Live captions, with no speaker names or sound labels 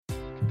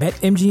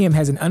BetMGM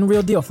has an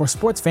unreal deal for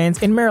sports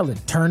fans in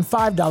Maryland. Turn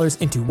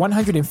 $5 into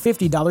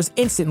 $150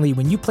 instantly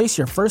when you place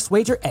your first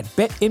wager at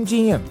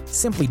BetMGM.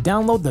 Simply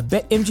download the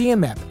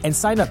BetMGM app and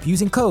sign up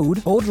using code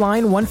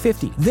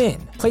OldLine150.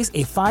 Then, place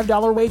a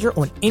 $5 wager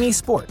on any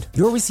sport.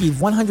 You'll receive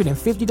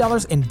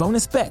 $150 in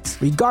bonus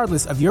bets,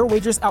 regardless of your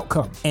wager's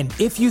outcome. And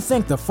if you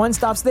think the fun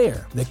stops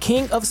there, the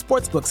king of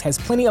sportsbooks has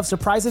plenty of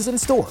surprises in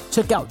store.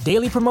 Check out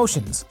daily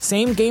promotions,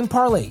 same-game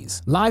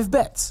parlays, live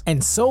bets,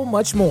 and so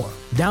much more.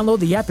 Download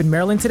the app in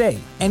Maryland today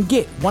and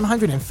get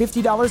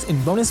 $150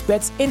 in bonus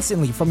bets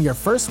instantly from your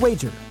first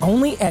wager.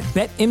 Only at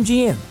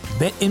BetMGM.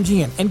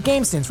 BetMGM and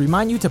GameSense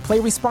remind you to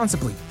play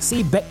responsibly.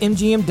 See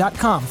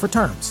BetMGM.com for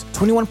terms.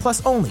 21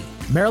 plus only.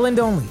 Maryland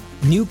only.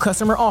 New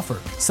customer offer.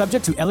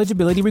 Subject to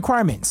eligibility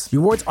requirements.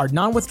 Rewards are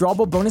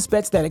non-withdrawable bonus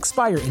bets that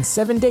expire in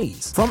 7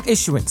 days. From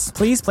issuance,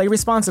 please play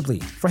responsibly.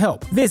 For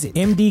help, visit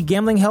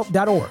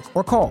mdgamblinghelp.org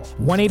or call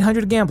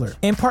 1-800-GAMBLER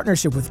in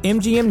partnership with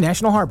MGM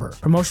National Harbor.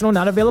 Promotional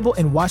not available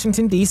in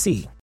Washington,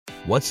 D.C.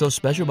 What's so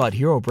special about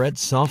Hero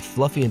Bread's soft,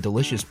 fluffy, and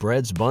delicious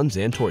breads, buns,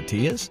 and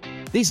tortillas?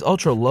 These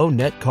ultra-low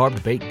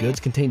net-carb baked goods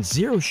contain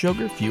zero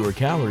sugar, fewer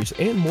calories,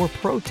 and more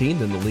protein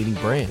than the leading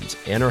brands,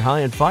 and are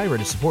high in fiber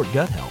to support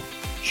gut health.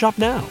 Shop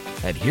now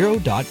at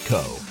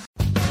hero.co.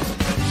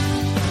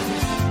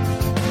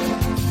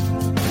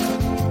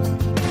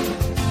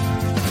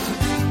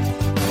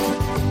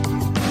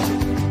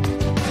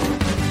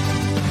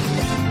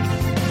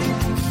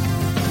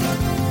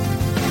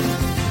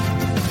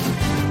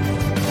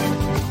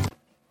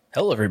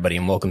 Hello, everybody,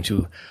 and welcome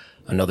to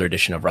another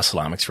edition of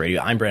Wrestlenomics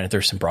Radio. I'm Brandon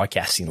Thurston,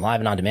 broadcasting live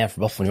and on demand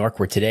from Buffalo, New York,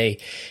 where today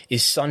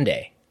is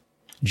Sunday,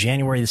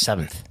 January the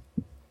 7th,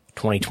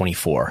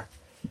 2024.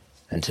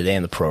 And today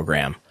in the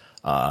program,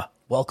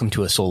 welcome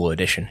to a solo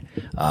edition,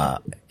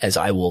 as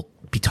I will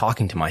be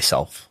talking to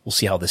myself. We'll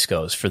see how this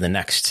goes for the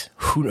next,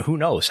 who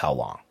knows how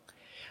long.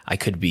 I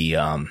could be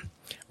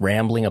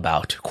rambling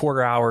about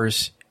quarter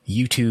hours,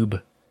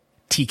 YouTube,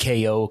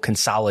 TKO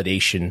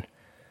consolidation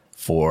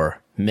for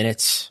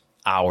minutes,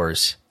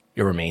 hours.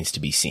 It remains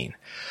to be seen.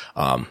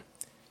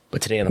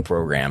 But today on the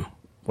program,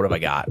 what have I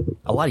got?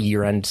 A lot of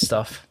year-end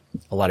stuff.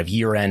 A lot of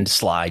year-end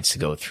slides to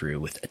go through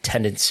with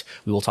attendance.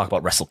 We will talk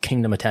about Wrestle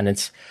Kingdom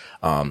attendance,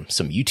 some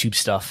YouTube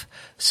stuff,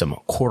 some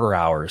quarter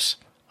hours.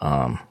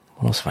 What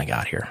else have I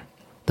got here?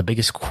 The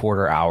biggest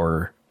quarter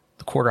hours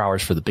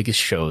for the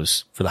biggest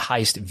shows, for the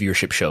highest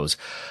viewership shows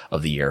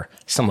of the year.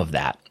 Some of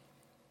that.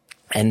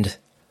 And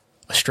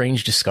a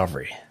strange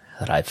discovery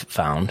that I've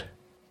found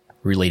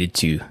related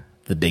to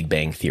the Big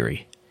Bang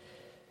Theory.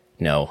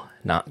 No,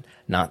 not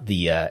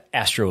the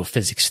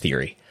astrophysics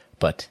theory,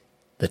 but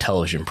the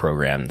television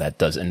program that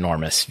does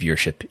enormous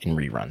viewership in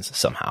reruns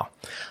somehow.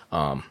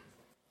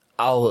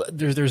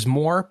 There's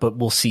more, but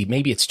we'll see.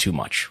 Maybe it's too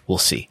much. We'll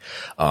see.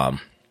 Of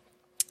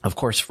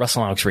course,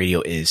 Wrestlenomics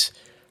Radio is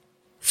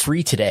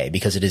free today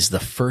because it is the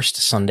first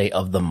Sunday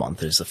of the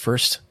month. It is the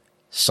first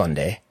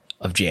Sunday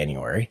of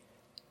January.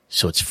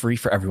 So it's free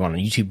for everyone on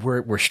YouTube.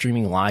 We're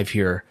streaming live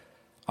here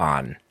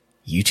on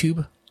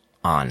YouTube,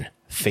 on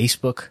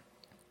Facebook,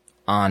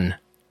 on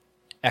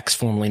X,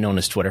 formerly known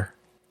as Twitter,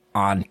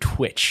 on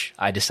Twitch.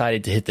 I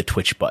decided to hit the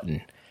Twitch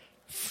button.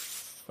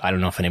 I don't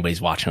know if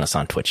anybody's watching us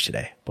on Twitch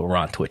today, but we're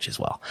on Twitch as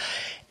well.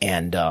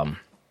 And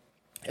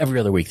every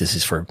other week, this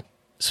is for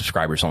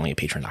subscribers only at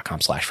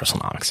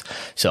patreon.com/Wrestlenomics.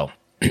 So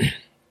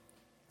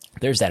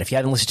there's that. If you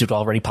haven't listened to it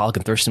already, Pollock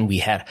and Thurston, we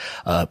had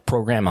a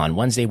program on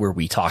Wednesday where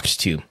we talked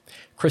to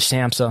Chris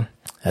Samsa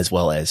as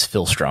well as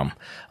Phil Strum.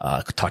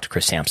 Talked to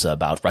Chris Samsa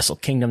about Wrestle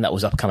Kingdom that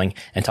was upcoming,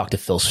 and talked to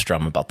Phil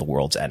Strum about the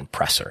World's End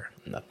presser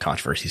and the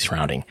controversy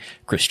surrounding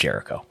Chris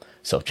Jericho.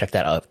 So check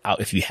that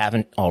out if you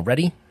haven't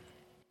already.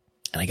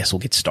 And I guess we'll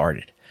get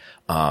started.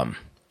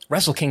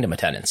 Wrestle Kingdom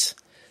attendance,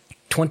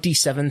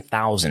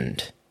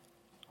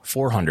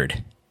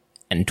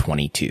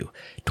 27,422.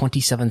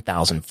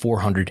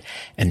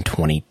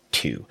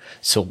 27,422.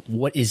 So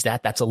what is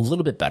that? That's a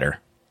little bit better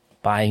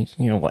by,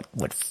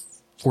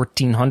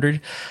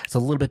 1,400? It's a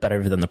little bit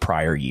better than the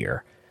prior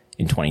year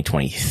in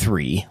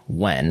 2023,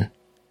 when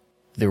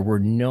there were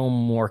no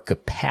more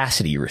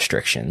capacity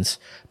restrictions,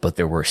 but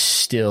there were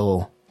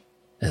still,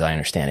 as I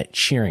understand it,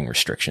 cheering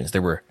restrictions.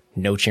 There were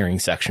no cheering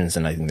sections,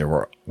 and I think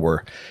there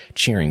were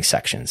cheering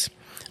sections.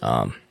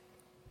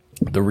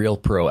 The real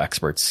pro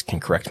experts can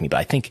correct me,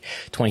 but I think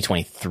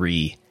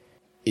 2023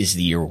 is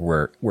the year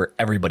where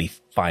everybody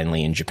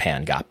finally in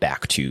Japan got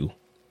back to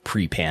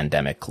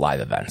pre-pandemic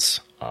live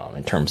events,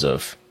 in terms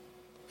of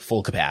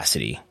full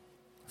capacity,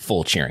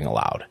 full cheering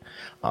allowed.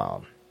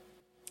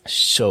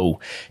 So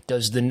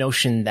does the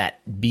notion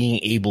that being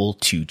able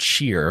to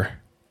cheer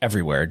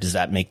everywhere, does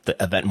that make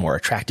the event more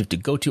attractive to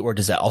go to, or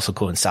does that also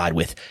coincide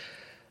with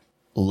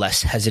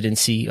less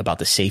hesitancy about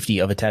the safety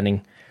of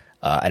attending?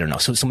 I don't know.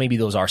 So maybe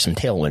those are some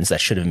tailwinds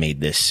that should have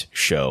made this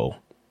show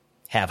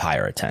have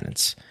higher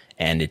attendance,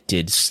 and it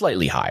did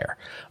slightly higher.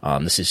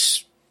 This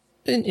is,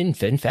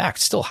 in fact,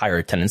 still higher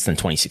attendance than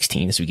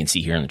 2016, as we can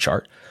see here in the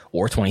chart,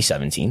 or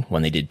 2017,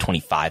 when they did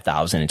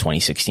 25,000 in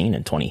 2016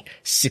 and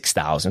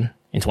 26,000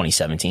 in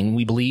 2017.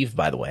 We believe,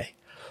 by the way,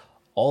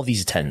 all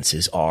these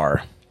attendances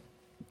are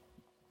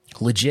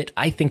legit.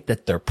 I think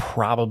that they're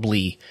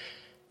probably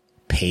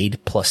paid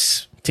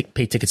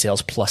ticket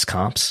sales plus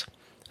comps,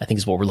 I think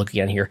is what we're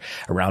looking at here.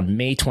 Around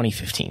May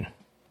 2015,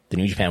 the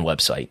New Japan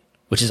website,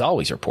 which has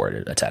always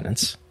reported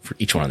attendance for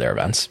each one of their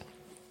events,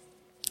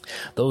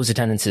 those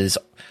attendances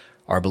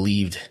are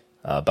believed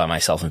by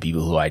myself and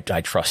people who I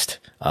trust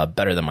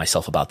better than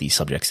myself about these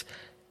subjects.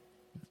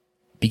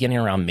 Beginning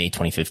around May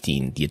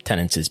 2015, the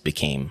attendances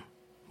became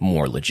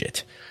more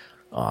legit.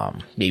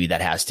 Maybe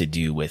that has to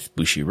do with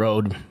Bushi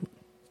Road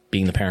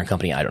being the parent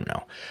company. I don't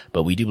know.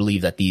 But we do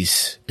believe that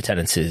these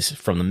attendances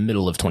from the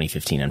middle of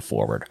 2015 and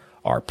forward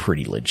are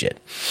pretty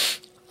legit.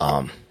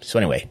 So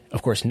anyway,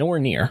 of course, nowhere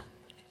near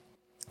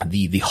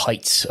the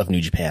heights of New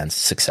Japan's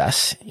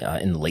success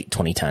in the late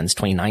 2010s.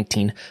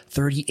 2019,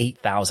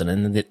 38,000.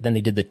 And then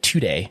they did the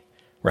 2-day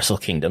Wrestle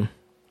Kingdom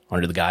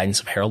under the guidance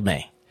of Harold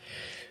May.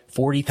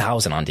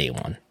 40,000 on day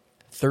 1,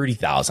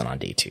 30,000 on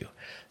day 2.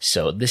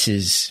 So this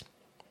is,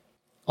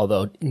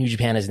 although New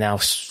Japan is now,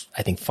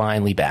 I think,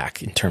 finally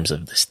back in terms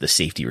of the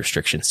safety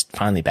restrictions,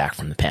 finally back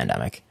from the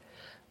pandemic.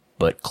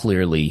 But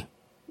clearly,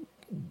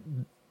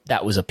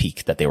 that was a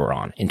peak that they were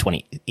on in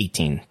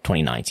 2018,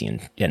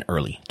 2019, and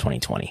early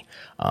 2020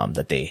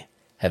 that they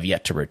have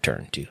yet to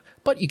return to.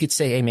 But you could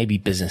say, hey, maybe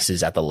business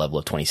is at the level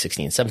of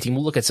 2016 and 17.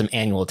 We'll look at some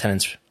annual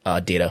attendance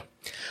data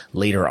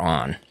later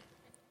on.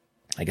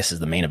 I guess is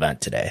the main event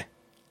today.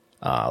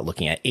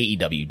 Looking at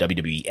AEW,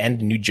 WWE,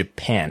 and New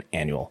Japan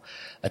annual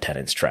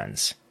attendance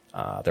trends.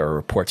 There are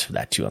reports for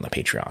that too on the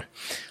Patreon.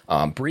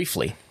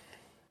 Briefly,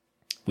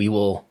 we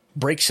will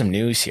break some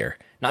news here.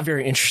 Not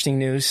very interesting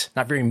news,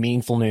 not very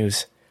meaningful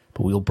news,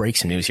 but we will break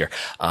some news here.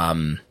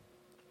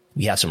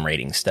 We have some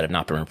ratings that have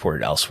not been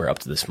reported elsewhere up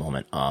to this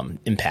moment.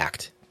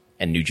 Impact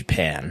and New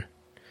Japan.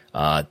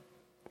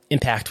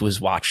 Impact was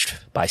watched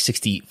by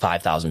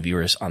 65,000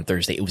 viewers on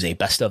Thursday. It was a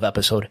best of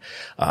episode.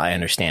 I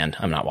understand,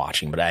 I'm not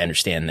watching, but I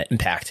understand that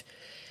Impact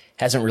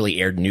hasn't really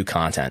aired new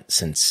content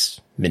since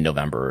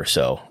mid-November or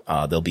so.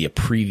 There'll be a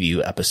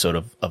preview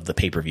episode of the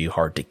pay-per-view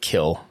Hard to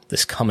Kill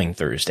this coming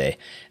Thursday,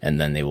 and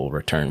then they will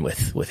return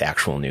with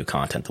actual new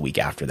content the week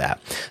after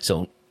that.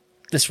 So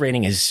this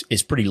rating is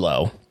pretty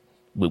low.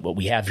 What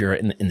we have here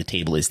in the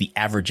table is the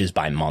averages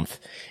by month,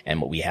 and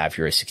what we have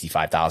here is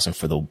 65,000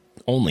 for the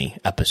only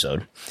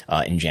episode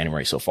in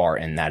January so far,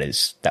 and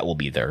that will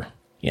be their,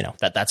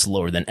 that's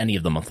lower than any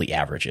of the monthly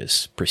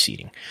averages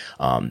preceding.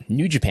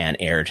 New Japan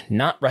aired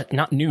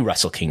not new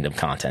Wrestle Kingdom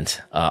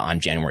content on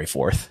January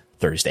 4th,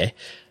 Thursday.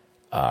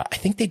 I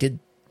think they did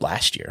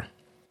last year.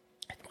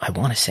 I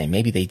want to say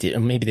maybe they did,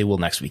 maybe they will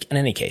next week. In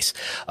any case,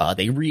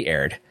 they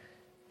re-aired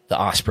the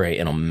Ospreay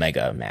and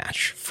Omega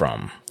match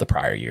from the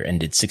prior year and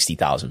did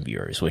 60,000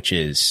 viewers, which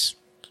is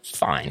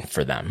fine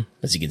for them.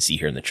 As you can see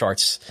here in the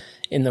charts,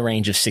 in the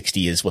range of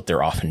 60 is what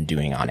they're often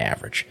doing on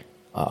average.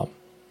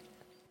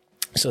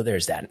 So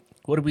there's that.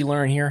 What did we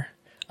learn here?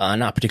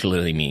 Not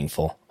particularly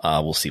meaningful.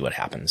 We'll see what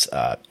happens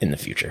in the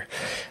future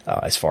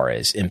as far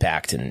as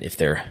Impact and if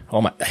they're,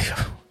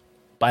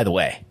 by the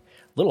way, a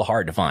little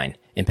hard to find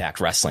Impact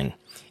Wrestling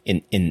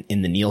in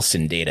the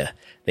Nielsen data.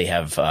 They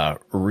have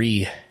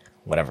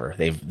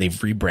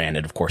they've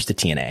rebranded, of course, to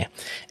TNA,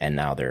 and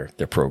now their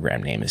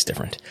program name is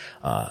different.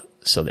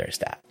 So there's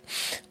that.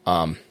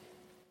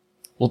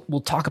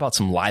 We'll talk about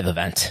some live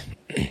event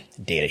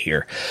data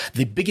here.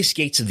 The biggest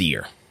gates of the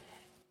year,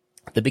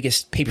 the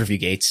biggest pay-per-view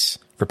gates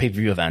for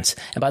pay-per-view events.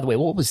 And by the way,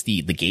 what was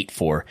the gate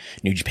for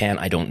New Japan?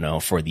 I don't know.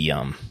 For the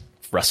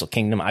Wrestle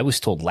Kingdom, I was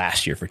told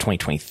last year for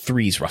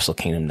 2023's Wrestle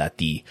Kingdom that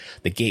the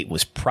gate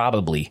was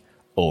probably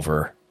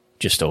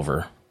just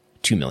over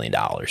 $2 million.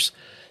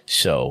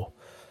 So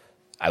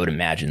I would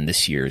imagine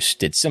this year's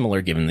did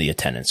similar, given the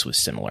attendance was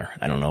similar.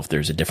 I don't know if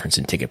there's a difference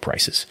in ticket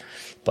prices,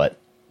 but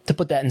to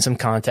put that in some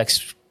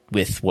context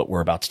with what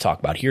we're about to talk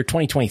about here,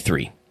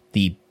 2023,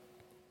 the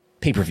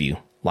pay-per-view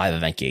live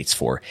event gates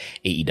for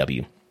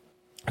AEW.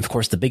 Of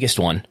course, the biggest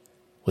one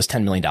was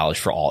 $10 million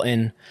for All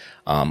In.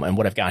 And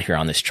what I've got here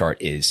on this chart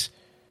is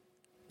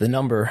the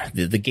number,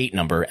 the gate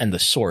number and the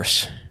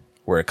source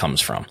where it comes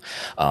from.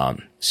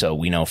 So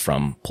we know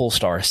from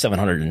Polestar,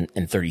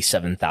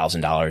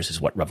 $737,000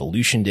 is what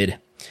Revolution did.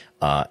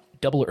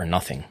 Double or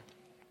Nothing,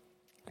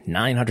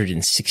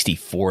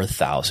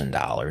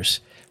 $964,000.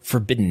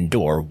 Forbidden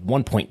Door,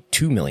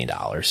 $1.2 million.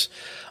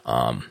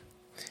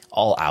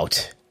 All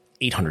Out,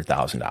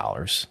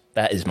 $800,000.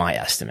 That is my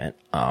estimate,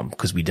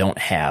 because we don't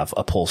have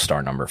a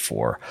Polestar number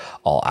for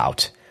All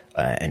Out,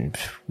 and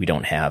we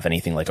don't have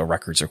anything like a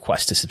records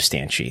request to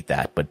substantiate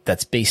that. But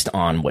that's based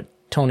on what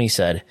Tony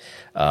said,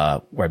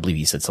 where I believe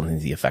he said something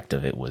to the effect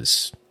of it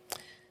was,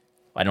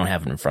 I don't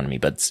have it in front of me,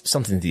 but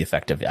something to the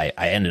effect of, I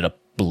ended up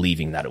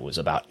believing that it was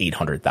about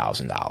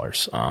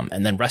 $800,000.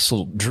 And then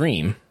Wrestle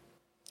Dream,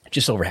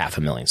 just over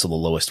 $500,000. So the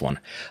lowest one,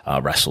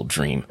 Wrestle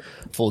Dream,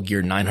 Full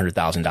Gear,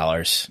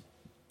 $900,000,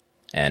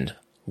 and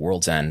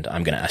World's End,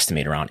 I'm going to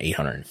estimate around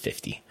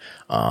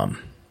 $850,000.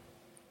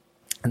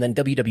 And then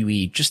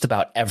WWE, just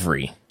about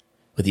every,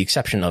 with the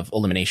exception of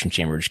Elimination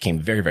Chamber, which came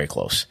very, very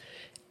close.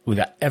 We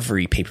got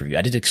every pay-per-view.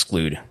 I did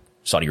exclude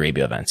Saudi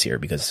Arabia events here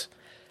because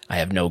I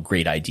have no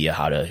great idea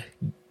how to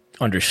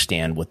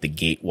understand what the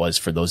gate was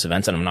for those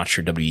events. And I'm not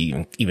sure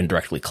WWE even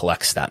directly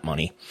collects that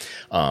money.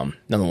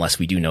 Nonetheless,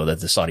 we do know that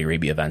the Saudi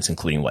Arabia events,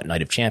 including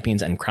Night of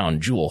Champions and Crown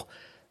Jewel,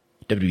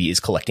 WWE is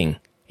collecting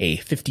a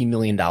 $50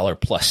 million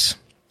plus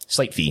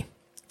site fee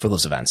for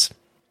those events.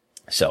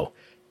 So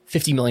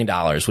 $50 million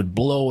would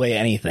blow away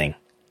anything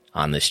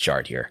on this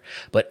chart here.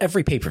 But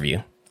every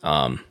pay-per-view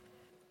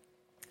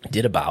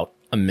did about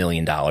 $1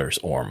 million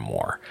or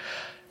more.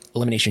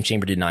 Elimination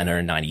Chamber did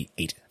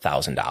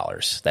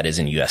 $998,000. That is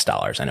in US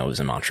dollars. I know it was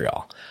in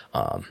Montreal.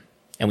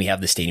 And we have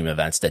the stadium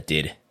events that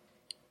did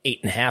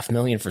 $8.5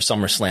 million for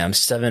SummerSlam,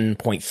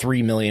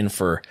 $7.3 million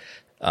for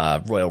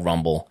Royal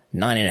Rumble,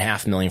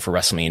 $9.5 million for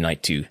WrestleMania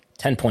Night 2,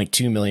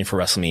 $10.2 million for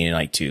WrestleMania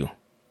Night 2,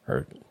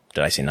 or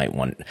did I say Night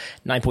 1?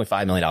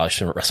 $9.5 million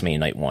for WrestleMania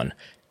Night 1,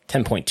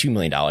 $10.2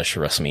 million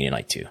for WrestleMania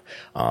Night 2.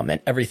 And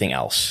everything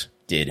else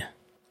did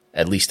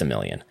at least $1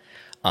 million.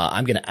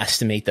 I'm going to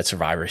estimate that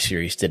Survivor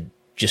Series did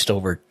just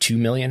over $2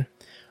 million,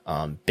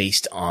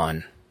 based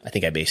on, I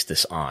think I based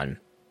this on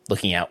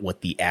looking at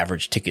what the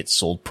average ticket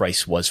sold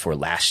price was for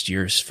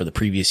the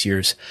previous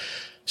year's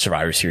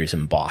Survivor Series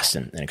in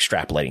Boston, and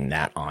extrapolating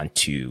that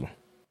onto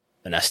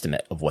an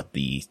estimate of what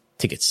the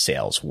ticket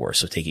sales were.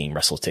 So taking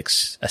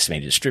WrestleTix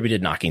estimated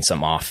distributed, knocking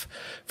some off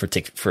for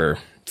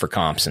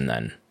comps, and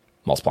then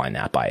multiplying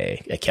that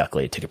by a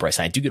calculated ticket price.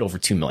 And I do get over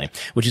 $2 million,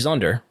 which is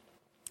under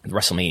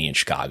WrestleMania in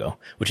Chicago,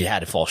 which it had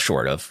to fall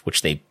short of,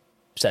 which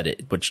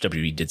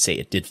WWE did say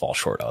it did fall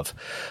short of.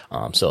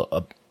 So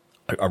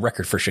a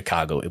record for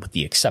Chicago, with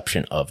the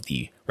exception of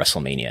the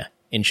WrestleMania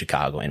in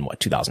Chicago in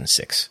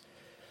 2006.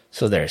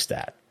 So there's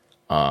that.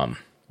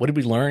 What did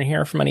we learn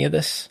here from any of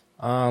this?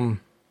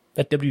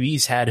 That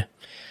WWE's had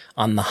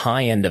on the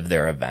high end of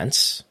their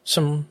events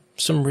some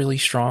really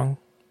strong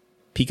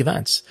peak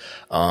events.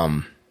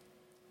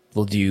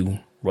 We'll do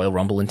Royal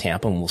Rumble in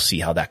Tampa, and we'll see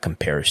how that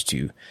compares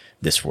to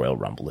this Royal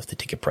Rumble. If the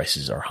ticket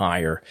prices are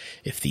higher,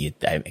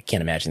 I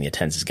can't imagine the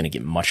attendance is going to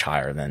get much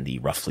higher than the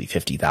roughly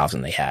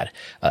 50,000 they had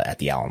at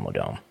the Alamo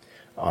Dome.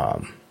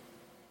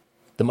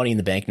 The Money in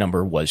the Bank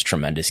number was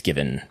tremendous,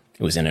 given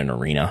it was in an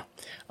arena,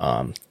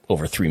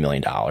 over $3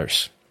 million.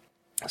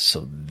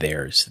 So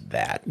there's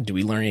that. Do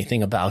we learn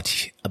anything about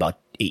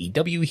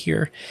AEW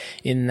here,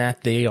 in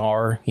that they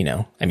are,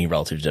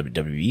 relative to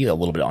WWE, a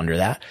little bit under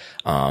that,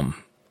 a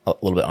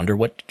little bit under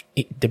what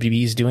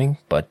WWE is doing,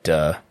 but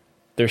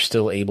they're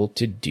still able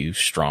to do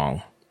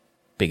strong,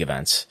 big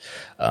events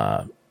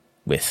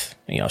with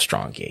a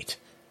strong gate.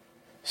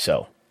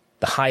 So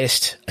the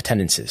highest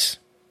attendances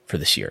for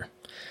this year,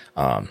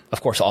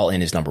 of course, All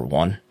In is number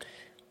one,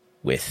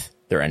 with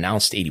their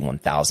announced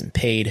 81,000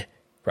 paid.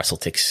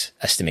 WrestleTix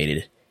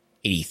estimated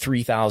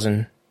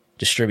 83,000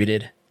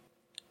 distributed.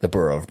 The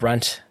Borough of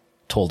Brent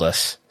told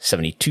us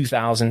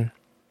 72,000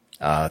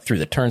 through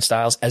the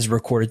turnstiles, as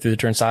recorded through the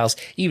turnstiles.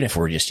 Even if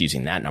we're just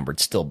using that number,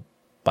 it's still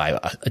by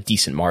a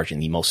decent margin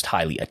the most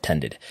highly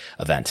attended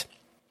event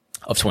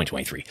of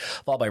 2023,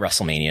 followed by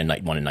WrestleMania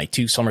Night 1 and Night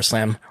 2,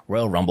 SummerSlam,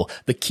 Royal Rumble,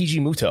 the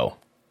Kijimuto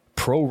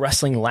Pro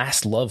Wrestling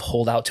Last Love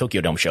Holdout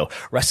Tokyo Dome Show,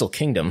 Wrestle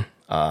Kingdom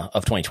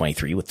of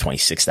 2023 with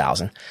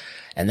 26,000.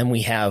 And then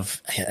we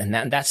have,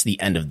 that's the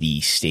end of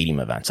the stadium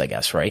events, I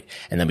guess, right?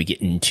 And then we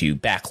get into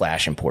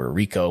Backlash in Puerto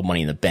Rico,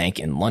 Money in the Bank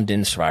in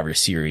London, Survivor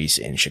Series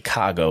in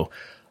Chicago,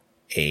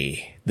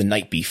 the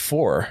night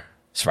before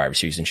Survivor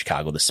Series in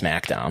Chicago, the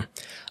SmackDown,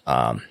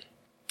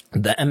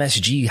 the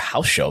MSG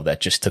house show that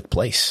just took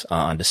place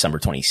on December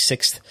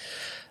 26th,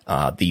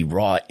 the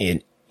Raw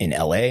in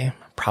LA,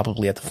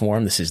 probably at the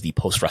Forum. This is the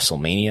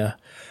post-WrestleMania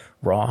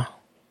Raw.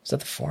 Is that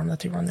the Forum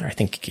that they run there? I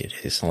think it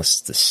is, unless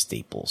it's the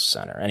Staples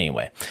Center.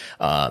 Anyway,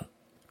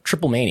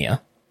 Triple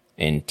Mania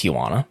in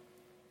Tijuana.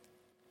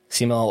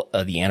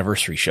 CMLL, the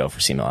anniversary show for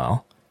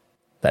CMLL.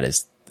 That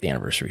is the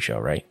anniversary show,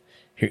 right?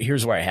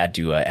 Here's where I had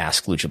to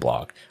ask Lucha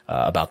Blog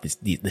about this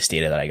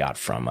data that I got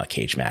from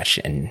Cage Match,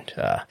 and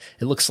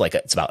it looks like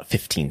it's about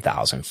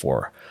 15,000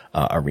 for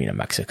Arena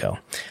Mexico.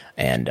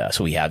 And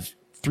so we have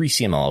 3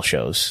 CMLL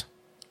shows,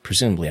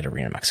 presumably at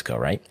Arena Mexico,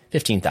 right?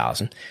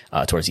 15,000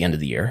 towards the end of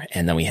the year.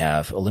 And then we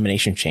have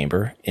Elimination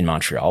Chamber in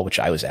Montreal, which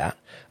I was at,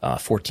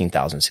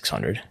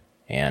 14,600.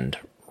 And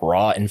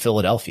Raw in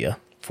Philadelphia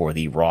for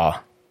the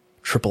Raw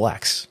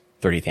XXX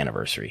 30th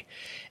anniversary.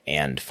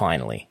 And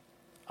finally,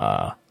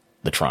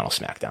 the Toronto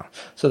SmackDown.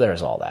 So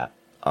there's all that.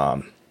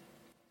 And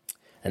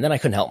then I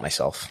couldn't help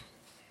myself.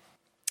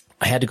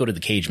 I had to go to the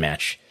Cage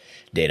Match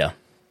data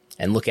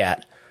and look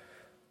at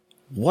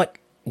what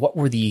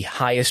were the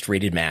highest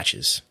rated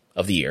matches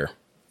of the year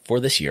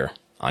for this year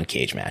on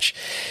Cage Match.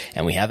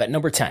 And we have at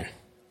number 10,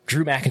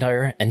 Drew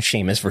McIntyre and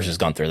Sheamus versus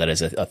Gunther. That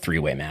is a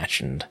 3-way match.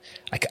 And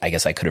I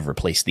guess I could have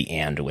replaced the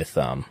and with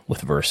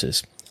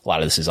versus. A lot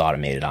of this is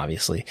automated,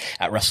 obviously,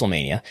 at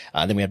WrestleMania.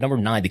 Then we have number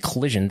 9, the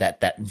Collision,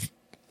 that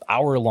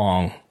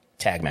hour-long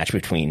tag match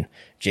between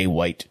Jay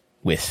White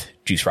with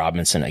Juice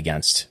Robinson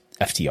against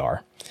FTR.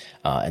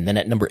 And then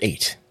at number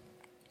 8,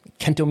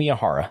 Kento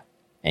Miyahara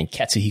and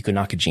Katsuhiko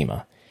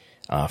Nakajima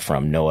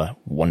from Noah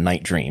One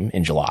Night Dream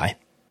in July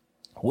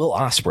Will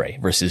Ospreay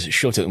versus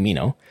Shota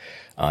Umino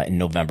in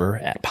November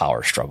at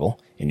Power Struggle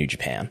in New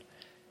Japan.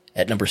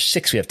 At number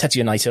 6, we have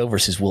Tetsuya Naito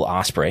versus Will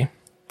Ospreay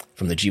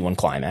from the G1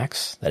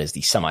 Climax. That is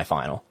the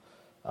semifinal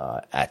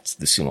at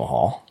the Sumo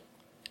Hall.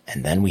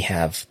 And then we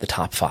have the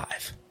top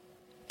 5.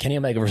 Kenny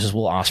Omega versus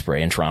Will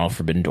Ospreay in Toronto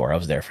Forbidden Door. I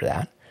was there for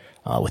that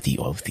with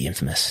the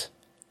infamous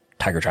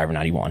Tiger Driver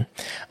 91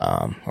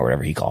 or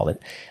whatever he called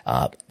it.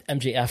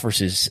 MJF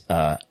versus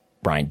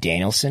Bryan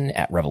Danielson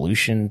at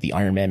Revolution, the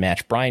Iron Man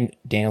match. Bryan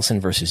Danielson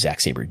versus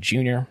Zack Sabre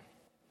Jr.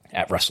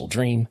 at Wrestle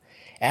Dream.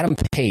 Adam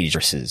Page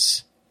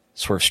versus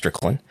Swerve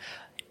Strickland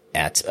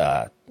at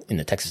in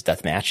the Texas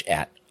Death Match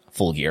at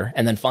Full Gear.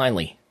 And then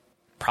finally,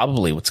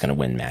 probably what's going to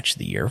win Match of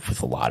the Year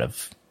with a lot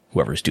of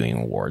whoever's doing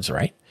awards,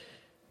 right?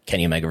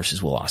 Kenny Omega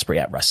versus Will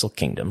Ospreay at Wrestle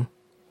Kingdom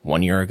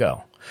 1 year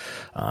ago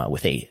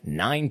with a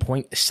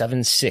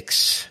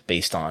 9.76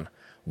 based on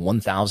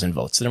 1,000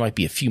 votes. So there might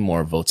be a few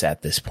more votes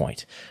at this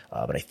point,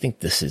 but I think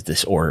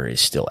this order is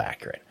still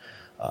accurate.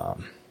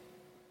 Of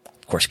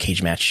course,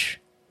 cage match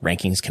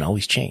rankings can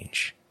always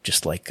change,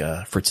 just like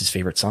Fritz's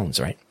favorite songs,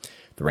 right?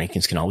 The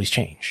rankings can always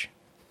change.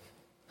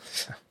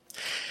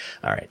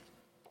 All right.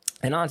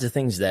 And on to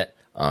things that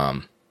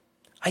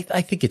I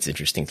think it's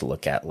interesting to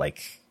look at.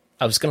 Like,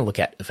 I was going to look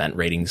at event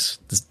ratings.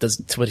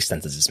 To what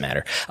extent does this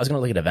matter? I was going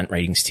to look at event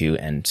ratings too,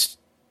 and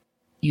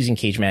using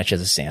cage match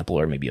as a sample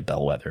or maybe a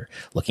bellwether,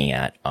 looking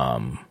at,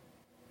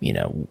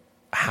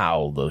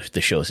 how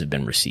the shows have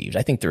been received.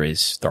 I think there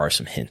are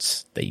some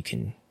hints that you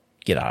can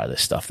get out of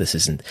this stuff.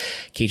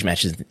 Cage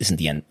match isn't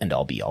the end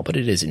all be all, but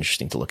it is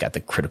interesting to look at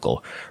the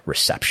critical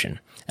reception.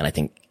 And I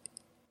think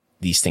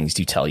these things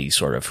do tell you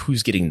sort of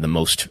who's getting the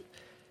most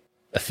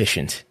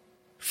efficient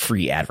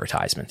free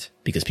advertisement,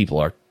 because people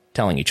are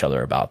telling each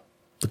other about,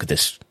 look at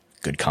this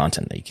good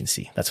content that you can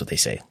see. That's what they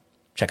say.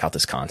 Check out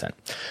this content.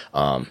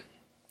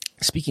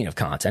 Speaking of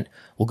content,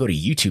 we'll go to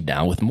YouTube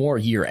now with more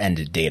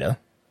year-end data,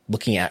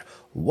 looking at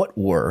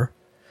so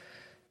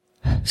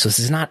this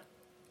is not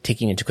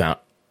taking into account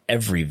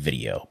every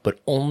video, but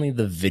only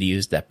the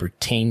videos that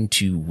pertain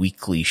to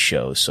weekly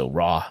shows. So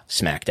Raw,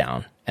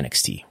 SmackDown,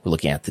 NXT. We're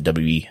looking at the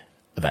WWE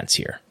events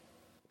here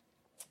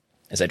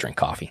as I drink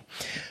coffee.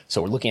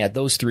 So we're looking at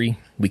those 3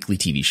 weekly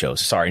TV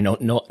shows. Sorry, no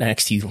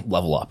NXT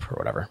Level Up or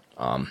whatever.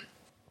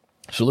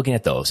 So we're looking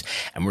at those,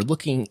 and we're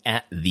looking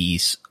at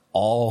these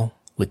all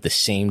with the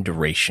same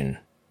duration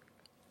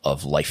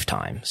of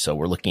lifetime. So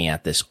we're looking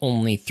at this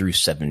only through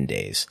 7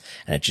 days.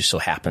 And it just so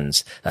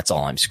happens that's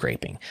all I'm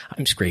scraping.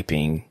 I'm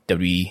scraping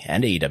WWE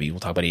and AEW. We'll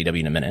talk about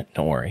AEW in a minute.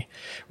 Don't worry.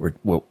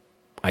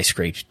 I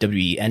scraped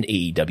WWE and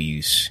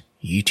AEW's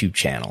YouTube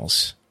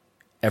channels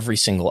every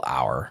single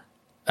hour,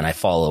 and I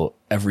follow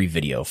every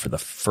video for the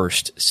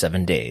first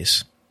 7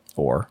 days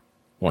or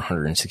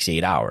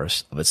 168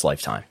 hours of its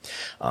lifetime.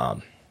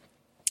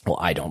 Well,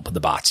 I don't, but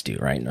the bots do,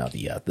 right? No,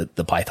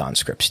 the Python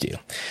scripts do.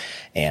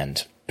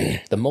 And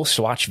the most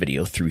watched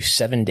video through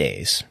 7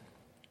 days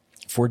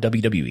for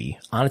WWE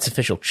on its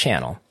official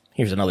channel.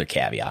 Here's another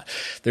caveat.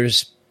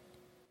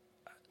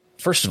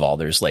 First of all,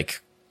 there's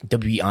like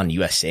WWE on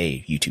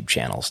USA YouTube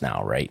channels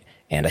now, right?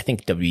 And I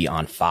think WWE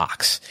on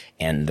Fox,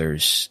 and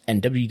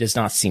WWE does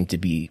not seem to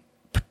be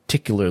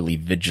particularly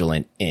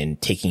vigilant in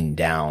taking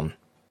down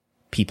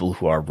people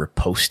who are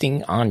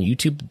reposting on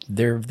YouTube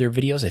their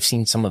videos. I've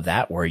seen some of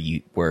that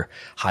where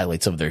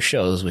highlights of their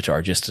shows, which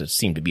are just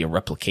seem to be a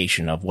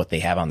replication of what they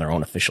have on their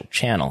own official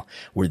channel,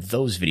 where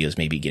those videos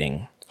may be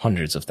getting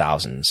hundreds of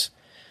thousands,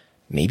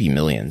 maybe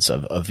millions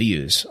of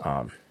views,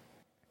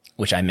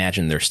 which I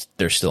imagine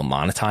they're still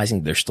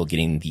monetizing. They're still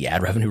getting the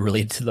ad revenue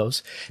related to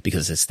those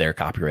because it's their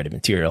copyrighted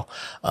material.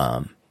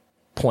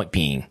 Point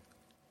being,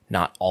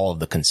 not all of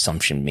the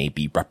consumption may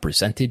be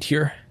represented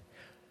here,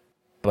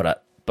 but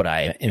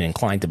I am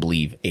inclined to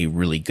believe a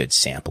really good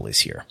sample is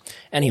here.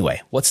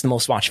 Anyway, what's the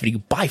most watched video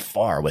by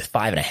far with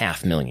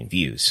 5.5 million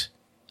views?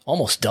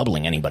 Almost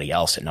doubling anybody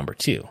else at number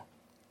 2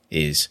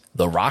 is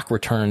The Rock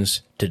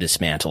returns to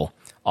dismantle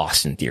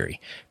Austin Theory,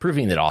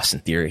 proving that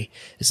Austin Theory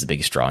is the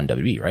biggest draw in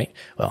WWE, right?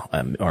 Well,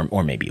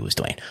 or maybe it was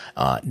Dwayne.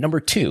 Number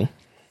 2,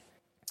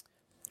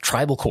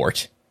 Tribal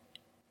Court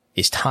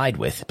is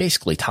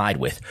basically tied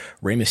with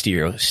Rey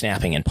Mysterio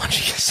snapping and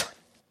punching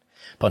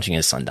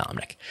his son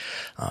Dominic.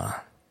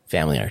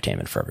 Family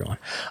entertainment for everyone.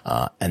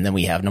 And then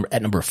we have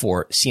at number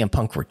 4, CM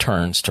Punk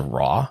returns to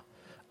Raw.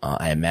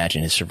 I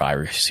imagine his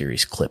Survivor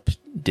Series clip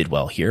did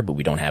well here, but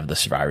we don't have the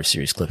Survivor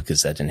Series clip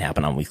because that didn't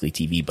happen on weekly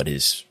TV, but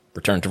his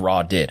return to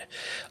Raw did,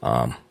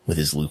 with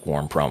his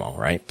lukewarm promo,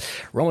 right?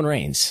 Roman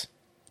Reigns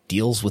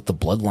deals with the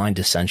bloodline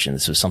dissension.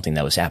 This was something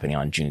that was happening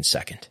on June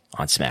 2nd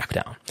on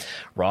SmackDown.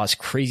 Raw's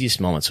craziest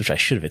moments, which I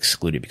should have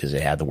excluded because they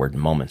had the word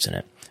moments in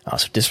it.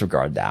 So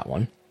disregard that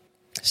one.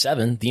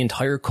 7, the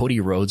entire Cody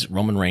Rhodes,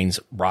 Roman Reigns,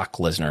 Brock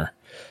Lesnar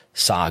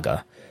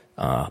saga,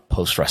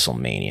 post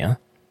WrestleMania.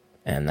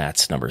 and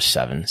that's number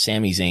 7.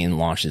 Sami Zayn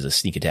launches a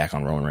sneak attack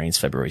on Roman Reigns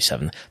February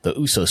 7th. The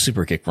Usos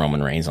superkick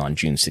Roman Reigns on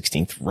June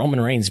 16th. Roman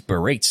Reigns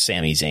berates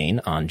Sami Zayn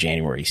on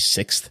January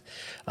 6th.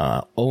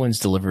 Owens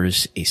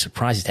delivers a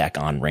surprise attack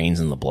on Reigns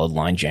in the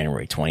Bloodline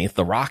January 20th.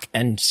 The Rock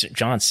and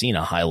John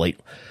Cena highlight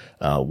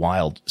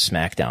Wild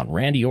SmackDown.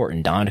 Randy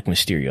Orton, Dominic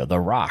Mysterio. The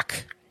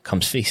Rock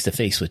comes face to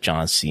face with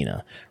John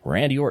Cena.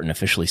 Randy Orton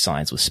officially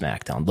signs with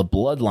SmackDown. The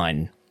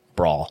Bloodline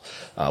brawl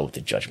with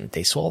the Judgment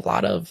Day. So a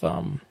lot of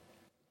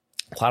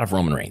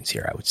Roman Reigns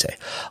here, I would say.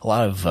 A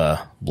lot of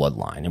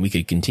Bloodline. And we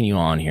could continue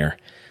on here,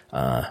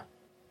 but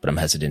I'm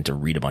hesitant to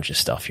read a bunch of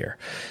stuff here.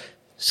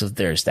 So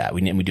there's that.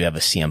 We do have a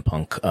CM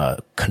Punk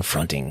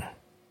confronting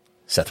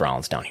Seth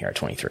Rollins down here at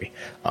 23.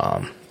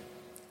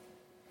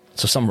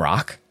 So some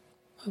Rock.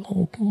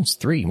 Almost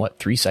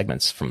 3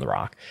 segments from The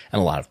Rock. And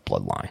a lot of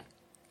Bloodline.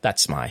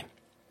 That's my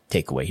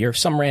takeaway here.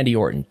 Some Randy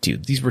Orton, too.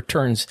 These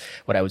returns,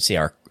 what I would say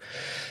are,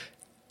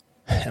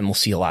 and we'll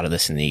see a lot of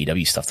this in the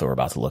AEW stuff that we're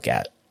about to look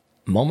at,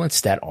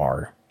 moments that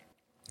are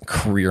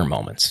career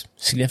moments,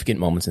 significant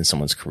moments in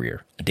someone's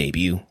career, a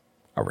debut,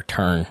 a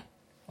return,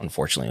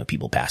 unfortunately when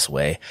people pass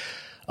away,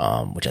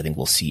 which I think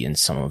we'll see in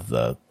some of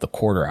the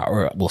quarter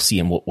hour, we'll see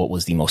in what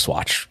was the most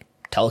watched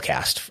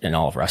telecast in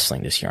all of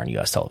wrestling this year on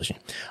U.S. television.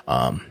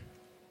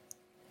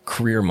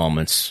 Career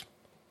moments,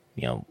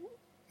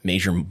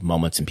 major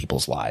moments in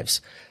people's lives.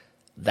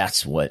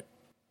 That's what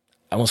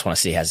I almost want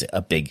to say has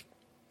a big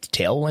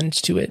tailwind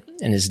to it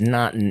and is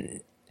not in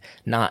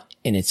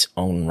its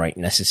own right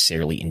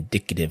necessarily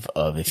indicative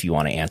of, if you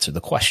want to answer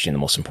the question, the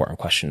most important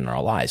question in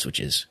our lives, which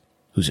is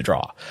who's a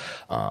draw.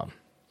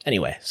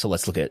 Anyway, so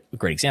let's look at a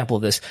great example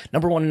of this.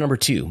 Number 1 and number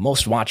 2,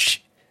 most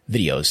watched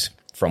videos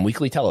from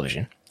weekly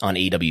television on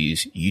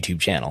AEW's YouTube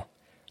channel.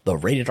 The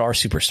rated R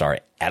superstar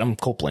Adam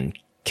Copeland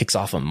kicks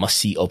off a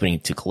must-see opening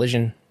to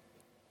Collision.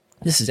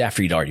 This is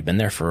after he'd already been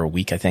there for a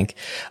week, I think.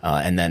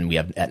 And then we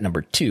have at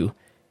number 2,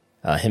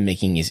 him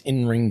making his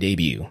in-ring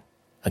debut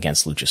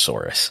against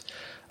Luchasaurus.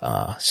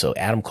 So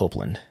Adam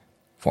Copeland,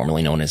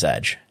 formerly known as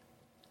Edge,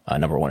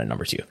 number 1 and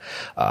number 2.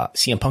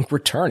 CM Punk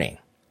returning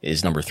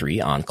is number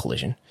 3 on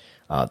Collision.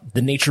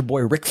 The Nature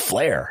Boy Ric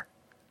Flair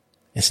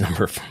is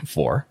number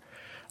 4,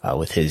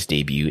 with his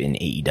debut in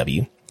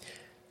AEW.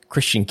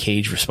 Christian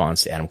Cage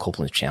responds to Adam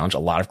Copeland's challenge. A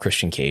lot of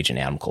Christian Cage and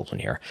Adam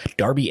Copeland here.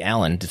 Darby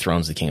Allin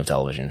dethrones the King of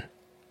Television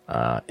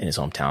in his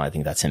hometown. I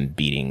think that's him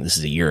beating, this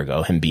is a year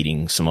ago, him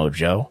beating Samoa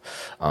Joe.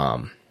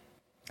 For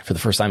the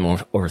first time in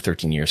over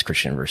 13 years,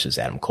 Christian versus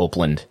Adam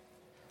Copeland.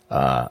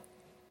 AEW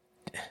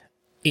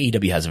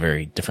has a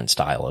very different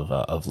style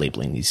of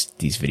labeling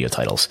these video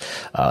titles.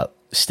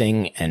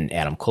 Sting and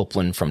Adam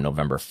Copeland from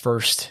November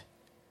 1st.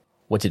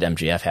 What did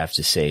MJF have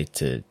to say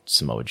to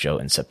Samoa Joe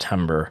in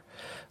September?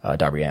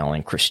 Darby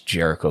Allin, Chris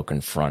Jericho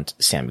confront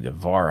Sammy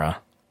Guevara.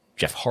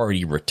 Jeff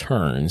Hardy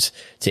returns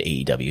to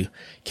AEW.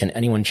 Can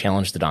anyone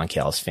challenge the Don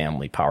Callis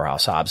family,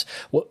 Powerhouse Hobbs?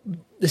 Well,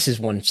 this is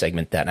one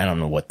segment that I don't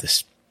know what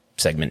this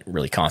segment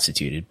really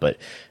constituted, but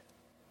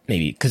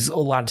maybe because a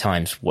lot of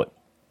times what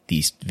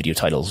these video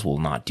titles will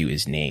not do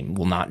is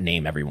will not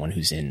name everyone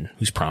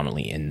who's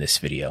prominently in this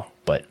video.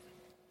 But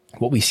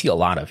what we see a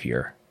lot of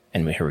here,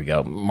 and here we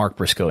go, Mark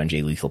Briscoe and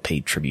Jay Lethal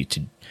paid tribute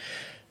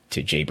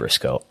to Jay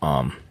Briscoe.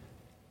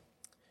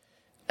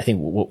 I think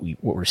what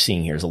we're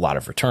seeing here is a lot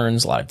of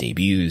returns, a lot of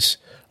debuts,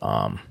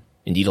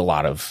 indeed a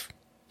lot of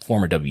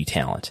former W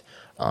talent.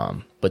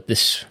 But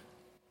this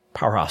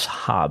Powerhouse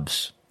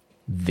Hobbs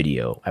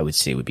video, I would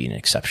say, would be an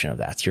exception of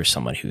that. Here's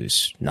someone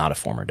who's not a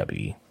former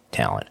W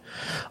talent.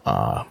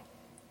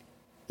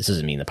 This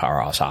doesn't mean the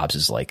Powerhouse Hobbs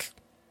is like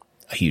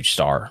a huge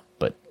star,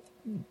 but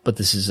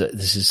this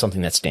is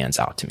something that stands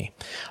out to me.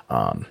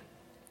 And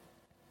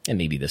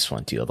maybe this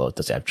one too, although it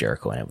does have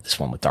Jericho in it, with this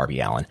one with Darby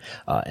Allin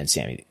and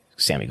Sammy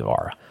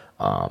Guevara.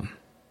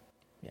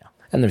 Yeah,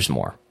 and there's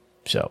more.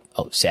 So,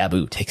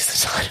 Sabu takes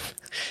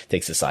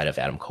the side of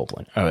Adam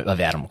Copeland, of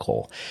Adam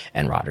Cole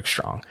and Roderick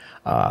Strong.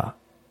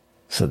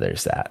 So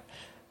there's that.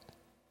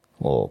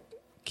 We'll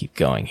keep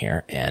going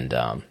here, and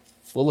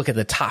we'll look at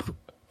the top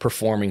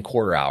performing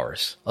quarter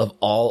hours of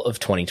all of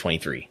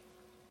 2023.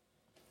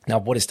 Now,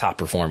 what does top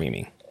performing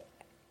mean?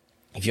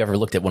 If you ever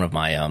looked at one of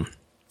my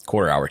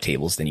quarter hour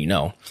tables, then you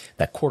know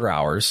that quarter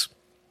hours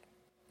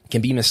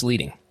can be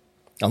misleading,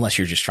 unless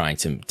you're just trying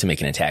to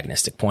make an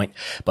antagonistic point.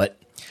 But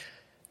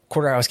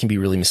quarter hours can be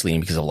really misleading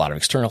because of a lot of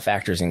external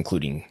factors,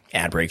 including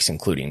ad breaks,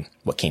 including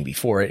what came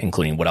before it,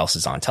 including what else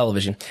is on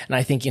television. And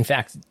I think, in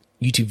fact,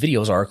 YouTube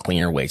videos are a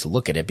cleaner way to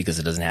look at it because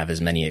it doesn't have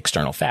as many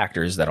external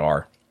factors that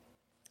are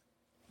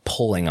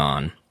pulling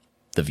on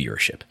the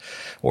viewership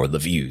or the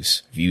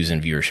views. Views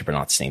and viewership are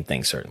not the same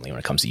thing, certainly, when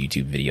it comes to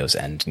YouTube videos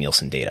and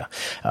Nielsen data,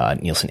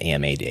 Nielsen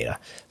AMA data.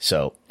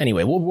 So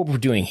anyway, what we're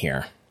doing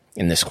here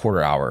in this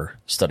quarter hour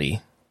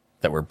study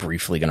that we're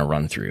briefly going to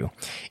run through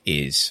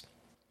is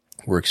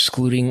we're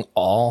excluding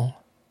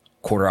all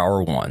quarter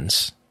hour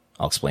ones.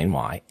 I'll explain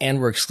why. And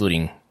we're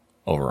excluding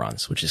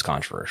overruns, which is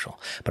controversial,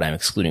 but I'm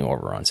excluding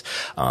overruns.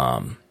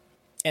 And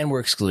we're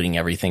excluding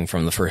everything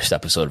from the first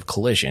episode of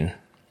Collision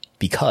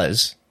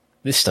because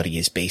this study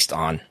is based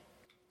on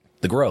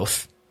the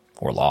growth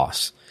or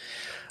loss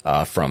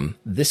from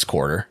this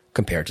quarter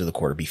compared to the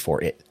quarter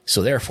before it.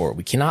 So therefore,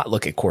 we cannot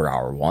look at quarter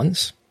hour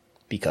ones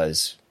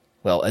because,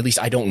 well, at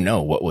least I don't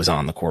know what was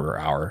on the quarter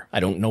hour. I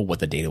don't know what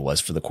the data was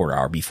for the quarter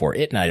hour before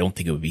it, and I don't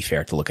think it would be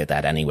fair to look at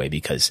that anyway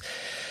because,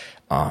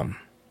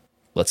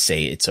 let's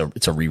say it's a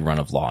rerun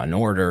of Law and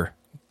Order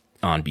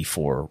on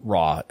before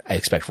Raw. I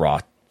expect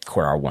Raw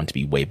quarter hour one to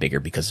be way bigger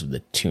because of the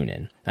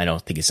tune-in. I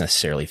don't think it's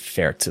necessarily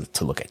fair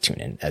to look at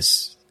tune-in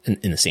as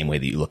in the same way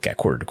that you look at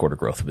quarter-to-quarter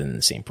growth within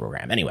the same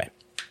program. Anyway,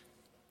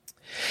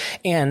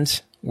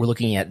 and we're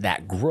looking at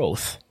that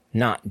growth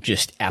not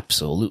just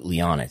absolutely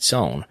on its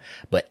own,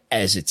 but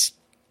as it's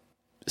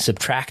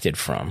subtracted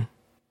from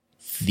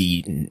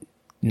the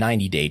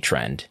 90-day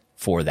trend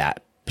for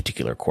that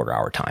particular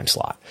quarter-hour time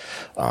slot.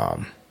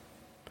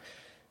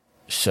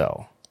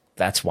 So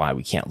that's why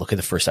we can't look at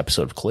the first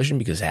episode of Collision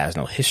because it has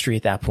no history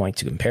at that point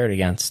to compare it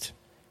against.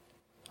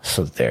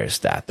 So there's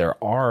that. There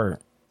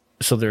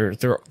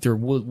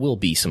will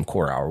be some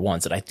quarter-hour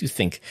ones that I do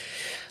think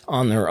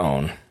on their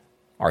own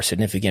are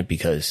significant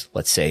because,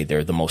 let's say,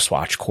 they're the most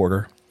watched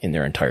quarter in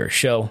their entire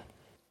show.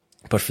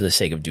 But for the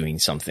sake of doing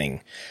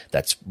something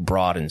that's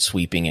broad and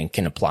sweeping and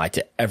can apply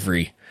to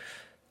every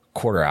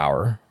quarter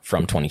hour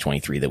from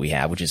 2023 that we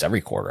have, which is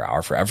every quarter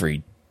hour for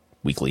every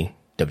weekly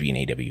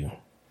WNAW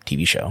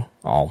TV show,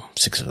 all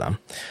 6 of them,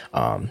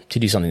 to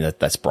do something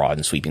that's broad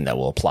and sweeping that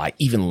will apply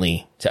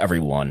evenly to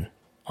everyone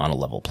on a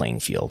level playing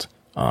field,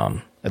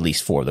 at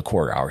least for the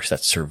quarter hours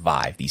that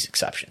survive these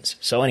exceptions.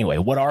 So anyway,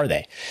 what are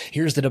they?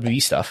 Here's the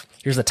WWE stuff.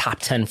 Here's the top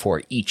 10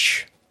 for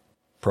each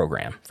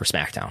program for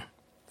SmackDown,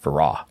 for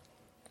Raw,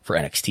 for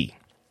NXT.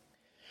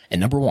 And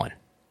number 1,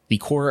 the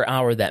quarter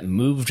hour that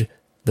moved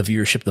the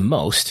viewership the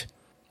most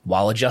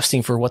while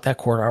adjusting for what that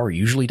quarter hour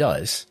usually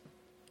does.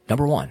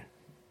 Number 1,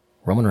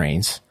 Roman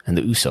Reigns and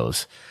the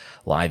Usos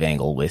live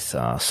angle with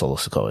Solo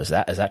Sikoa. Is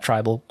that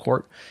Tribal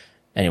Court?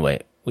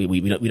 Anyway, we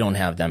don't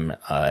have them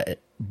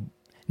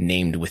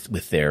named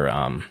with their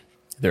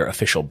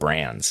official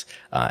brands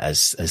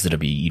as the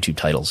WWE YouTube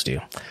titles do.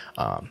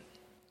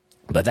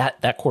 But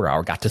that quarter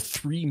hour got to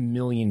 3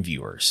 million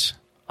viewers.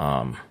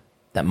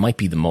 That might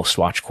be the most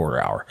watched quarter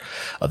hour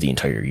of the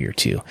entire year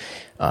too.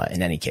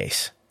 In any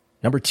case,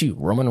 number 2,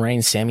 Roman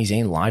Reigns, Sami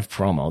Zayn live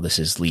promo. This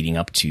is leading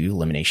up to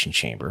Elimination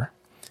Chamber.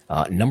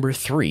 Number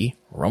 3,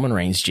 Roman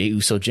Reigns, Jey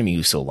Uso, Jimmy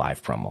Uso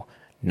live promo.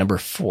 Number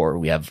 4,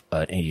 we have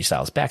AJ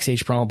Styles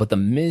backstage promo, but the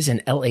Miz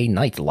and LA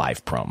Knight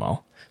live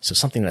promo. So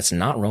something that's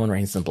not Roman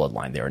Reigns and the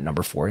Bloodline there at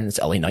number 4, and it's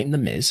LA Knight and the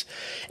Miz.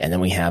 And then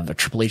we have a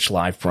Triple H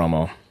live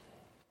promo.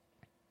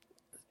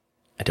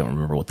 I don't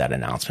remember what that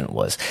announcement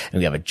was. And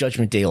we have a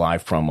Judgment Day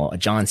live promo, a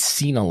John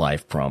Cena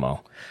live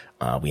promo.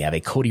 We have a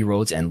Cody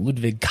Rhodes and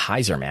Ludwig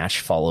Kaiser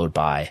match, followed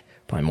by,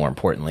 probably more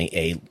importantly,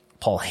 a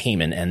Paul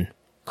Heyman and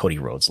Cody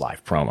Rhodes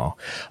live promo.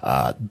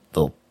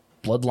 The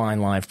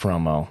Bloodline live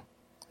promo.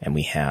 And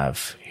we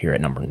have here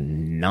at number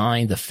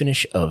 9, the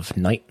finish of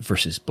Knight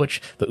versus Butch,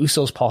 the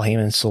Usos, Paul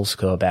Heyman, Solo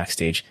Sikoa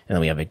backstage. And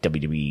then we have a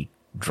WWE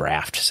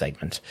draft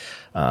segment.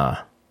 And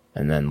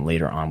then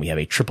later on, we have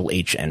a Triple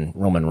H and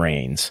Roman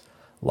Reigns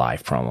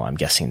live promo. I'm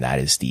guessing that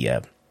is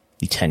the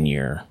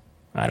 10-year,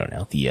 I don't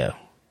know,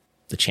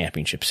 the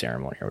championship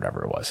ceremony or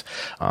whatever it was.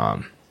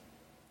 And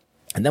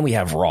then we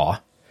have Raw,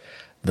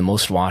 the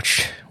most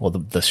watched, well,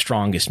 the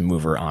strongest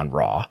mover on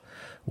Raw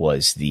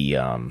was the,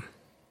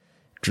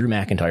 Drew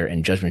McIntyre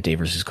and Judgment Day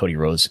versus Cody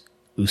Rhodes,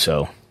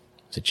 Uso,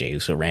 was it Jey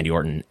Uso, Randy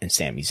Orton, and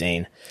Sami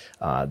Zayn.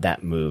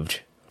 That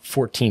moved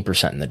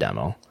 14% in the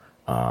demo.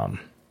 And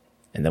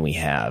then we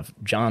have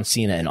John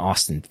Cena and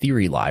Austin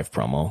Theory live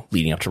promo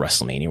leading up to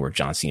WrestleMania where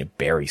John Cena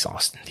buries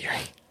Austin Theory.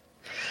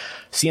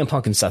 CM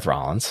Punk and Seth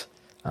Rollins,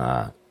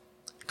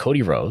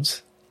 Cody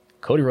Rhodes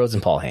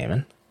and Paul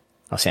Heyman.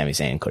 Oh, Sami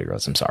Zayn and Cody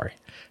Rhodes, I'm sorry.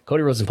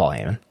 Cody Rhodes and Paul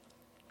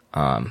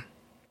Heyman.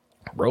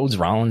 Rhodes,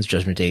 Rollins,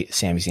 Judgment Day,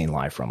 Sami Zayn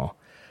live promo.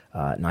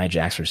 Nia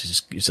Jax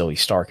versus Zoe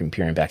Stark,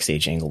 Imperium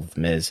backstage angle with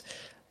Miz.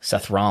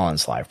 Seth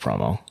Rollins live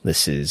promo.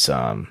 This is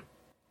the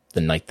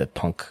night that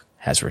Punk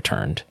has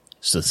returned.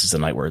 So this is the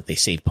night where they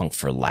saved Punk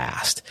for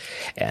last.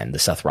 And the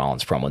Seth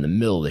Rollins promo in the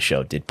middle of the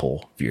show did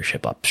pull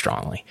viewership up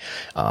strongly.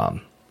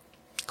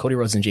 Cody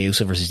Rhodes and Jey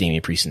Uso versus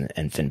Damian Priest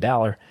and Finn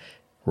Balor.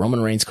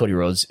 Roman Reigns, Cody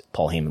Rhodes,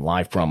 Paul Heyman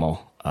live promo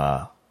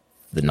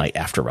the night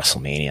after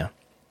WrestleMania.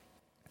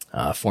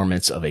 4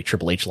 minutes of a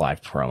Triple H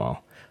live promo.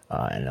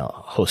 And a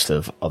host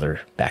of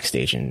other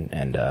backstage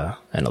and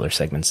other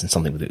segments and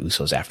something with the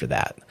Usos after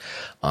that.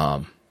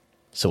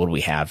 So what do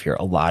we have here?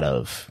 A lot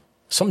of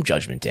some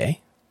Judgment Day.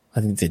 I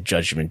think the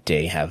Judgment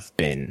Day have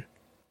been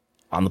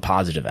on the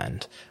positive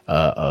end,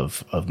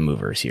 of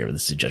movers here.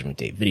 This is a Judgment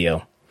Day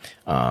video.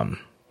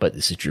 But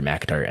this is Drew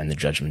McIntyre and the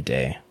Judgment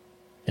Day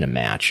in a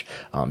match.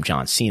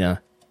 John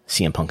Cena,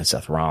 CM Punk and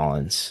Seth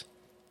Rollins.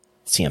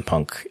 CM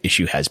Punk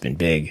issue has been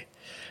big.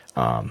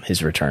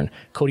 His return.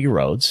 Cody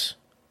Rhodes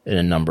in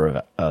a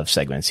number of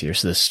segments here.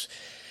 So this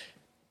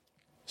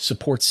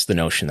supports the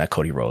notion that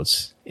Cody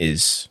Rhodes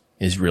is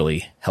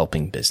really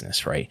helping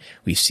business, right?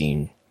 We've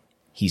seen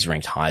he's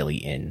ranked highly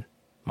in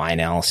my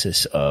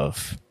analysis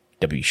of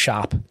W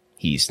Shop.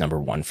 He's number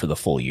 1 for the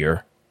full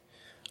year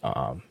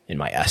in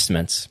my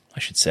estimates, I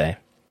should say.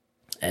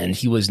 And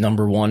he was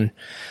number 1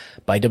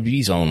 by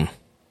WWE's own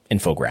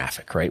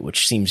infographic, right?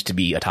 Which seems to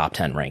be a top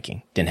 10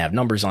 ranking. Didn't have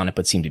numbers on it,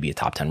 but seemed to be a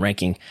top 10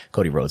 ranking.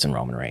 Cody Rhodes and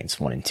Roman Reigns,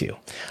 1 and 2.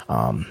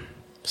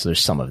 So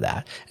there's some of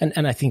that.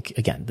 And I think,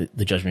 again,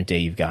 the Judgment Day,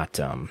 you've got,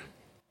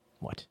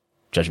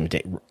 Judgment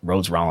Day,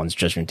 Rhodes Rollins,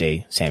 Judgment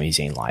Day, Sami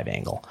Zayn live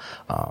angle.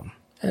 And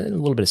a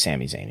little bit of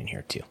Sami Zayn in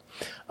here too.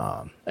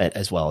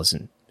 As well as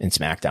in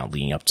SmackDown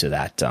leading up to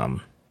that,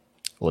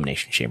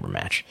 Elimination Chamber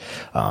match.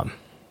 And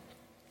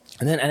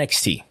then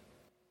NXT.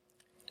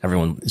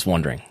 Everyone is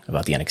wondering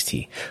about the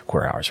NXT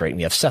quarter hours, right? And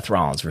we have Seth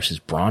Rollins versus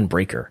Braun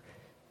Breaker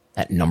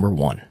at number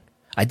 1.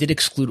 I did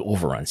exclude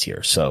overruns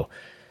here. So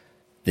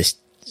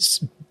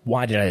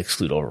why did I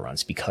exclude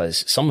overruns?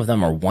 Because some of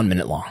them are 1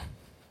 minute long.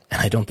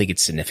 And I don't think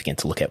it's significant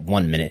to look at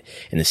 1 minute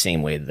in the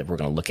same way that we're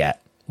going to look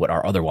at what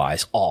are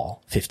otherwise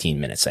all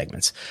 15-minute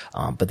segments.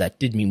 But that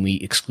did mean we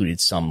excluded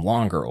some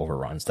longer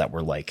overruns that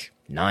were like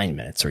 9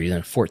 minutes or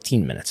even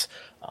 14 minutes.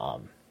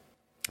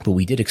 But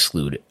we did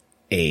exclude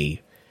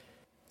a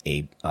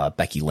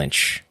Becky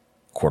Lynch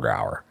quarter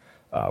hour,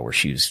 where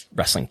she was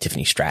wrestling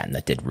Tiffany Stratton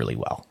that did really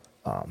well,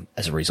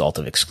 as a result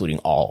of excluding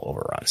all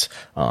overruns.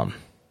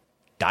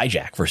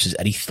 Dijak versus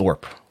Eddie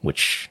Thorpe,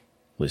 which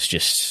was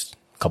just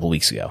a couple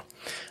weeks ago.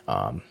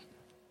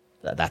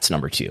 That's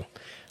number 2.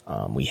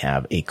 We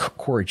have a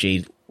Cora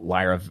Jade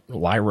Lyra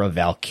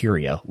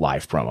Valkyria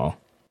live promo.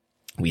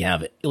 We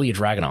have Ilya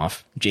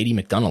Dragunov, JD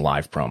McDonough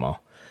live promo.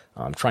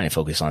 I'm trying to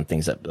focus on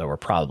things that were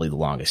probably the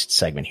longest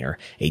segment here.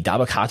 A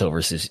Dabakato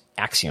versus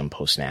Axiom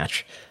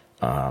post-match.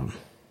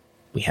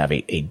 We have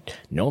a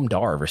Noam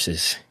Dar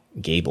versus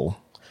Gable,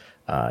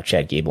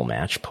 Chad Gable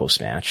match,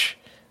 post-match.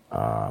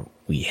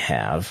 We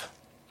have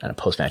a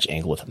post-match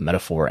angle with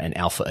Metaphor and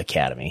Alpha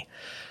Academy.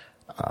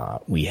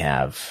 We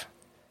have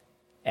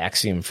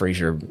Axiom,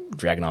 Frazier,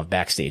 Dragunov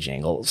backstage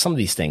angle. Some of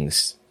these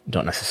things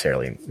don't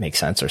necessarily make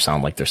sense or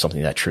sound like there's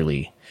something that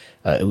truly,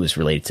 it was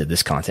related to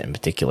this content in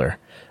particular,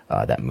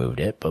 that moved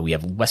it. But we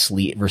have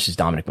Wesley versus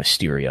Dominic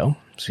Mysterio.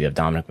 So we have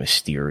Dominic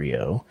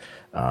Mysterio.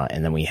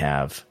 And then we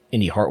have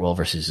Indy Hartwell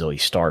versus Zoe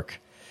Stark.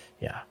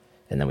 Yeah.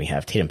 And then we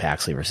have Tatum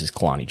Paxley versus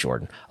Kalani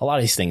Jordan. A lot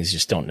of these things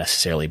just don't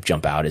necessarily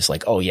jump out as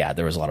like, oh yeah,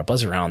 there was a lot of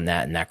buzz around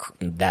that,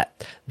 and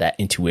that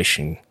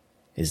intuition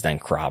is then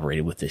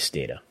corroborated with this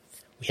data.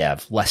 We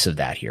have less of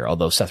that here,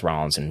 although Seth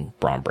Rollins and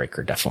Braun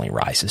Breaker definitely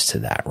rises to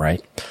that,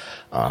 right?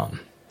 And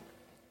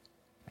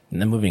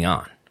then moving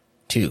on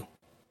to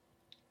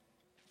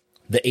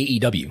the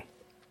AEW.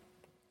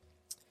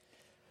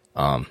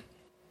 I'll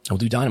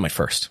do Dynamite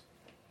first.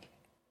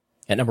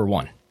 At number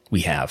 1,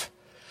 we have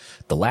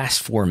the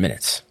last 4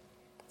 minutes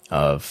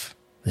of,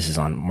 this is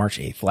on March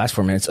 8th, the last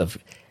 4 minutes of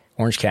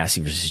Orange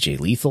Cassidy versus Jay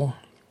Lethal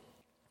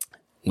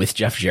with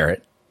Jeff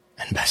Jarrett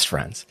and Best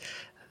Friends.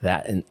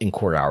 That in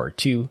quarter hour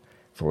 2,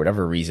 for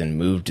whatever reason,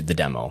 moved the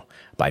demo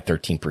by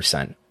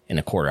 13% in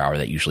a quarter hour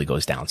that usually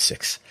goes down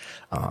 6.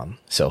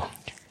 So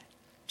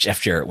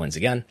Jeff Jarrett wins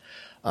again.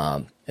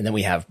 And then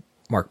we have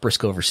Mark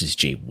Briscoe versus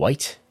Jay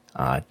White.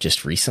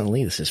 Just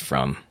recently, this is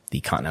from the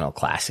Continental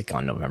Classic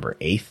on November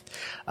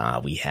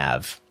 8th. We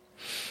have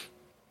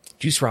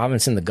Juice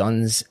Robinson, the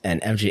Guns,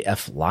 and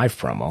MJF live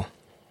promo.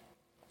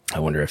 I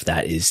wonder if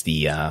that is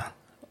the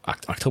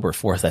October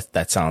 4th.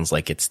 That sounds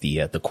like it's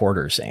the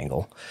quarters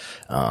angle.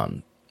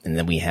 And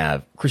then we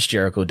have Chris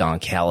Jericho, Don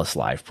Callis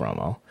live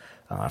promo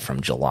from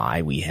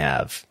July. We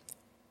have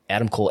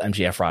Adam Cole,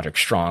 MJF, Roderick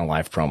Strong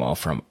live promo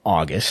from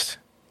August.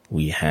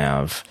 We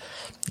have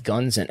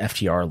Guns and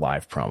FTR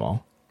live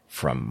promo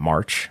from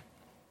March.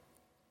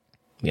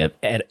 We have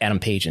Adam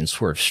Page and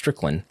Swerve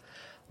Strickland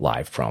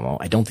live promo.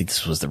 I don't think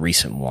this was the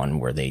recent one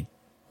where they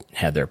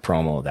had their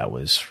promo that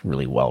was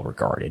really well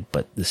regarded,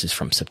 but this is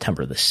from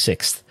September the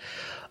 6th.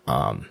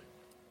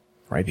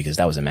 Right? Because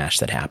that was a match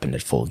that happened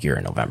at Full Gear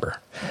in November.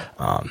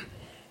 And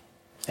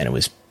it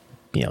was,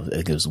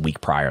 it was a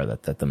week prior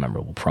that the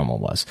memorable promo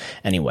was.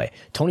 Anyway,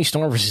 Tony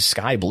Storm versus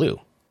Sky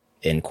Blue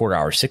in quarter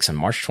hour 6 on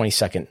March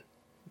 22nd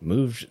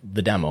moved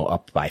the demo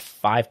up by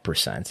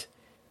 5%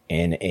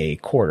 in a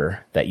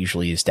quarter that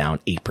usually is down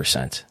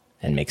 8%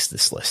 and makes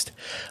this list.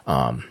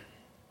 MJF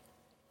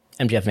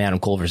and Adam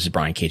Cole versus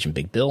Brian Cage and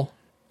Big Bill,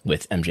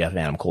 with MJF and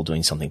Adam Cole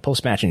doing something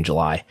post-match in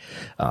July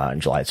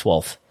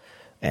 12th.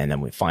 And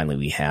then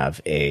we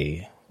have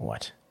Kenny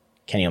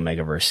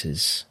Omega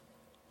versus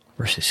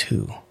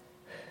who?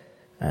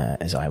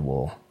 As I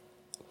will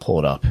pull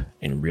it up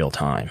in real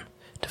time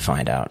to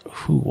find out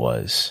who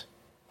was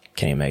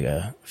Kenny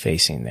Omega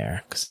facing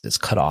there, because it's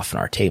cut off in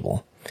our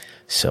table.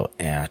 So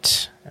and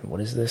what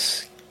is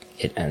this?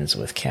 It ends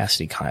with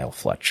Cassidy Kyle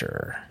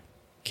Fletcher.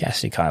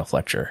 Is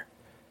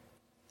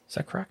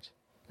that correct?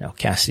 No,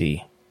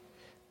 Cassidy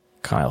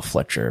Kyle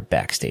Fletcher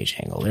backstage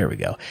angle. There we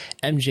go.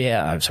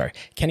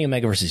 Kenny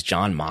Omega versus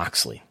Jon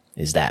Moxley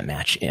is that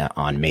match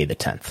on May the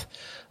 10th.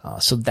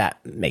 So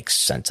that makes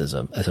sense as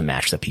a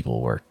match that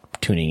people were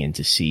tuning in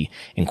to see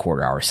in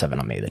quarter hour 7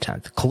 on May the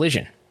 10th.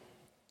 Collision.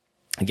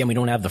 Again, we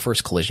don't have the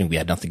first Collision. We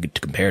had nothing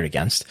to compare it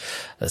against.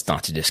 That's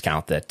not to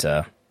discount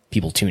that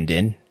people tuned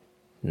in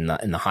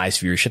in the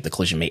highest viewership the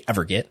Collision may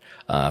ever get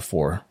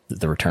for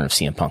the return of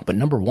CM Punk. But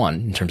number one,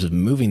 in terms of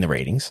moving the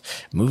ratings,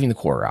 moving the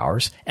quarter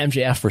hours,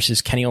 MJF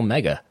versus Kenny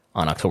Omega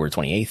on October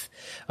 28th.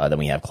 Then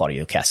we have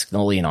Claudio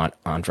Castagnoli and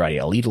Andrade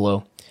El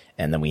Idolo.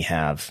 And then we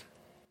have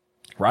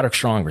Roderick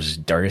Strong versus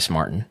Darius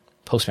Martin,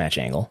 post-match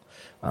angle,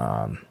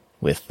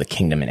 with the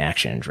Kingdom in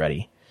Action and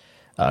Andretti.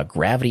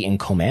 Gravity and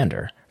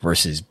Commander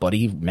versus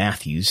Buddy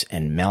Matthews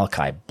and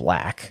Malachi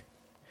Black.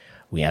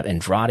 We have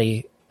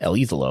Andrade El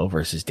Idolo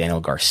versus Daniel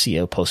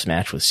Garcia,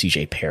 post-match with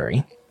CJ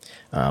Perry.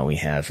 We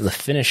have the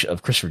finish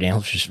of Christopher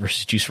Daniels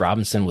versus Juice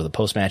Robinson with a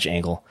post-match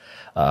angle,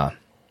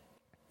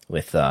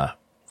 with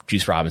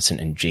Juice Robinson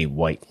and Jay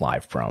White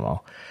live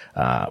promo.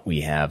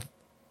 We have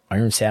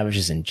Iron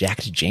Savages and Jack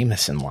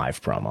Jameson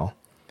live promo,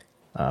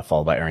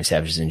 followed by Iron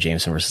Savages and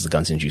Jameson versus the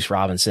Guns and Juice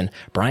Robinson.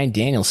 Bryan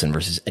Danielson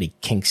versus Eddie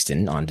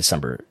Kingston on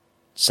December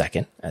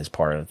 2nd as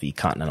part of the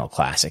Continental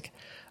Classic.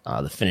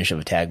 The finish of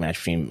a tag match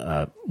between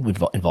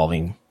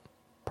involving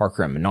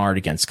Parker and Menard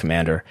against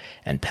Commander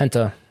and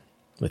Penta,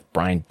 with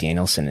Bryan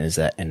Danielson is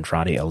that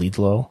Andrade El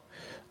Idolo.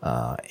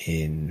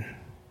 In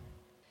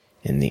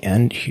the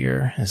end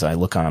here, as I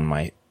look on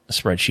my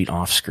spreadsheet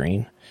off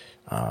screen,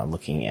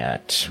 looking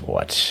at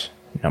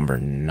number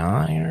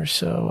 9 or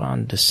so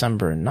on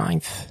December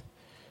 9th.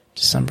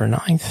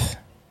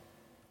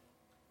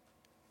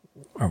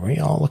 Are we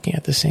all looking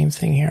at the same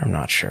thing here? I'm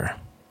not sure.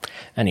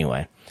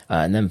 Anyway,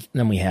 and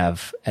then we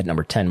have at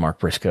number 10, Mark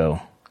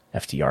Briscoe,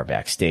 FTR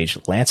backstage,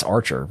 Lance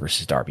Archer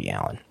versus Darby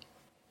Allin.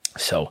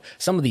 So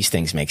some of these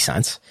things make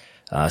sense.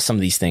 Some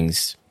of these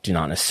things do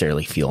not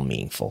necessarily feel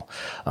meaningful.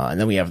 And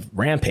then we have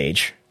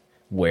Rampage,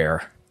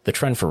 where the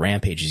trend for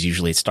Rampage is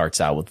usually it starts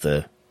out with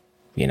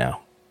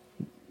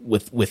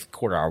with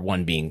quarter hour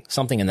one being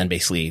something, and then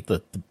basically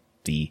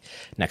the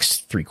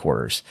next 3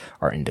 quarters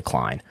are in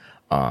decline.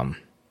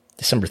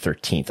 December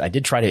 13th, I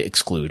did try to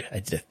exclude,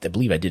 I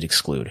believe I did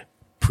exclude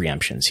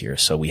preemptions here.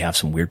 So we have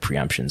some weird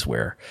preemptions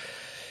where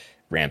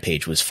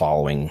Rampage was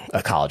following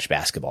a college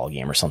basketball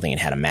game or something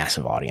and had a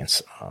massive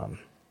audience.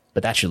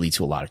 But that should lead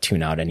to a lot of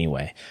tune out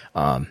anyway.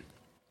 But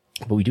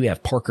we do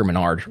have Parker,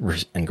 Menard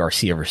and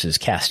Garcia versus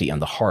Cassidy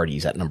and the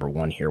Hardys at number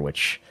 1 here,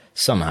 which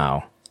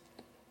somehow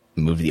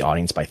moved the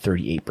audience by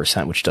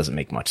 38%, which doesn't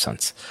make much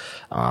sense.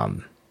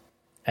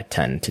 At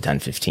 10 to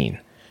 10:15.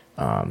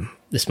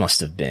 This must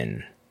have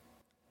been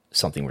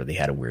something where they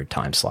had a weird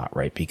time slot,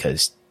 right?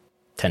 Because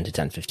 10 to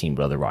 10:15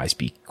 would otherwise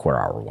be quarter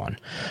hour 1.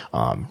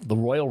 The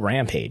Royal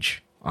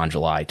Rampage on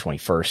July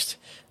 21st.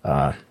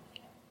 The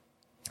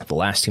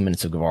last 2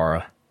 minutes of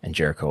Guevara and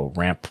Jericho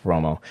ramp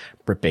promo,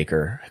 Britt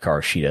Baker,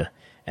 Hikaru Shida,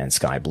 and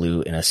Sky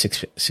Blue in a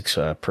six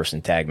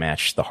person tag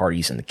match. The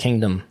Hardys and the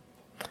Kingdom,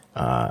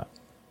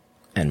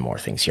 and more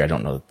things here. I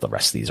don't know that the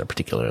rest of these are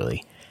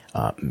particularly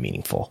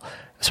meaningful,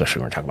 especially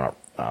when we're talking about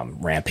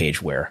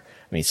Rampage, where,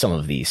 I mean, some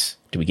of these,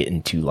 do we get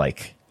into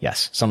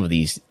yes, some of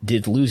these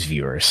did lose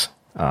viewers.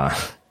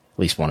 At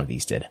least one of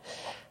these did,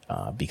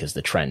 because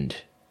the trend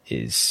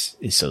is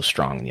so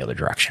strong in the other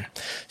direction.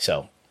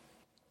 So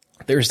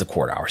there's the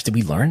quarter hours. Did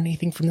we learn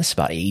anything from this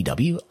about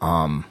AEW?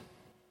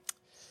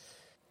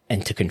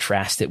 And to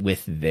contrast it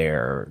with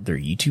their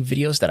YouTube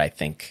videos that I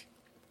think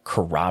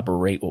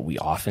corroborate what we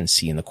often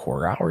see in the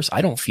quarter hours,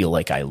 I don't feel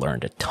like I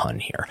learned a ton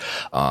here.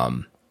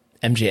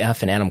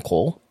 MJF and Adam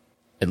Cole,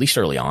 at least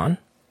early on,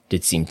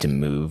 did seem to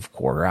move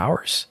quarter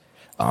hours.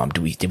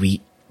 Did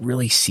we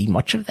really see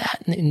much of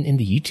that in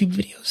the YouTube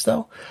videos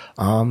though?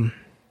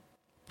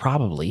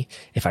 Probably,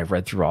 if I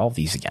read through all of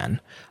these again,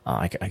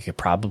 I could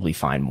probably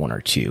find 1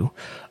 or 2.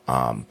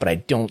 But I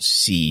don't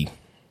see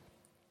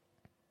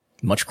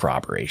much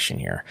corroboration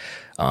here.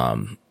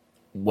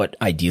 What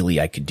ideally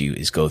I could do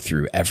is go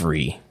through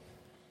every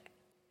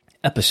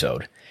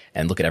episode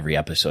and look at every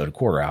episode of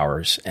quarter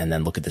hours, and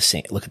then look at the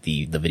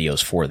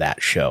videos for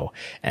that show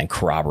and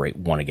corroborate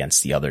one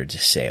against the other to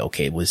say,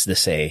 okay,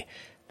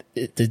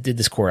 did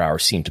this quarter hour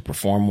seem to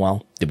perform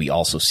well? Did we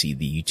also see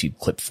the YouTube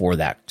clip for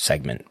that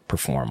segment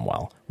perform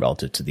well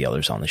relative to the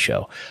others on the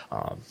show?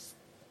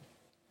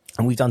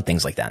 And we've done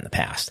things like that in the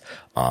past.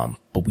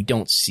 But we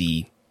don't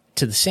see,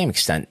 to the same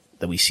extent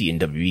that we see in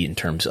WWE, in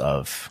terms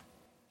of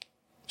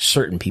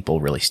certain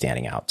people really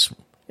standing out.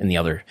 In the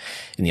other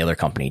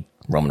company,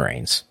 Roman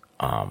Reigns,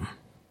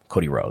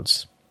 Cody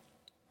Rhodes,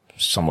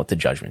 somewhat the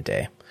Judgment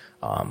Day,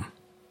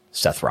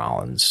 Seth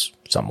Rollins,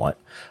 somewhat,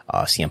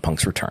 CM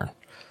Punk's return.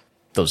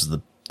 Those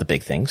are the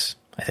big things,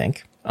 I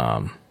think.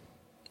 And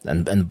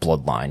the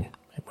bloodline.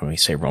 When we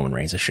say Roman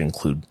Reigns, I should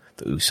include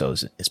the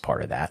Usos as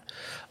part of that,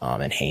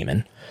 and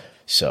Heyman.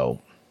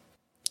 So,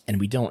 and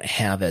we don't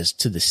have, as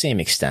to the same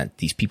extent,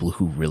 these people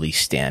who really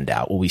stand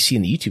out. What we see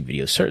in the YouTube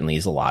videos certainly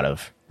is a lot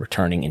of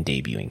returning and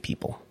debuting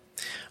people,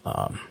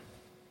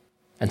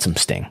 and some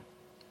Sting,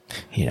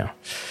 and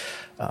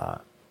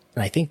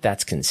I think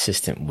that's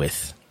consistent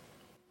with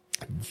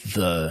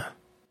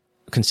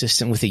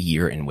a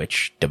year in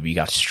which WWE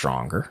got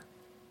stronger.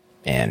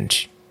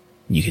 And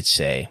you could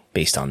say,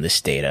 based on this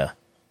data,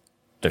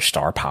 their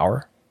star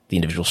power, the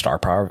individual star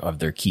power of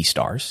their key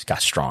stars,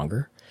 got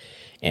stronger.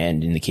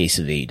 And in the case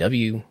of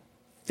AEW,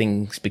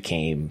 things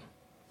became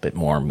bit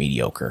more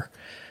mediocre.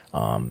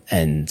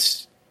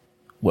 And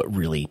what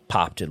really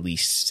popped, at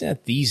least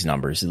at these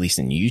numbers, at least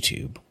in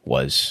YouTube,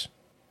 was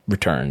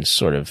returns,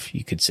 sort of,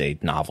 you could say,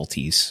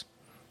 novelties,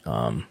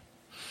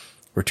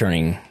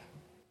 returning,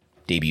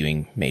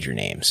 debuting major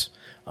names.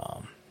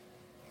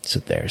 So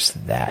there's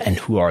that. And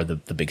who are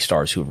the big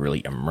stars who have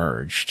really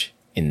emerged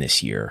in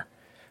this year,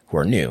 who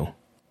are new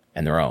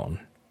and their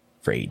own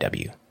for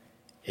AEW?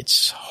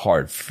 It's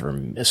hard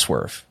for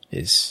Swerve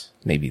is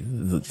maybe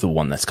the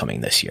one that's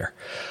coming this year.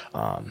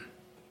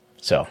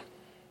 So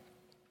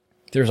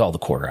there's all the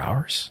quarter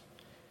hours.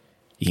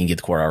 You can get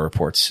the quarter hour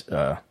reports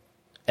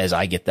as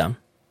I get them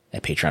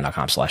at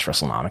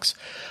patreon.com/Wrestlenomics.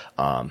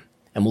 And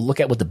we'll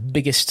look at what the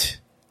biggest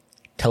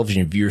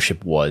television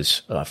viewership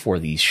was for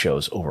these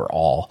shows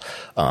overall.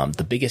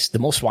 The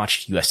most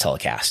watched U.S.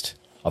 telecast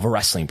of a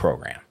wrestling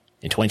program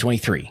in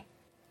 2023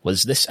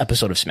 was this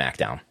episode of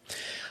SmackDown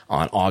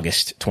on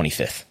August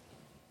 25th.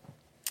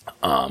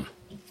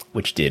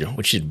 Which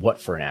did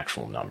what for an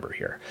actual number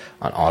here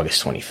on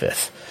August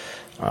 25th,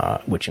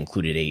 which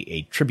included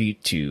a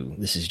tribute to,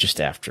 this is just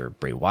after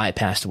Bray Wyatt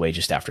passed away,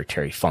 just after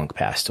Terry Funk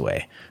passed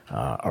away,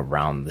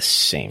 around the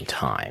same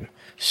time.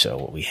 So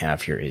what we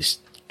have here is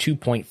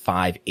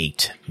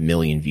 2.58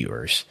 million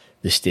viewers.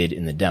 This did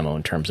in the demo,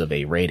 in terms of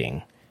a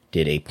rating,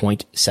 did a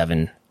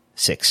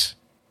 0.76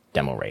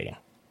 demo rating.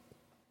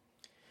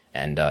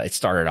 And it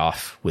started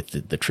off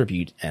with the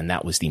tribute, and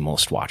that was the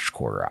most watched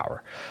quarter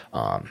hour.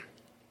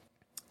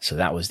 So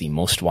that was the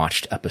most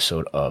watched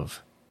episode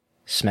of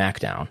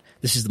SmackDown.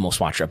 This is the most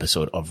watched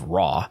episode of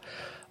Raw.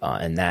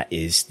 And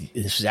this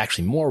was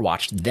actually more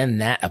watched than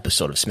that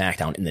episode of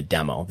SmackDown in the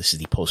demo. This is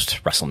the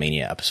post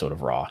WrestleMania episode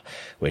of Raw,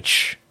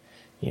 which,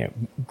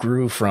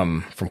 grew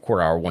from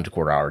quarter hour 1 to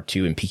quarter hour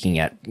 2 and peaking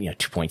at,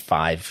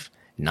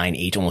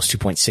 2.598, almost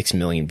 2.6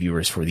 million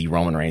viewers for the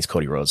Roman Reigns,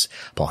 Cody Rhodes,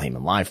 Paul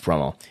Heyman live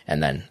promo,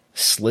 and then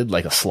slid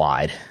like a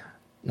slide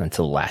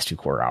until the last 2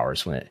 quarter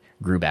hours when it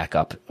grew back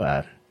up,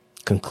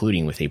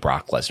 concluding with a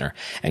Brock Lesnar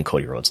and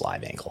Cody Rhodes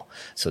live angle.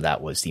 So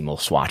that was the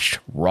most watched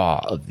Raw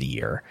of the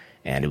year.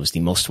 And it was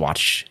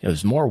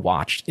more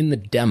watched in the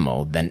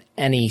demo than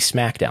any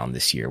SmackDown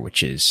this year,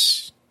 which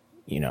is,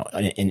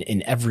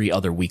 in every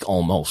other week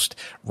almost,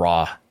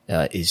 Raw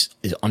is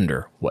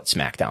under what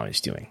SmackDown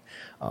is doing.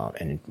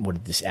 And what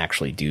did this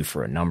actually do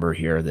for a number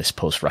here? This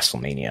post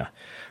WrestleMania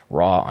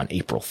Raw on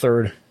April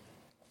 3rd,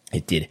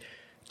 it did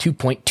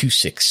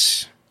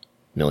 2.26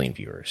 million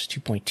viewers.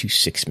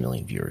 2.26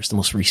 million viewers. The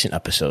most recent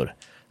episode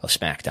of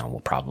SmackDown will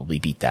probably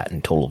beat that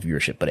in total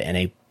viewership, but in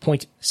a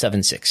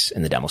 0.76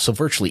 in the demo. So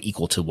virtually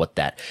equal to what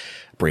that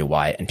Bray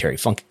Wyatt and Terry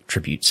Funk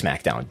tribute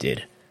SmackDown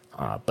did,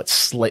 but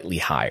slightly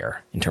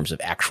higher in terms of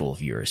actual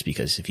viewers,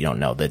 because if you don't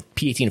know, the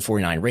P18 to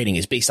 49 rating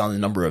is based on the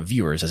number of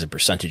viewers as a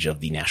percentage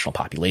of the national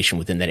population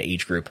within that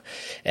age group.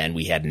 And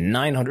we had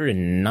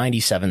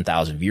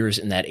 997,000 viewers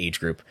in that age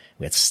group.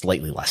 We had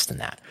slightly less than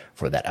that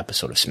for that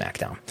episode of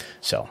SmackDown.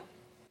 So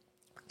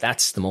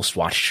that's the most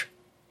watched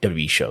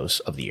WWE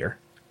shows of the year.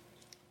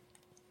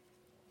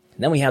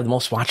 And then we have the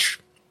most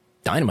watched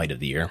Dynamite of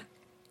the year,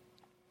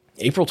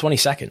 April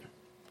 22nd.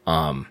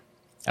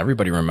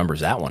 Everybody remembers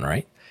that one,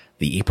 right?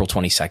 The April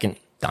 22nd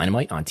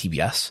Dynamite on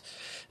TBS.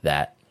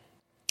 That,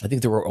 I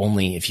think there were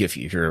only, if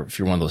you're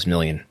one of those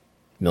million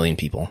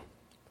people,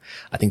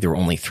 I think there were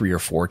only 3 or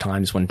 4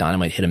 times when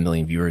Dynamite hit 1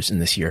 million viewers in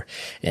this year.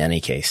 In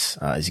any case,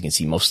 as you can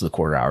see, most of the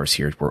quarter hours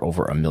here were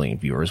over 1 million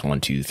viewers.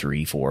 1, 2,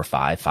 3, 4,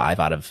 5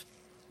 out of,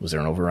 was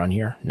there an overrun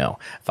here? No,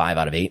 5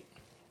 out of 8.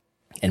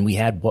 And we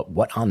had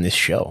what on this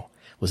show?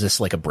 Was this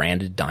like a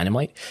branded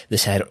Dynamite?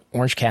 This had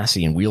Orange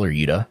Cassidy and Wheeler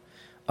Yuta.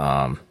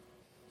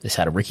 This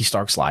had a Ricky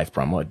Starks live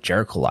promo, a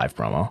Jericho live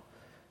promo,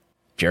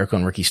 Jericho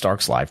and Ricky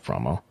Starks live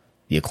promo,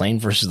 The Acclaimed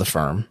versus The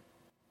Firm,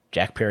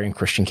 Jack Perry and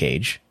Christian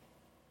Cage,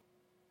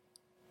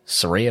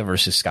 Saraya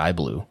versus Sky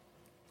Blue,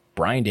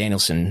 Bryan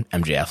Danielson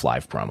MJF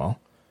live promo,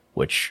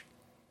 which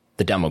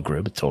the demo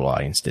grew, but the total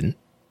audience didn't.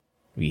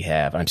 We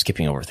have, I'm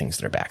skipping over things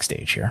that are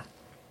backstage here.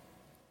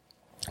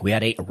 We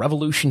had a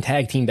Revolution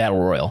Tag Team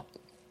Battle Royal.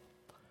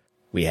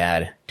 We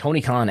had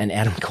Tony Khan and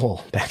Adam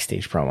Cole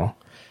backstage promo.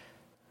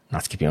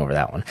 Not skipping over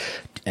that one.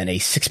 And a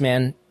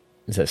 6-man,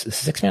 is this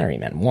a 6-man or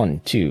 8-man?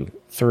 1, 2,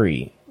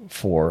 3,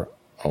 4.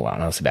 Oh, wow.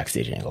 No, that's a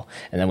backstage angle.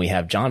 And then we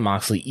have Jon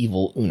Moxley,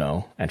 Evil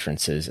Uno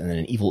entrances, and then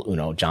an Evil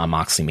Uno, Jon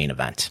Moxley main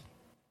event.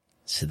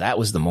 So that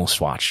was the most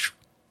watched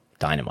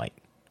Dynamite.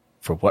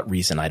 For what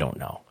reason, I don't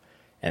know.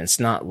 And it's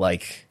not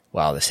like,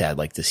 wow, this had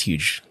like this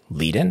huge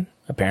lead-in.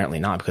 Apparently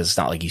not, because it's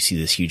not like you see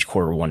this huge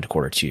quarter 1 to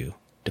quarter 2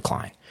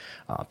 decline.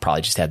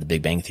 Probably just had the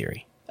Big Bang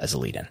Theory as a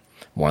lead-in.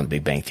 More on the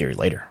Big Bang Theory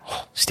later.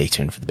 Oh, stay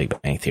tuned for the Big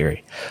Bang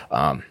Theory.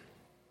 And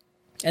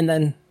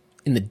then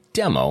in the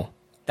demo,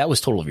 that was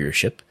total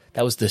viewership.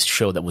 That was the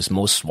show that was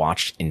most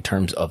watched in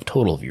terms of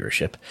total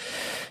viewership.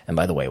 And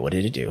by the way, what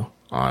did it do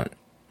on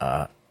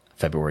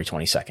February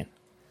 22nd?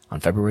 On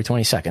February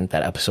 22nd,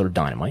 that episode of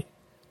Dynamite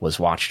was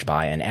watched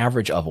by an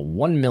average of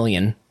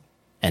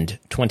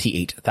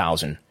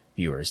 1,028,000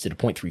 viewers. Did a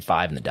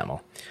 0.35 in the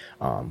demo.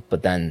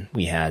 But then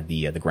we had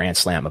the Grand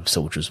Slam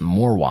episode, which was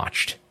more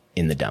watched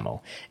in the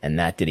demo, and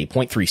that did a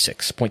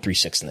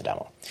 0.36 in the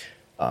demo.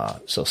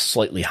 So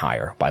slightly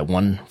higher by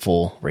one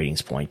full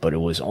ratings point, but it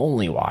was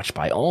only watched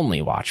by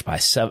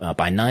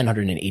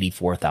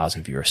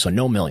 984,000 viewers. So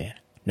no million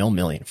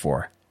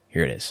for,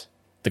 here it is,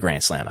 the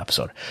Grand Slam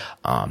episode.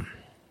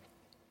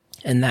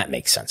 And that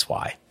makes sense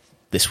why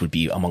this would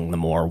be among the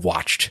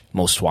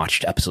most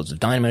watched episodes of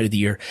Dynamite of the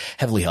year,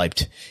 heavily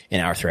hyped in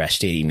Arthur Ashe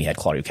Stadium. You had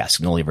Claudio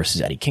Castagnoli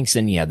versus Eddie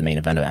Kingston. You had the main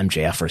event of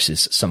MJF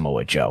versus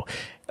Samoa Joe,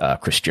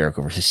 Chris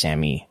Jericho versus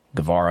Sammy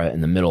Guevara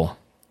in the middle,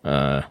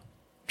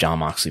 Jon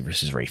Moxley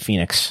versus Rey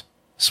Fenix.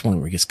 This is one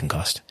where he gets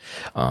concussed.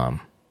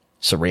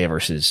 Saraya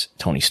versus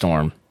Tony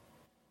Storm.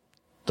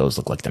 Those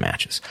look like the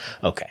matches.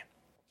 Okay.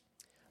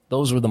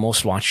 Those were the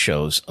most watched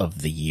shows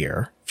of the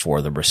year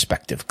for the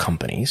respective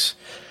companies.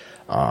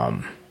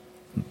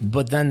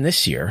 But then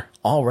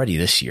already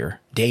this year,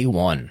 day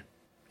one,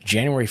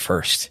 January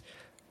 1st,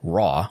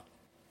 Raw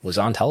was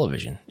on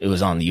television. It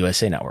was on the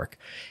USA Network.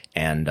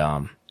 And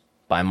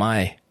by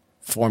my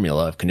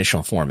formula of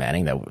conditional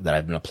formatting that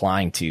I've been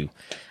applying to,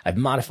 I've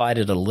modified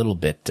it a little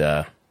bit.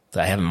 I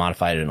haven't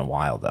modified it in a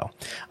while, though.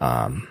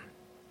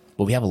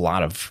 But we have a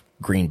lot of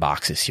green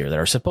boxes here that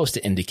are supposed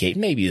to indicate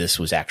maybe this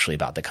was actually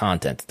about the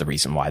content, the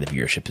reason why the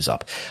viewership is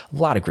up. A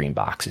lot of green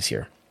boxes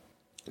here.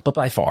 But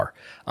by far,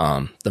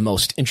 the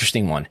most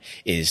interesting one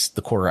is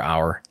the quarter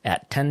hour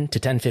at 10 to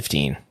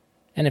 10:15.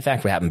 And in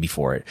fact, what happened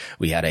before it,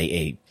 we had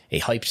a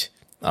hyped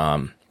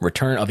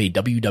return of a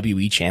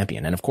WWE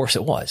champion. And of course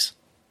it was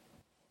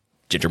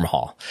Jinder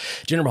Mahal.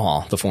 Jinder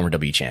Mahal, the former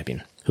WWE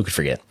champion. Who could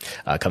forget?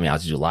 Coming out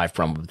to do a live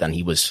promo, but then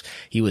he was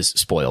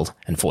spoiled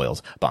and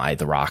foiled by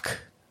The Rock,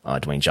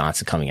 Dwayne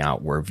Johnson coming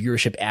out, where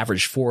viewership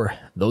averaged for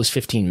those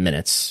 15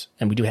 minutes.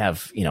 And we do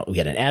have, we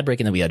had an ad break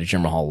and then we had a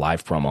Jinder Mahal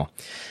live promo.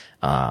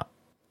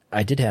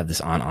 I did have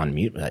this on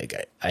mute.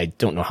 I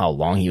don't know how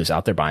long he was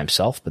out there by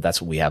himself, but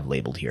that's what we have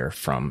labeled here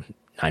from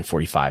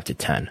 9:45 to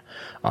 10.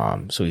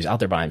 So he's out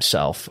there by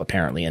himself,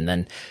 apparently. And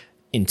then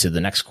into the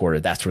next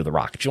quarter, that's where The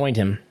Rock joined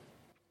him.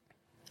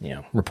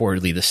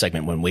 Reportedly this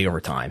segment went way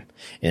over time.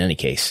 In any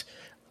case,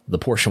 the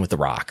portion with The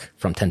Rock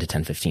from 10 to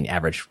 10:15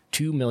 averaged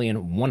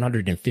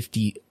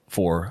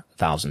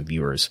 2,154,000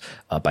 viewers,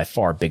 by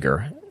far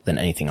bigger than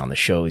anything on the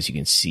show. As you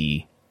can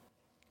see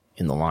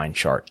in the line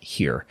chart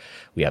here,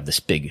 we have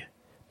this big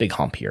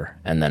hump here,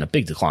 and then a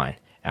big decline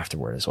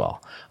afterward as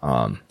well.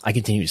 I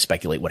continue to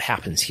speculate what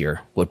happens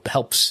here. What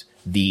helps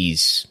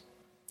these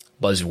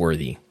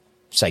buzzworthy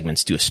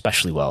segments do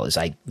especially well is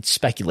I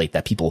speculate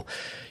that people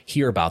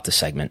hear about the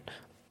segment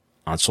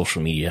on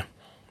social media,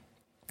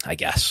 I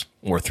guess,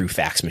 or through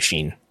fax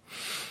machine,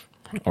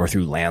 or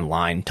through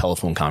landline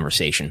telephone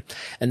conversation,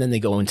 and then they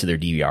go into their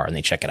DVR and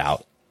they check it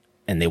out,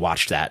 and they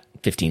watch that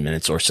 15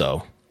 minutes or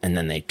so, and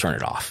then they turn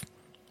it off.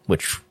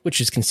 Which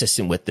is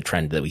consistent with the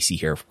trend that we see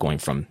here, going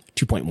from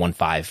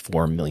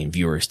 2.154 million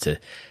viewers to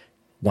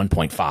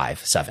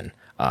 1.57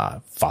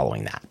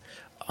 following that.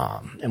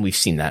 And we've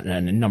seen that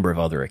on a number of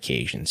other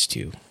occasions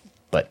too.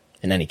 But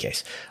in any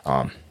case,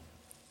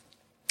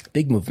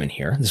 big movement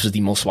here. This was the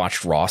most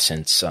watched Raw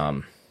since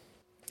the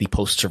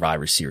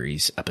post-Survivor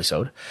Series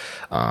episode.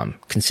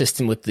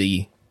 Consistent with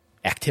the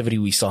activity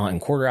we saw in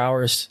quarter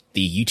hours,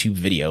 the YouTube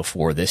video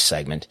for this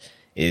segment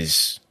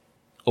is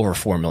over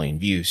 4 million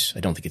views. I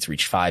don't think it's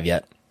reached 5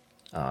 yet.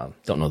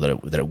 Don't know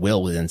that it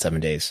will within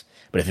 7 days.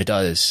 But if it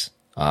does,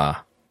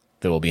 there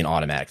will be an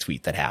automatic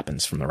tweet that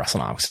happens from the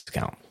Wrestlenomics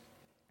account.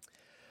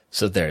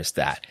 So there's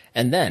that.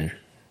 And then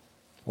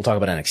we'll talk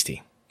about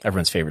NXT,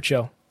 everyone's favorite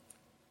show.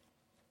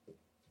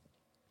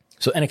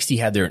 So NXT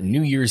had their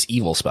New Year's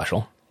Evil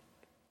special,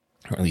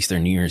 or at least their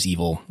New Year's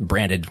Evil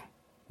branded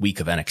week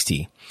of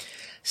NXT.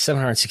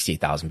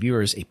 768,000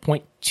 viewers, a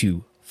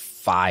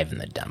 0.25 in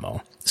the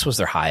demo. This was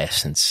their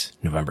highest since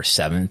November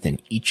 7th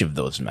in each of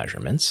those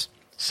measurements.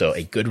 So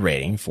a good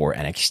rating for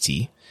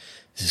NXT.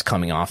 This is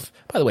coming off,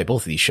 by the way,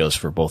 both of these shows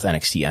for both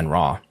NXT and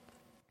Raw,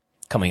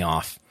 coming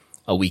off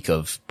a week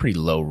of pretty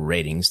low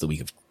ratings, the week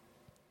of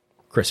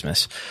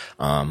Christmas.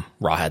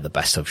 Raw had the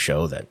best of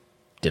show that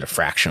did a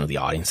fraction of the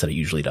audience that it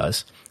usually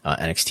does.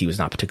 NXT was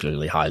not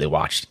particularly highly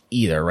watched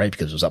either, right?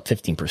 Because it was up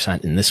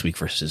 15% in this week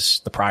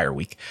versus the prior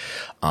week.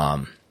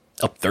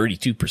 Up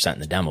 32% in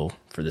the demo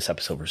for this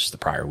episode versus the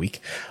prior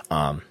week.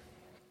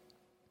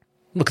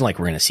 Looking like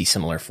we're going to see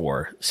similar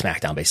for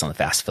SmackDown based on the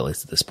fast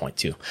affiliates at this point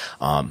too.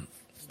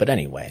 But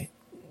anyway,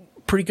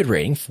 pretty good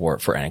rating for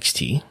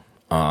NXT.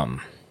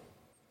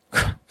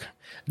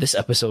 This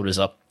episode is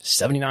up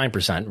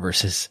 79%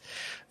 versus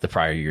the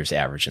prior year's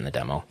average in the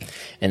demo.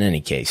 In any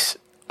case,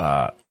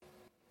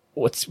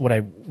 what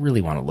I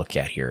really want to look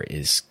at here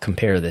is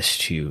compare this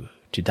to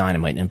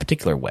Dynamite in a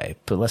particular way.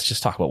 But let's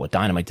just talk about what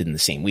Dynamite did in the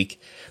same week,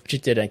 which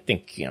it did, I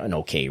think, an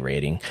okay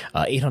rating.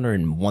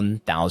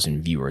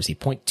 801,000 viewers, a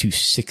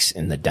 0.26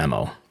 in the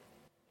demo.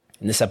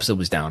 And this episode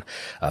was down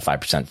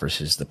 5%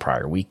 versus the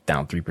prior week,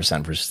 down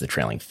 3% versus the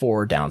trailing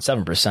 4, down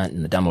 7%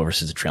 in the demo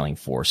versus the trailing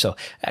 4. So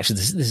actually,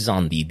 this is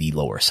on the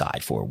lower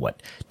side for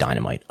what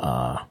Dynamite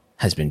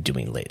has been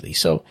doing lately.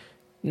 So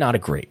not a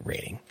great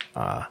rating.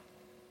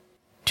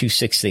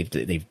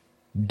 2.6, they've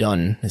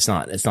done. It's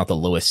not the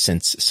lowest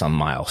since some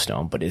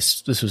milestone, but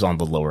this was on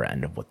the lower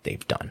end of what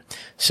they've done.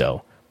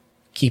 So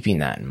keeping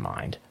that in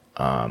mind.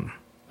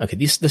 Okay,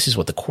 this is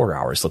what the quarter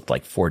hours looked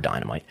like for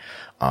Dynamite.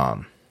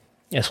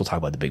 Yes, we'll talk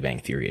about the Big Bang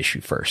Theory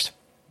issue first.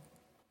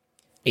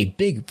 A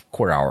big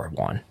quarter hour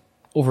one,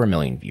 over 1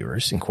 million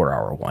viewers in quarter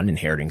hour one,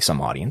 inheriting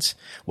some audience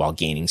while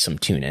gaining some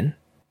tune-in.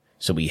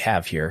 So we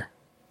have here,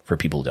 for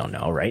people who don't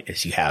know, right,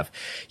 is you have,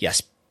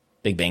 yes,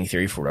 Big Bang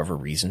Theory, for whatever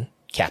reason,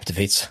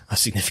 captivates a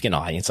significant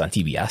audience on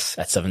TBS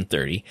at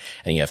 7:30,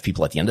 and you have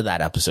people at the end of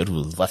that episode who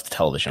left the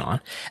television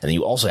on, and then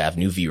you also have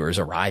new viewers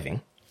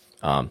arriving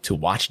to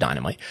watch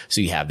Dynamite.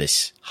 So you have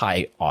this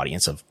high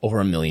audience of over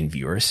 1 million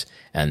viewers,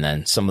 and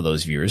then some of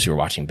those viewers who are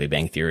watching Big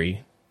Bang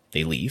Theory,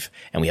 they leave,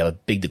 and we have a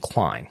big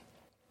decline.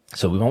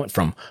 So we went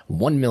from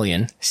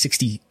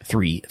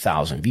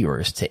 1,063,000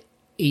 viewers to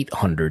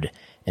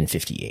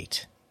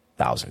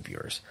 858,000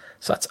 viewers.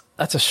 So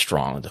that's a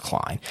strong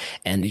decline.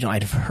 And, you know,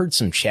 I'd heard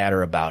some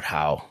chatter about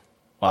how,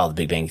 well, the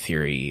Big Bang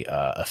Theory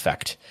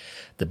effect,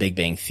 the Big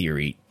Bang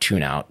Theory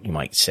tune out, you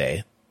might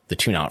say, the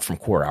tune out from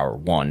quarter hour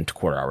one to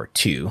quarter hour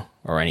two,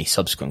 or any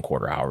subsequent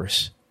quarter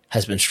hours,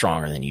 has been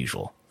stronger than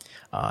usual.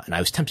 And I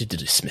was tempted to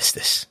dismiss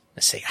this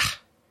and say,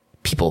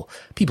 people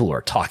who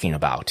are talking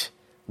about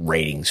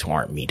ratings who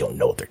aren't me don't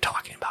know what they're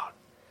talking about.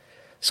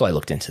 So I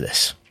looked into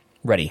this,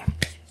 ready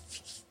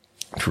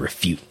to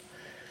refute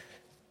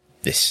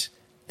this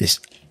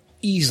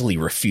easily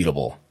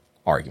refutable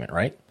argument,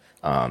 right?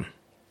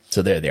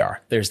 So there they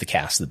are. There's the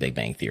cast of the Big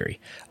Bang Theory,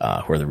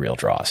 who are the real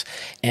draws.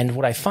 And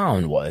what I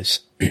found was,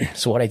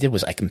 so what I did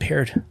was I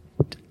compared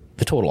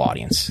the total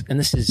audience, and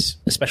this is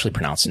especially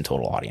pronounced in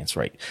total audience,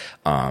 right?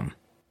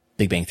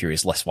 Big Bang Theory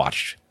is less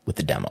watched with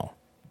the demo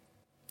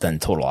than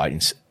total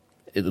audience,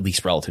 at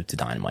least relative to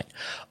Dynamite.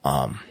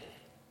 But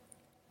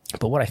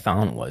what I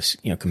found was,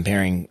 you know,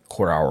 comparing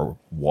quarter hour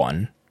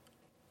one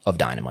of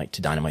Dynamite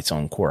to Dynamite's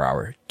own quarter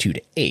hour 2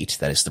 to 8,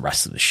 that is the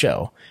rest of the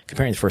show,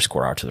 comparing the first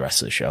quarter hour to the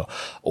rest of the show,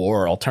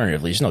 or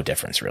alternatively, there's no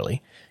difference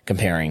really,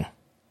 comparing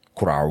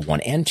quarter hour 1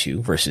 and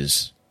 2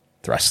 versus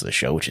the rest of the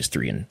show, which is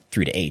 3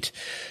 to 8.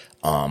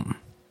 What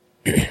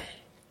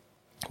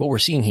we're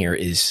seeing here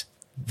is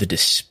the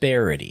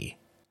disparity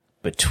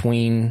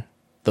between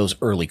those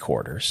early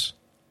quarters,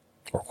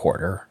 or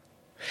quarter,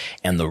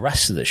 and the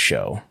rest of the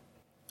show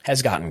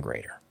has gotten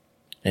greater,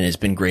 and has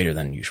been greater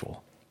than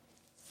usual.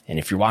 And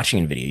if you're watching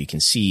in video, you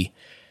can see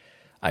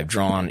I've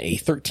drawn a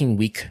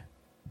 13-week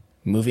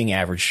moving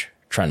average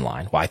trend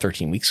line. Why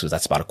 13 weeks? Because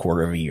that's about a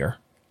quarter of a year.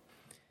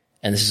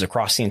 And this is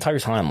across the entire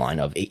timeline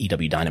of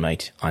AEW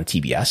Dynamite on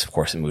TBS. Of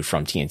course, it moved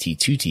from TNT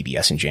to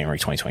TBS in January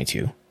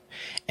 2022.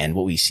 And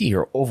what we see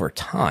here over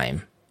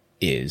time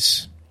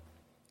is,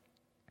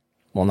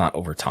 well, not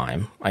over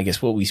time. I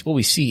guess what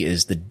we see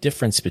is the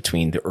difference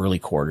between the early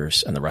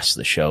quarters and the rest of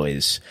the show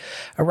is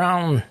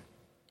around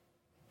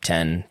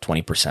 10,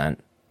 20%.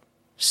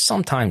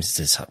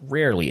 Sometimes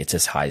rarely it's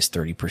as high as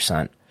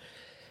 30%,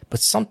 but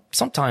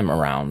sometime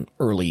around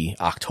early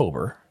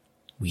October,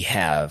 we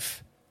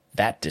have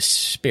that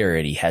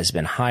disparity has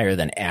been higher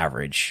than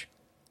average,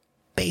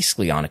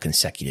 basically on a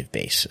consecutive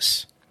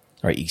basis.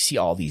 All right, you see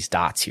all these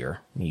dots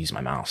here. Let me use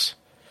my mouse.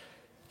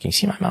 Can you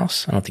see my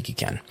mouse? I don't think you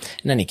can.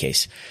 In any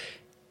case,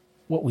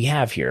 what we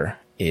have here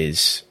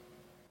is,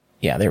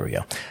 yeah, there we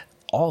go.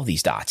 All of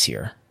these dots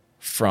here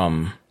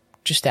from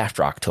just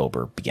after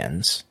October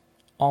begins.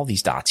 All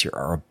these dots here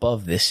are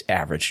above this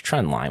average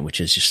trend line,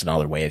 which is just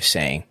another way of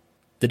saying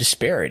the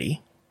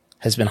disparity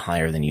has been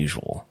higher than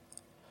usual.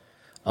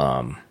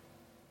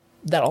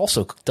 That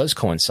also does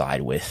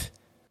coincide with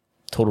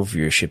total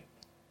viewership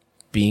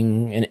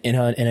being in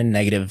a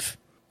negative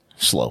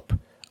slope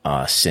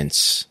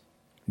since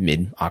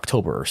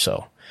mid-October or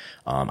so.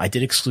 I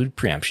did exclude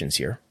preemptions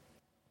here.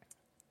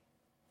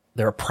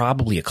 There are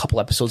probably a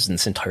couple episodes in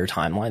this entire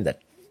timeline that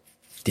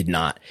did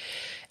not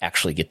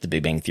actually get the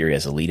Big Bang Theory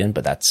as a lead-in,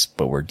 but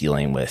we're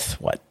dealing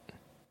with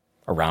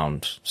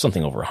around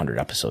something over 100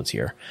 episodes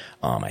here,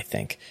 I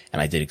think.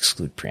 And I did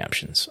exclude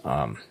preemptions.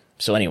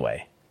 So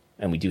anyway,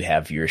 and we do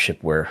have viewership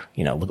where,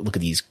 you know, look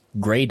at these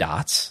gray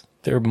dots.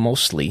 They're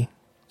mostly,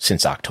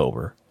 since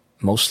October,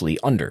 mostly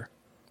under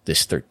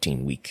this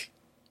 13-week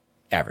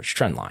average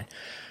trend line.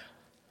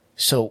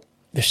 So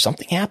there's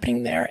something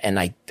happening there, and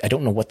I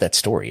don't know what that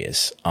story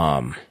is.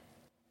 I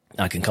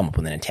can come up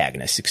with an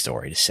antagonistic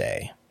story to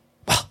say,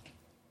 well,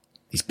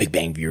 these Big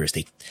Bang viewers,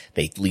 they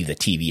leave the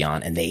TV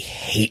on and they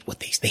hate what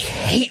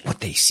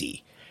they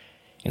see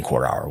in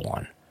quarter hour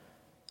one.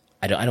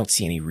 I don't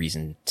see any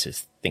reason to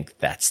think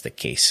that's the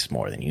case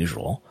more than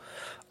usual.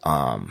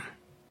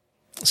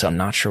 So I'm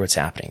not sure what's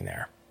happening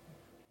there.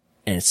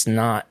 And it's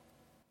not,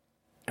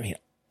 I mean,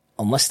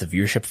 unless the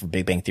viewership for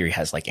Big Bang Theory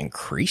has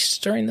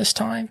increased during this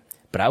time,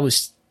 but I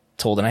was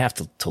told, and I have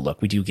to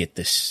look, we do get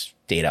this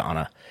data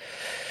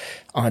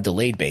on a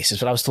delayed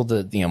basis, but I was told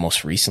that, the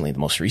most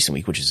recent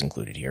week, which is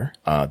included here,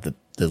 the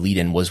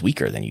lead-in was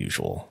weaker than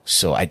usual.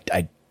 So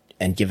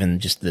and given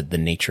just the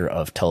nature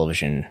of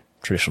television,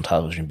 traditional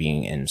television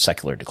being in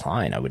secular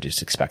decline, I would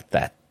just expect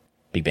that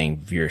Big Bang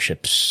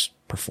viewership's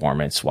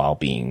performance, while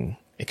being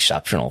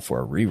exceptional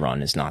for a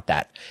rerun is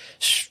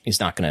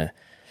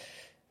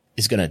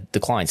going to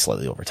decline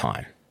slightly over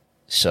time.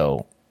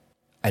 So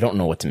I don't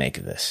know what to make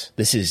of this.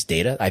 This is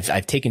data.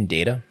 I've taken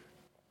data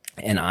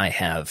and I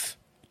have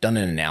done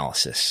an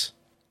analysis,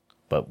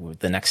 but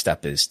the next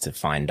step is to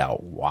find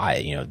out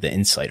why, the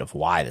insight of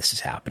why this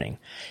is happening.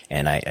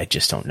 And I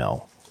just don't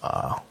know,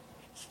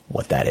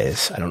 what that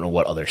is. I don't know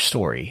what other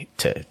story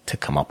to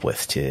come up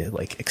with to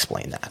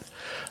explain that.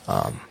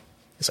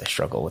 As I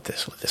struggle with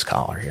this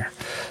collar here.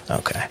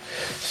 Okay.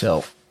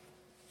 So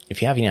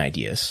if you have any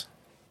ideas,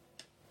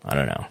 I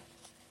don't know.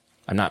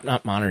 I'm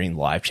not monitoring the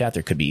live chat.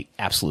 There could be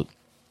absolute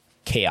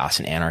chaos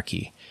and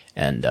anarchy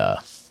and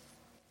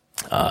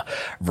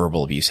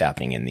verbal abuse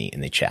happening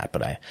in the chat,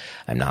 but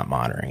I'm not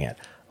monitoring it.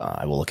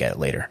 I will look at it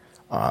later.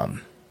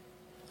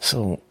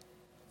 So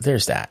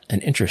there's that.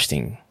 An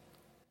interesting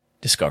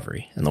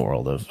discovery in the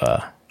world of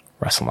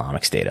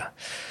Wrestlenomics data.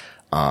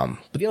 But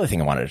the other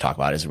thing I wanted to talk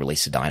about is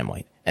Release to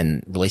Dynamite.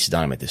 And Release to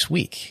Dynamite this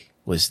week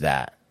was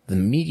that the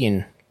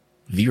median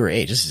viewer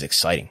age, this is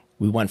exciting.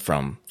 We went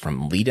from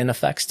lead-in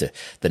effects to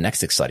the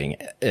next exciting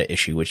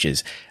issue, which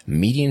is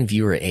median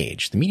viewer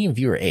age. The median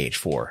viewer age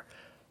for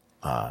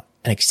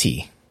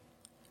NXT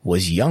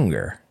was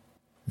younger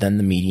than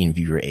the median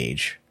viewer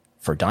age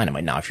for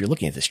Dynamite. Now, if you're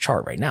looking at this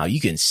chart right now, you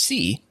can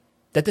see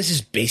that this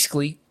is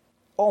basically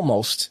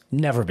almost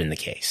never been the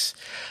case.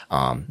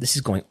 This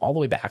is going all the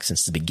way back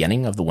since the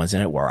beginning of the Wednesday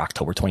Night War,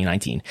 October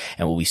 2019.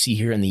 And what we see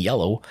here in the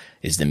yellow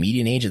is the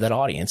median age of that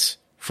audience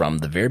from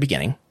the very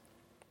beginning,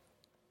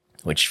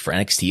 which for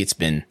NXT, it's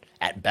been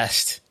at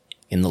best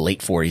in the late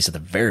 40s at the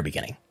very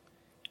beginning,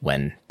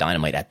 when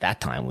Dynamite at that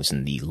time was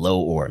in the low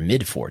or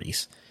mid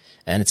 40s.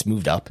 And it's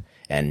moved up,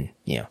 and,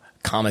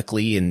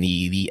 comically in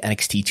the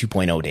NXT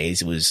 2.0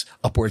 days, it was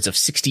upwards of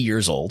 60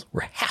 years old,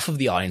 where half of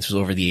the audience was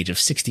over the age of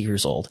 60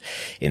 years old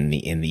in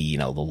the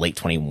the late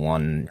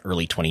 21,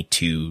 early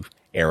 22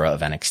 era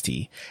of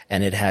NXT.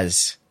 And it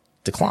has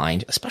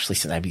declined, especially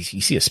since you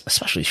see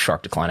especially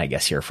sharp decline, I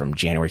guess, here from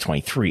January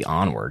 23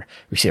 onward.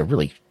 We see a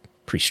really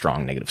pretty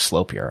strong negative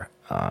slope here,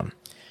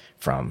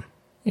 from,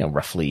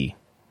 roughly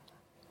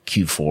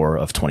Q4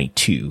 of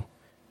 22.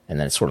 And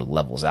then it sort of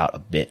levels out a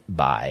bit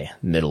by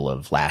middle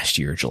of last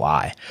year,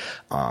 July.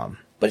 But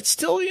it's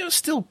still,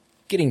 still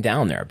getting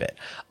down there a bit.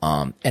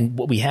 And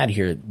what we had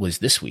here was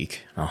this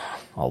week.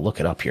 I'll look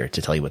it up here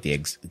to tell you what the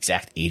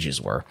exact ages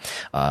were.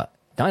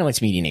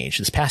 Dynamite's median age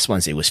this past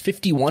Wednesday was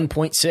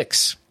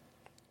 51.6.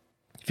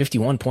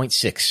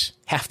 51.6.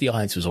 Half the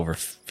audience was over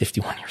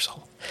 51 years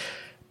old.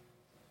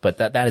 But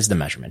that is the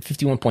measurement,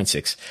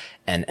 51.6.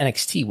 And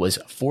NXT was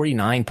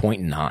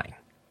 49.9.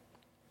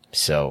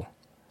 So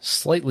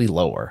slightly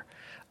lower.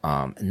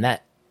 And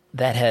that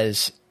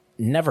has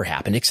never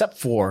happened except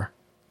for,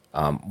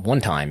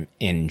 one time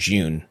in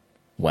June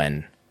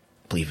when, I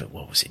believe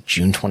what was it,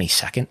 June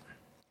 22nd?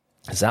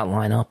 Does that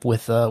line up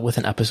with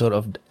an episode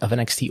of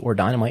NXT or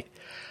Dynamite?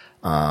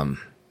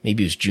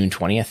 Maybe it was June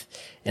 20th.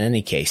 In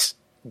any case,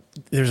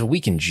 there's a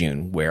week in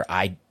June where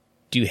I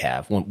do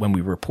have, when we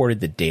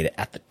reported the data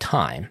at the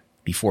time,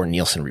 before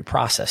Nielsen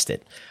reprocessed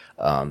it,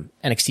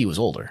 NXT was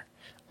older.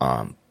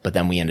 But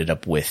then we ended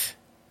up with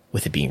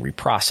it being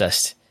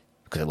reprocessed,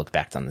 because I look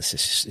back on this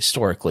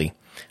historically,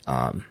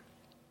 and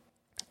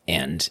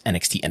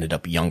NXT ended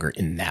up younger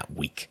in that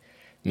week.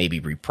 Maybe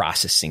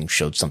reprocessing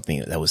showed something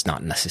that was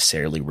not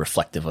necessarily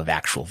reflective of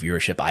actual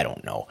viewership. I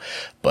don't know.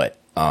 But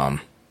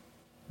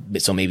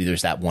so maybe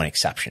there's that one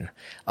exception.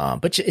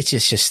 But it's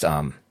just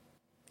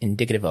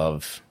indicative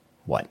of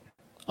what?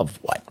 Of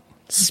what?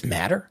 Does this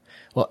matter?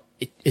 Well,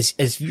 as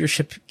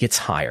viewership gets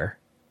higher,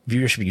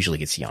 viewership usually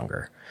gets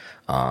younger.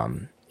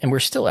 And we're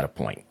still at a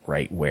point,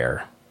 right,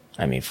 where,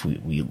 if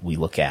we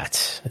look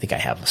at, I think I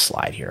have a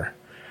slide here,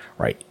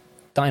 right?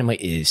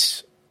 Dynamite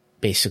is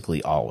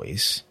basically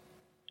always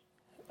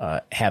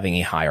having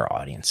a higher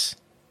audience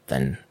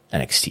than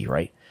NXT,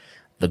 right?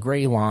 The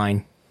gray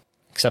line,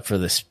 except for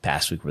this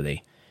past week where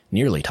they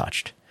nearly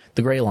touched,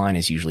 the gray line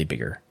is usually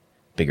bigger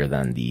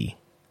than the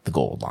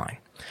gold line.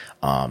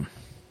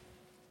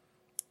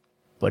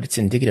 But it's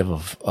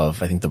indicative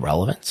of I think the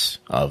relevance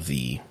of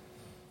the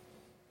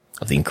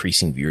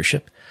increasing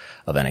viewership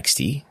of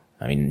NXT.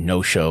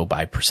 No show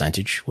by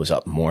percentage was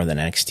up more than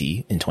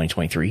NXT in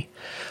 2023.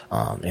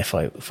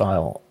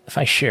 If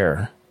I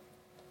share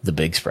the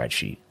big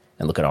spreadsheet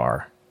and look at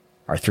our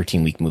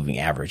 13-week moving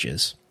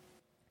averages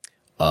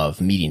of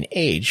median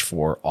age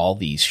for all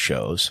these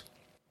shows,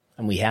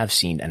 and we have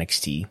seen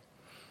NXT,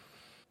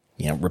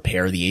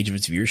 repair the age of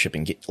its viewership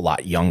and get a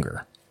lot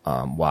younger,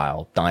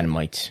 while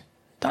Dynamite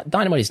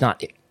is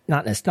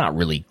it's not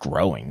really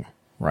growing,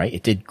 right?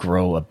 It did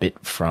grow a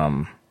bit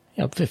from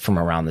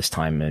around this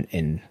time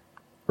in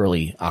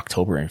early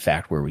October, in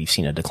fact, where we've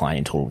seen a decline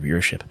in total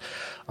viewership.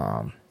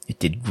 It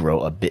did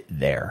grow a bit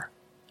there,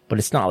 but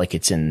it's not like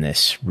it's in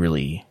this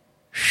really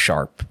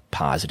sharp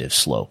positive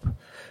slope.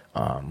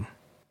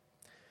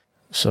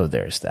 So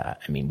there's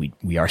that.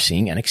 We are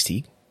seeing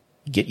NXT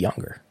get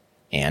younger,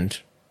 and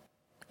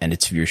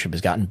its viewership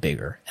has gotten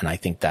bigger. And I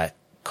think that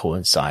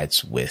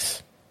coincides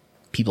with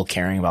people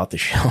caring about the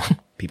show,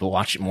 People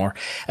watch it more.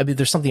 I mean,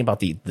 there's something about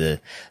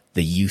the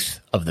youth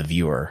of the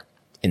viewer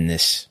in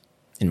this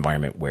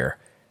environment where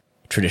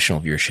traditional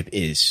viewership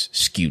is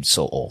skewed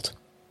so old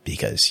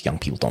because young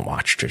people don't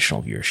watch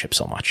traditional viewership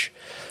so much.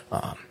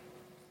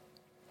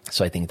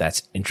 So I think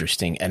that's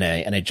interesting and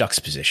a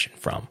juxtaposition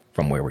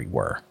from where we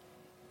were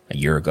a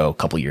year ago, a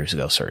couple years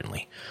ago,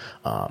 certainly.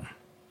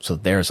 So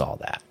there's all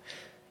that.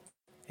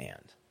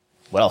 And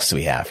what else do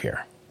we have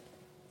here?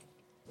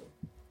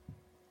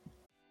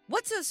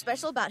 What's so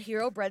special about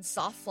Hero Bread's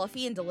soft,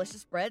 fluffy, and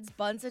delicious breads,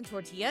 buns, and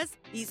tortillas?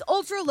 These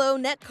ultra-low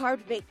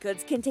net-carb baked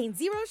goods contain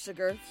zero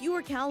sugar,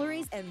 fewer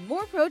calories, and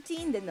more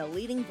protein than the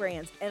leading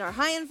brands, and are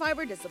high in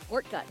fiber to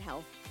support gut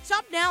health.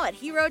 Shop now at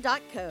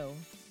hero.co.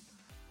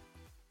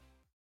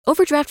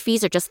 Overdraft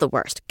fees are just the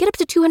worst. Get up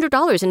to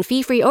 $200 in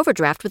fee-free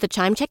overdraft with a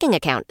Chime checking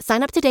account.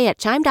 Sign up today at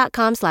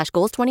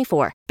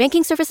chime.com/goals24.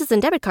 Banking services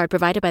and debit card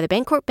provided by the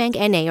Bancorp Bank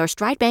N.A. or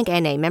Stride Bank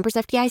N.A. Members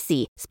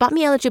FDIC. Spot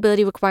me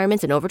eligibility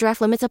requirements and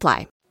overdraft limits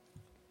apply.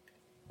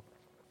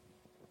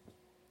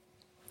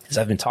 As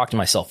I've been talking to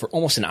myself for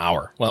almost an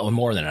hour, well,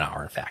 more than an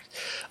hour, in fact.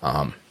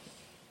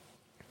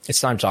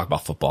 It's time to talk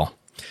about football.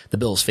 The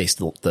Bills face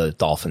the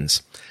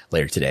Dolphins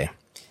later today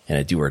in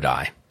a do or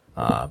die.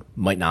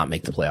 Might not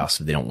make the playoffs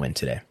if they don't win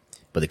today,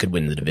 but they could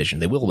win the division.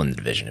 They will win the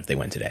division if they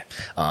win today.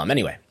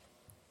 Anyway,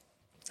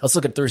 let's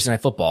look at Thursday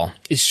Night Football.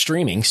 Is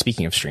streaming,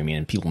 speaking of streaming,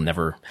 and people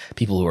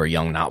who are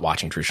young not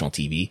watching traditional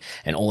TV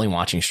and only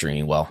watching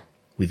streaming, well,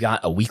 we've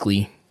got a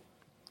weekly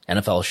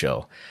NFL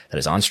show that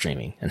is on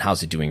streaming, and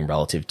how's it doing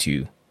relative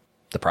to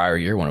the prior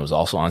year when it was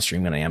also on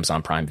streaming on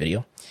Amazon Prime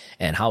Video?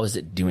 And how is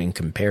it doing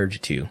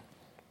compared to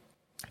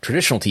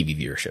traditional TV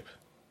viewership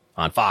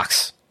on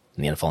Fox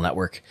and the NFL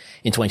Network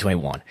in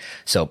 2021?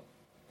 So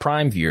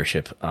Prime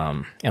viewership,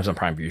 Amazon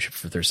Prime viewership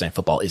for Thursday Night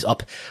Football is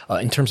up.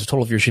 In terms of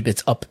total viewership,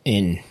 it's up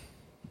in,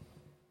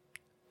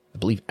 I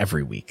believe,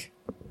 every week,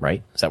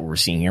 right? Is that what we're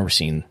seeing here? We're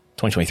seeing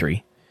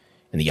 2023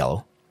 in the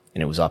yellow,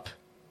 and it was up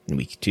in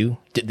week 2.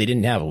 They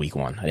didn't have a week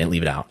 1. I didn't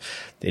leave it out.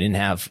 They didn't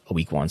have a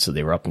week 1, so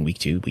they were up in week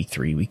 2, week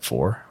 3, week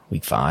 4,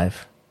 week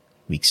 5,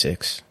 week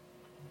 6.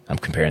 I'm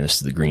comparing this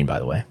to the green, by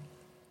the way.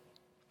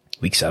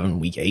 Week 7,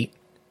 week 8,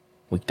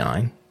 week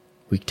 9,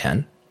 week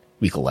 10,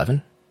 week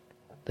 11.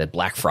 They had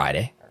Black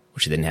Friday,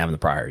 which they didn't have in the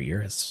prior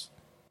year. It's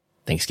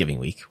Thanksgiving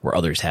week, where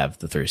others have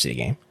the Thursday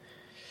game.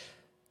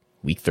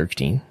 Week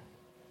 13,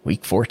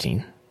 week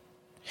 14.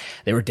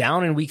 They were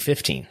down in week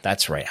 15.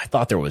 That's right. I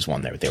thought there was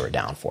one there they were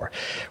down for,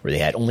 where they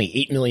had only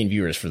 8 million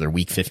viewers for their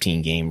week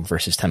 15 game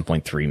versus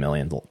 10.3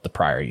 million the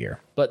prior year.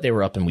 But they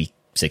were up in week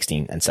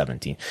 16 and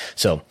 17.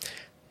 So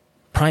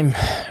Prime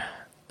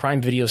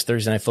Video's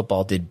Thursday Night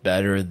Football did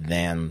better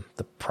than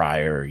the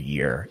prior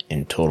year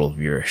in total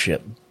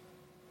viewership.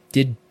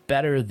 Did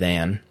better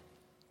than,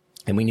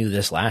 and we knew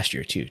this last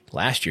year too.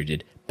 Last year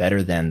did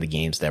better than the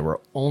games that were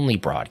only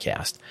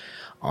broadcast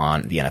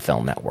on the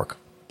NFL Network.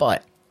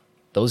 But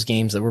those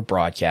games that were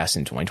broadcast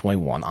in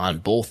 2021 on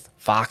both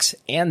Fox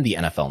and the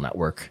NFL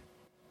Network,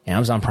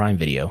 Amazon Prime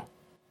Video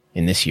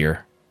in this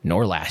year,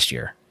 nor last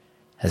year,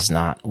 it has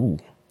not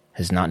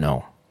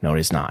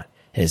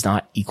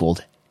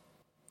equaled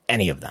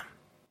any of them.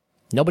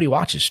 Nobody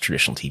watches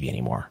traditional TV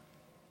anymore.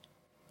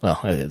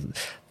 Well,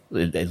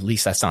 at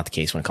least that's not the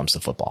case when it comes to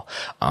football.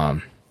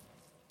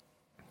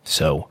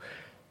 So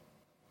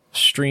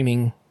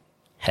streaming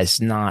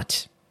has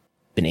not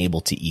been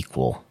able to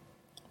equal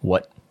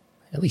what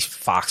at least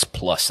Fox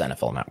plus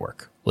NFL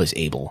Network was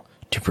able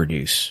to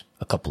produce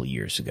a couple of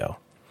years ago.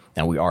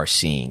 Now we are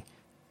seeing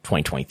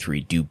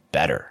 2023 do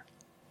better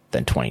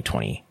than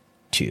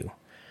 2022.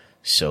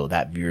 So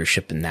that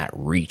viewership and that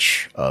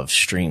reach of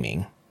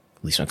streaming,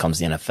 at least when it comes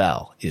to the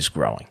NFL, is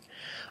growing.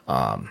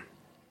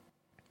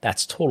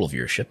 That's total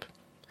viewership.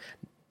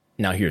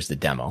 Now here's the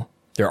demo.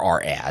 There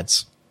are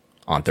ads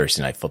on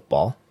Thursday Night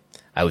Football.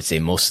 I would say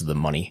most of the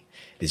money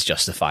is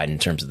justified in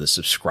terms of the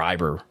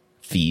subscriber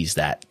fees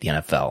that the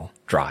NFL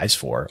drives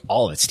for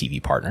all of its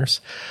TV partners.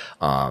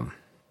 I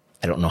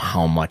don't know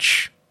how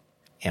much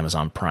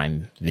Amazon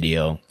Prime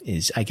Video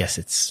is. I guess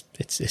it's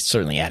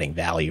certainly adding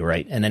value,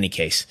 right? In any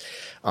case,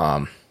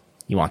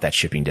 you want that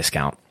shipping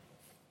discount.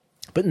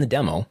 But in the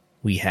demo,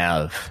 we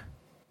have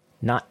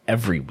not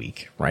every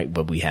week, right?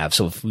 But we have,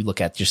 so if we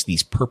look at just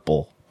these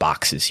purple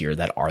boxes here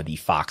that are the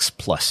Fox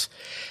Plus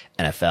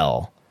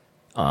NFL,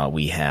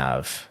 we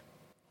have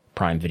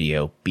Prime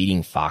Video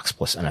beating Fox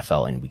Plus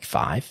NFL in week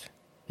 5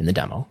 in the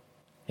demo,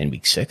 in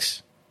week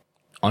 6,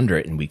 under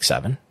it in week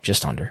 7,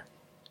 just under,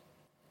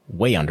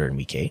 way under in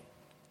week 8,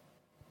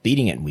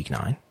 beating it in week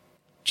 9,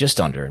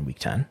 just under in week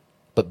 10,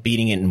 but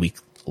beating it in week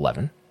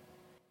 11,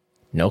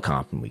 no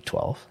comp in week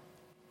 12,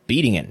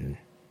 beating it in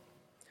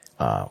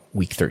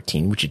week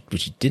 13, which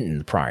it didn't in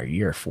the prior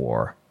year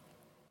for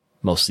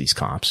most of these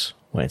comps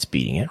when it's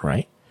beating it,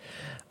 right?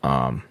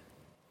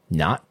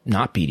 Not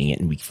beating it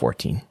in week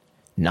 14,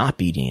 not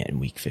beating it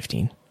in week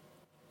 15,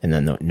 and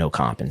then no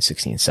comp in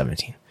 16 and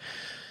 17.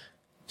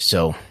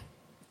 So,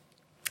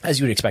 as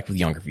you would expect with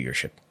younger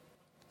viewership,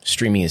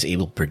 streaming is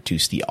able to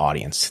produce the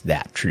audience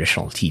that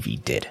traditional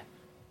TV did,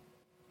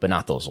 but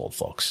not those old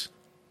folks.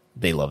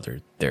 they love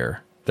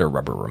their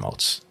rubber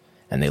remotes,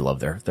 and they love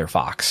their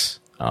Fox,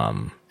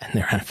 and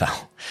their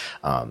NFL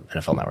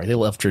Network. They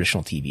love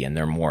traditional TV, and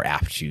they're more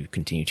apt to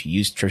continue to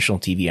use traditional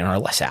TV and are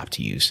less apt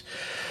to use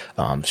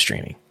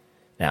streaming.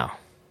 Now,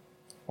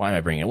 why am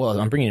I bringing it? Well,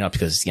 I'm bringing it up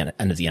because it's the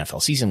end of the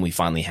NFL season. We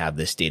finally have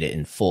this data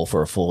in full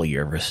for a full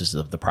year versus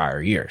the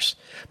prior years.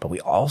 But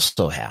we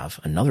also have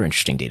another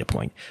interesting data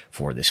point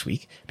for this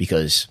week,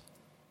 because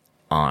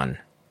on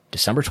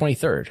December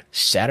 23rd,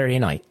 Saturday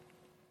night,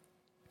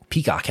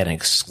 Peacock had an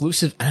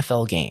exclusive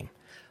NFL game,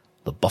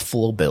 the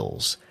Buffalo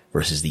Bills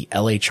versus the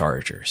LA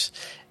Chargers.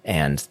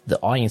 And the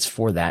audience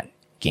for that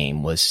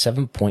game was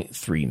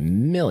 7.3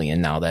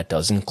 million. Now, that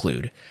does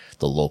include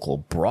the local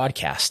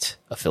broadcast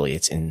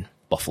affiliates in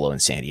Buffalo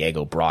and San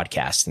Diego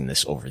broadcasting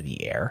this over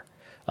the air.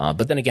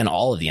 But then again,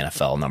 all of the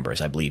NFL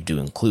numbers, I believe, do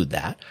include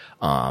that.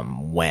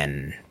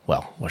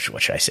 What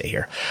should I say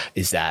here?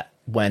 Is that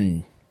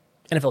when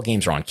NFL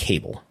games are on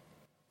cable,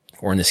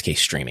 or in this case,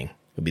 streaming,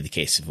 would be the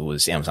case if it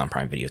was Amazon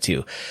Prime Video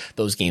too,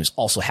 those games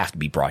also have to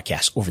be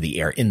broadcast over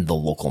the air in the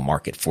local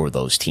market for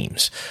those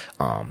teams.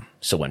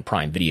 So when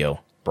Prime Video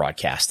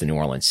broadcast the New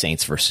Orleans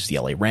Saints versus the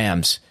LA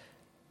Rams,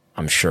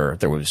 I'm sure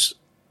those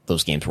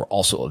games were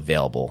also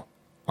available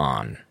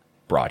on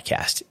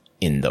broadcast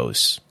in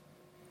those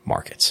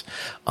markets.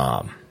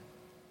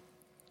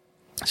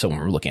 So when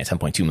we're looking at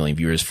 10.2 million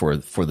viewers for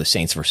the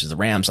Saints versus the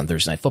Rams on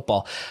Thursday Night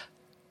Football,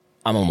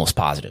 I'm almost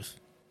positive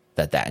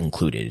that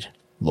included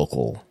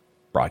local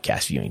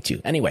broadcast viewing too.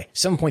 Anyway,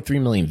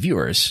 7.3 million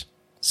viewers.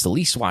 It's the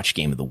least watched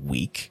game of the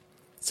week.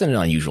 It's an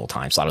unusual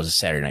time slot. It was a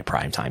Saturday night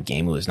primetime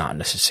game. It was not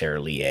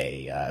necessarily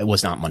it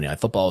was not Monday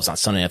Night Football. It was not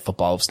Sunday Night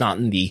Football. It was not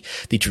in the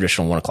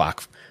traditional 1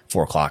 o'clock,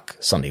 4 o'clock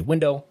Sunday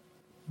window.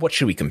 What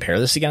should we compare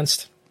this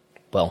against?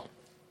 Well,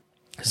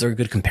 is there a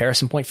good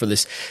comparison point for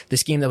this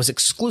game that was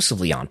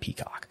exclusively on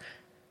Peacock?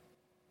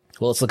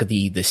 Well, let's look at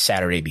the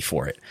Saturday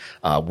before it,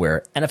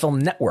 where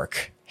NFL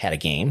Network had a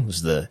game. It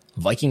was the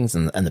Vikings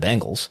and the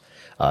Bengals.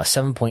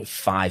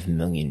 7.5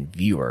 million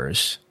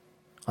viewers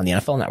on the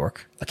NFL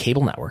Network, a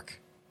cable network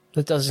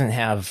that doesn't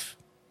have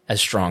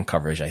as strong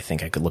coverage. I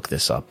think I could look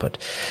this up, but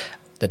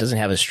that doesn't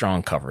have as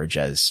strong coverage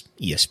as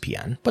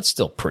ESPN, but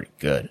still pretty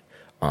good.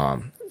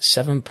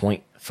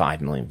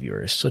 7.5 million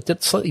viewers. So it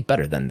did slightly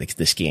better than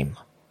this game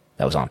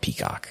that was on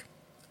Peacock.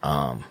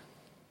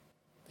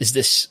 Is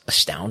this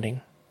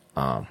astounding?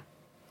 Oh,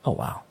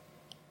 wow.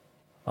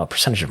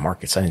 Percentage of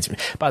markets.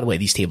 By the way,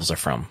 these tables are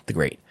from the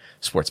great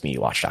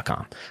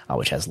sportsmediawatch.com,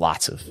 which has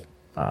lots of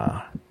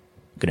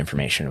good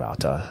information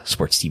about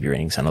sports TV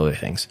ratings and other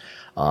things.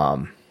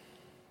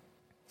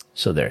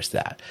 So there's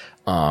that.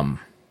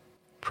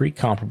 Pretty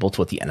comparable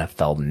to what the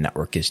NFL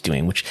Network is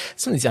doing, which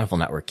some of these NFL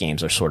Network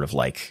games are sort of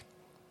like,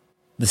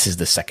 this is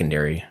the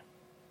secondary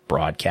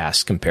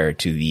broadcast compared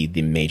to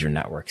the major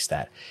networks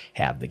that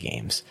have the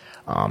games.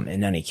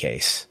 In any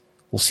case,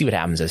 we'll see what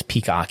happens as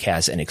Peacock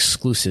has an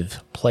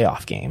exclusive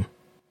playoff game,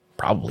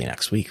 probably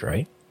next week,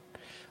 right?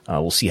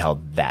 We'll see how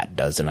that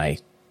does, and I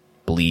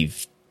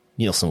believe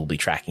Nielsen will be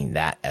tracking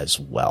that as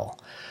well.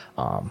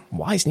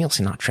 Why is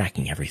Nielsen not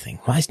tracking everything?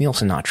 Why is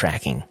Nielsen not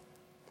tracking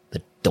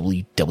the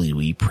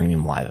WWE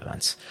premium live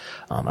events?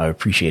 I would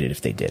appreciate it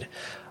if they did.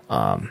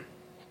 But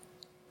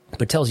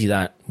it tells you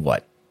that,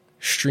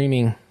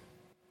 streaming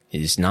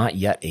is not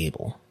yet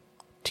able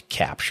to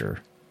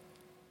capture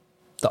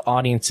the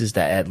audiences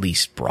that at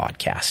least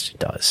broadcast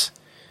does.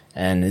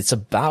 And it's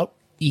about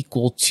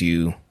equal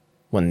to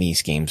when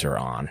these games are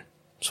on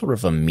sort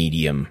of a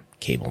medium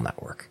cable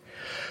network.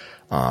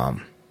 But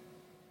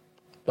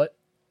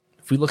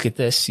if we look at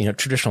this,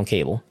 traditional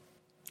cable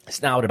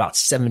is now at about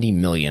 70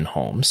 million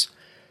homes.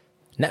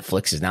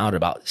 Netflix is now at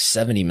about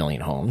 70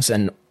 million homes.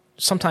 And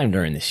sometime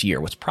during this year,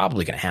 what's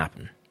probably going to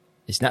happen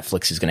is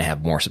Netflix is going to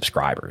have more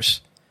subscribers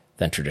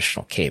than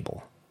traditional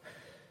cable.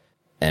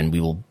 And we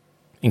will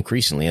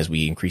increasingly, as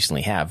we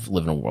increasingly have,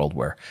 live in a world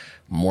where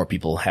more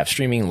people have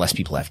streaming, less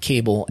people have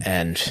cable,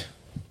 and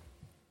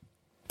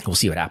we'll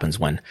see what happens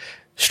when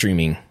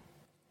streaming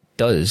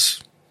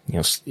does,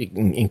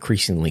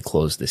 increasingly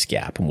close this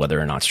gap, and whether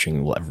or not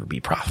streaming will ever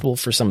be profitable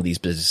for some of these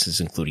businesses,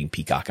 including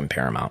Peacock and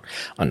Paramount,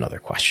 another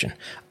question.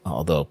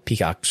 Although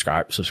Peacock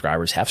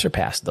subscribers have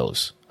surpassed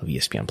those of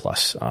ESPN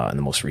Plus in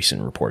the most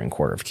recent reporting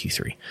quarter of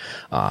Q3.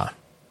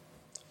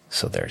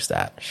 So there's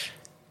that.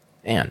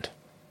 And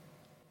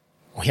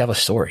we have a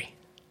story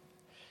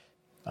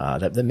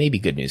that may be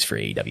good news for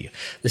AEW.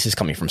 This is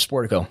coming from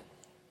Sportico.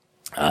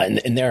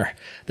 In their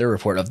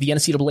report of the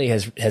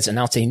NCAA has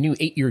announced a new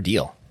 8-year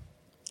deal.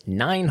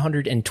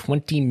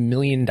 $920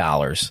 million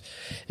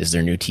is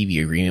their new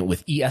TV agreement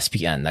with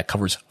ESPN that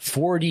covers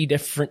 40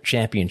 different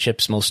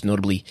championships, most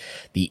notably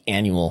the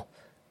annual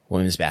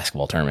women's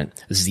basketball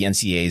tournament. This is the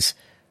NCAA's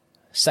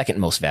second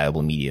most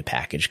valuable media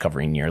package,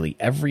 covering nearly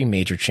every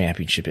major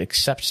championship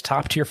except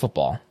top-tier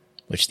football,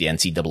 which the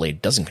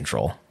NCAA doesn't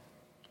control.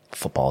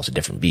 Football is a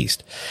different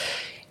beast.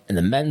 And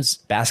the men's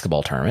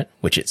basketball tournament,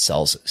 which it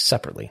sells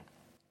separately.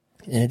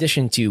 In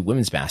addition to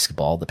women's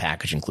basketball, the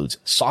package includes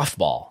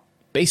softball,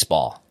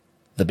 baseball,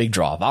 the big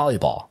draw,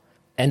 volleyball,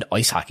 and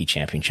ice hockey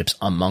championships,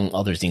 among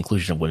others. The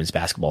inclusion of women's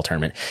basketball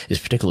tournament is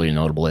particularly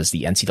notable as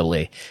the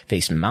NCAA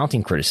faced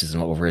mounting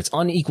criticism over its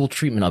unequal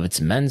treatment of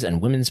its men's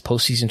and women's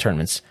postseason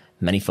tournaments.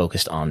 Many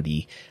focused on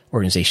the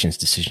organization's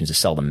decision to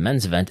sell the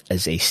men's event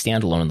as a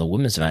standalone and the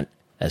women's event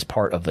as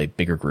part of a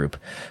bigger group.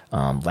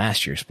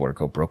 Last year,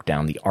 Sportico broke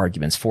down the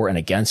arguments for and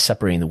against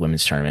separating the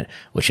women's tournament,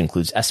 which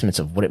includes estimates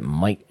of what it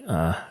might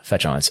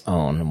fetch on its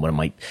own and what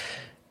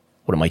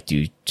it might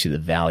do to the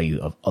value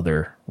of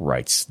other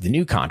rights. The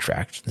new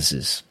contract, this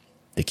is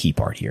the key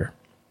part here.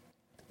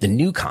 The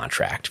new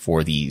contract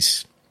for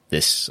this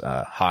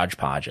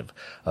hodgepodge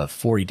of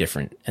 40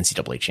 different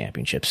NCAA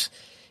championships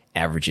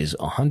averages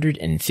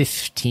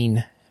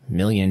 $115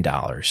 million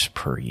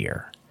per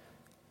year.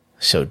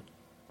 So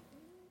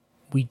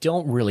we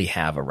don't really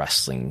have a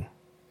wrestling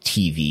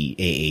TV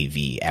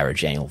AAV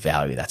average annual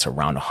value that's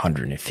around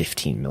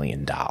 $115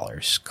 million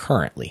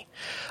currently.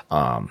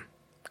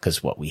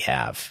 Because what we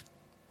have,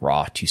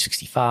 Raw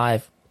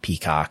 265,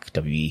 Peacock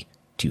WWE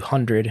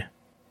 200,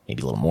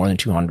 maybe a little more than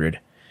 200.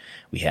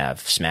 We have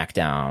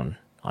SmackDown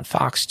on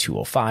Fox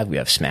 205. We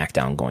have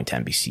SmackDown going to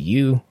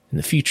NBCU in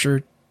the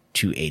future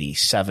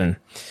 287.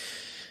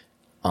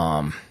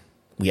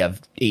 We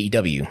have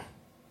AEW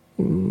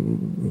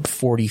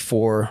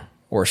 44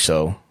 or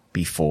so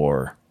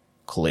before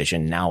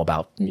Collision, now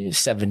about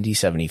 70,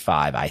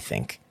 75, I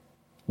think,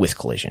 with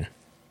Collision.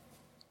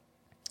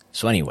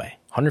 So anyway,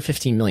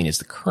 115 million is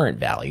the current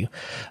value,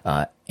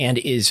 and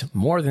is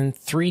more than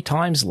 3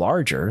 times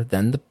larger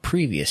than the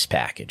previous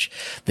package.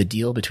 The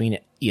deal between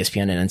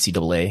ESPN and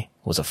NCAA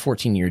was a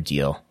 14-year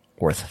deal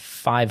worth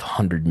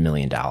 $500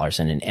 million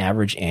and an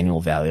average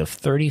annual value of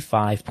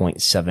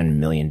 $35.7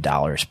 million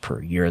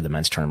per year. The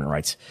men's tournament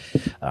rights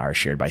are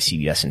shared by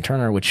CBS and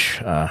Turner,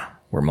 which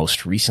were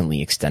most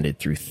recently extended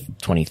through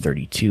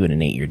 2032 in an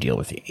 8-year deal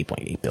with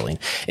 $8.8 billion.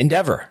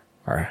 Endeavor,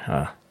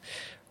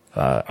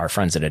 our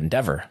friends at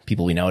Endeavor,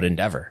 people we know at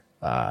Endeavor,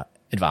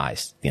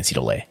 advised the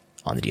NCAA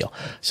on the deal.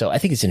 So I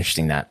think it's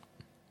interesting that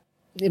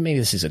maybe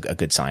this is a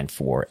good sign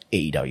for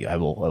AEW. I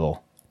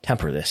will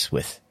temper this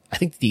with, I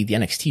think the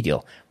NXT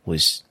deal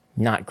was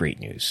not great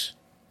news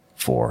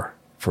for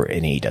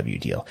an AEW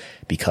deal.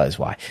 Because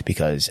why?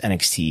 Because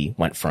NXT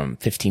went from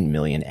 15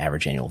 million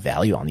average annual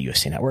value on the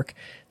USA Network.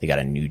 They got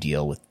a new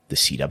deal with the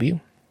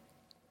CW,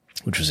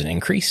 which was an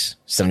increase,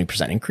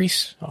 70%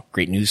 increase. Oh,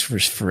 great news for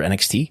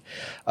NXT,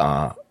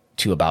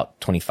 to about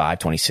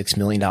 $26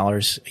 million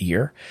a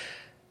year.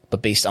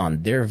 But based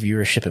on their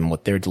viewership and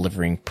what they're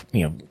delivering,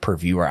 per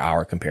viewer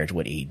hour compared to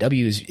what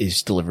AEW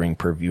is delivering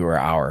per viewer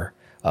hour,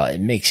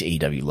 it makes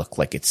AEW look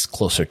like it's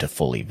closer to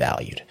fully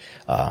valued.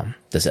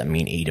 Does that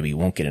mean AEW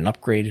won't get an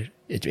upgrade?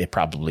 It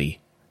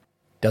probably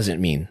doesn't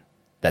mean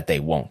that they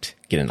won't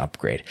get an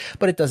upgrade,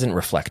 but it doesn't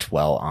reflect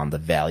well on the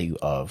value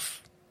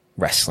of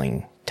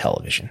wrestling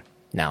television.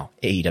 Now,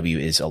 AEW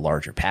is a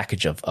larger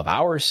package of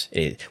hours.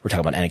 We're talking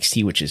about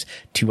NXT, which is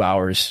 2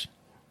 hours,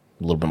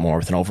 a little bit more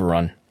with an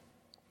overrun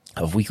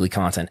of weekly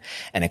content.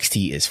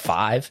 NXT is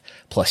 5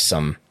 plus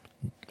some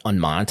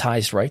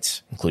unmonetized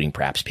rights, including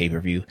perhaps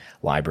pay-per-view,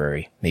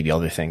 library, maybe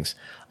other things,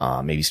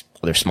 maybe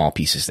other small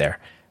pieces there.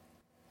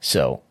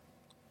 So,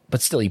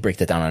 but still you break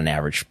that down on an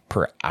average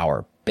per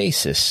hour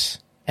basis,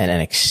 and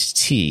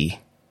NXT,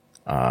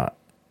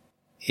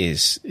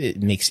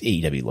 it makes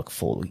AEW look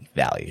fully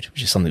valued,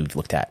 which is something we've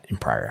looked at in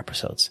prior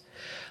episodes.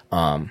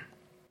 But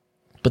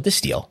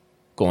this deal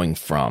going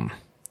from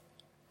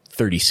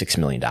 $36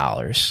 million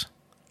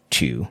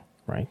to,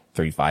 right,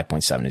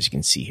 35.7, as you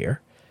can see here,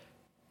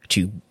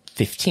 to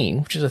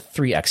 15, which is a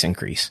 3x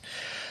increase.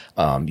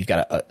 You've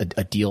got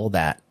a deal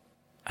that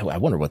I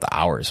wonder what the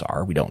hours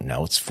are. We don't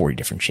know. It's 40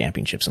 different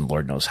championships, and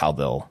Lord knows how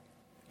they'll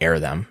air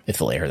them, if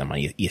they'll air them on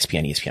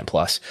ESPN, ESPN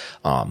Plus.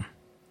 But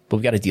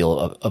we've got a deal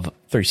of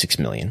 36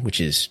 million,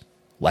 which is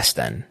less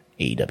than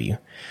AEW,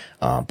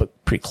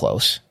 but pretty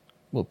close.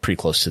 Well, pretty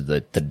close to the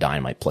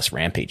Dynamite plus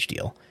Rampage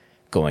deal,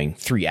 going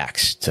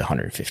 3x to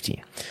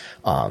 115.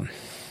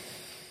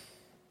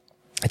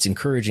 It's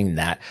encouraging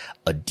that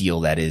a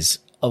deal that is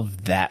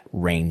of that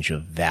range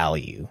of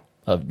value,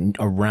 of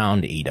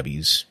around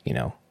AEW's,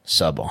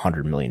 sub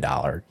 $100 million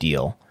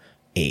deal,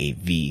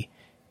 AAV,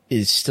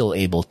 is still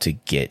able to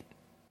get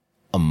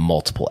a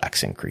multiple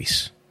X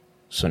increase.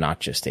 So not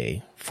just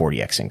a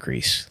 40X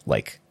increase,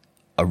 like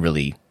a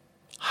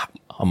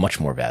much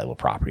more valuable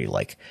property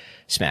like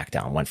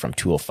SmackDown went from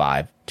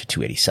 205 to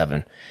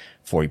 287,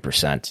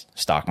 40%.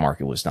 Stock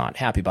market was not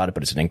happy about it,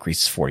 but it's an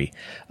increase of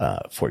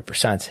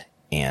 40%.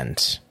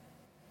 And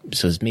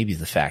so it's maybe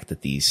the fact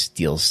that these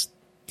deals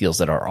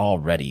that are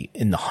already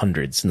in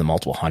the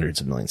multiple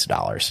hundreds of millions of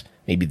dollars,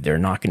 maybe they're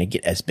not going to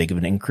get as big of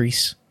an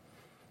increase,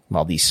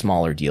 while these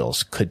smaller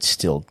deals could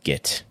still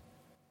get,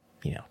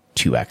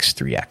 2x,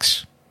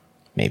 3x,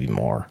 maybe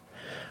more.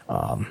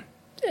 And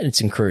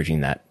it's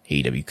encouraging that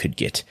AEW could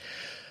get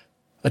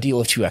a deal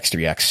of 2x,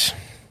 3x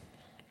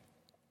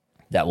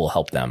that will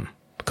help them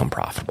become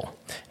profitable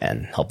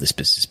and help this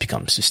business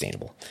become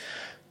sustainable.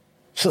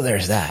 So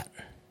there's that.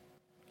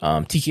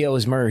 TKO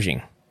is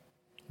merging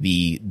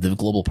the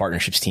global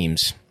partnerships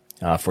teams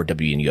for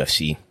W and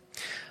UFC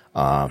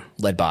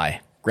led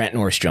by Grant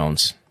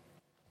Norris-Jones,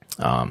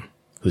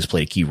 who's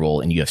played a key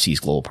role in UFC's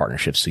global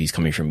partnerships. So he's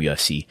coming from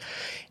UFC,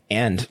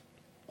 and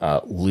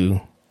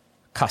Lou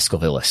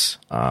Koskovilis,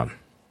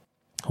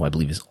 who I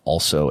believe is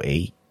also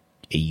a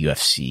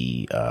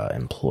UFC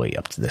employee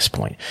up to this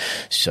point.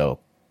 So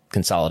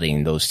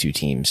consolidating those two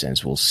teams,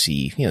 as we'll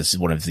see, this is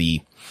one of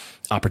the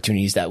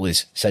opportunities that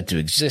was said to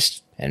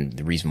exist, and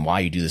the reason why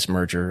you do this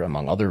merger,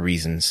 among other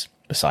reasons,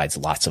 besides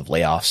lots of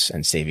layoffs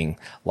and saving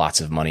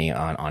lots of money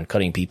on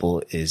cutting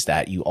people, is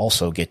that you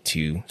also get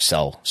to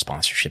sell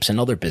sponsorships and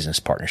other business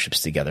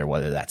partnerships together,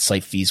 whether that's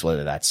site fees,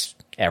 whether that's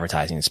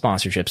advertising and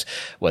sponsorships,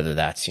 whether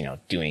that's,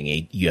 doing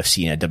a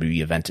UFC and a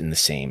WWE event in the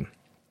same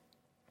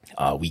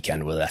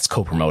weekend, whether that's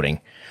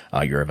co-promoting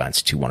your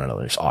events to one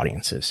another's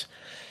audiences.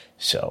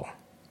 So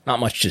not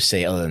much to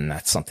say other than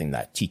that's something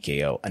that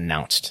TKO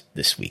announced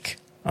this week.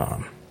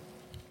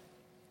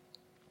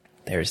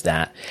 There's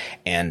that.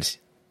 And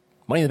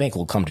Money in the Bank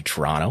will come to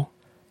Toronto.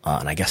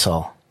 And I guess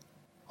I'll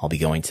be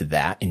going to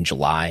that in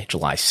July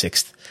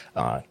 6th,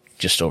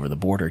 just over the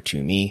border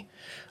to me.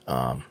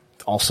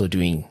 Also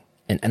doing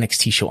an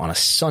NXT show on a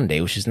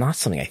Sunday, which is not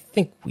something I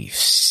think we've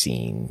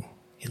seen,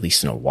 at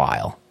least in a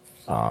while.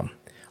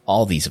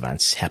 All these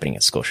events happening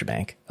at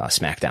Scotiabank,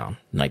 SmackDown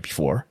the night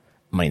before,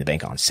 Money in the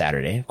Bank on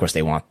Saturday. Of course,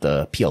 they want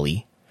the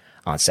PLE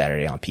on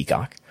Saturday on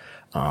Peacock,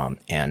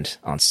 and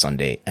on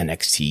Sunday,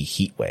 NXT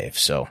Heatwave.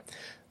 So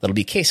that'll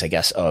be a case, I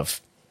guess,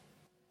 of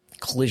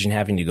Collision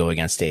having to go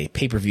against a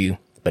pay-per-view,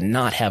 but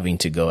not having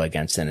to go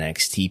against an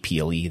NXT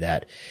PLE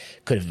that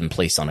could have been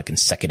placed on a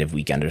consecutive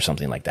weekend or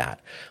something like that,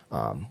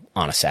 on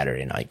a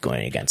Saturday night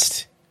going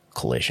against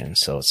Collision.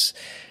 So it's,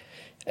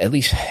 at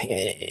least,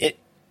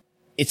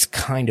 it's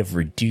kind of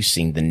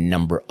reducing the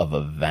number of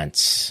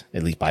events,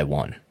 at least by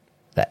one,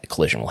 that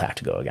Collision will have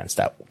to go against,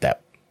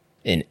 that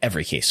in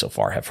every case so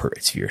far have hurt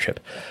its viewership.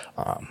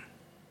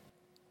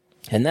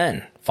 And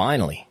then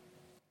finally,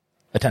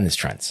 attendance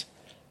trends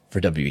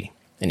for WWE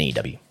and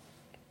AEW.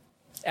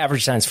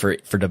 Average attendance for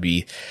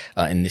WWE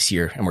in this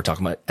year, and we're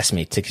talking about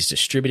estimated tickets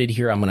distributed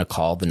here. I'm going to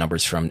call the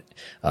numbers from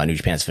New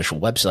Japan's official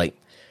website.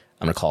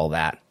 I'm going to call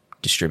that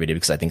distributed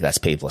because I think that's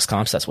paid plus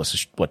comps. That's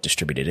what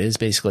distributed is,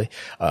 basically.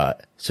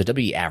 So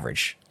WWE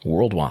average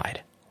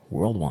worldwide,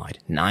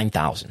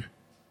 9,000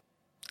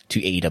 to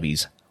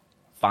AEW's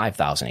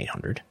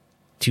 5,800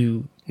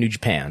 to New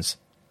Japan's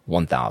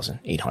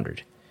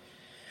 1,800.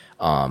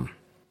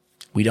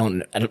 We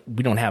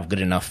don't have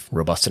good enough,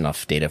 robust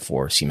enough data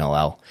for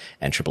CMLL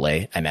and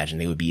AAA. I imagine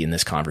they would be in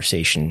this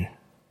conversation.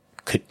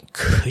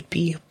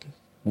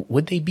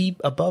 Would they be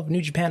above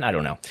New Japan? I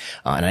don't know.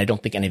 And I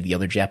don't think any of the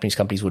other Japanese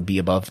companies would be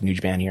above New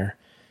Japan here.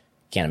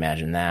 Can't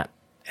imagine that.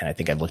 And I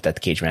think I've looked at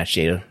the cage match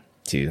data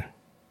to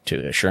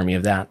assure me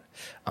of that,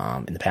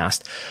 in the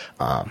past.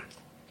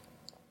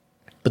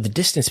 But the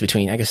distance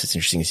between, I guess it's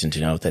interesting to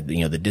note that,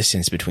 the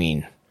distance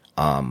between,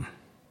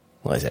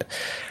 what is it?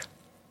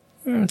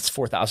 It's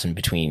 4,000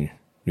 between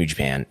New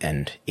Japan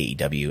and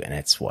AEW, and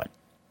it's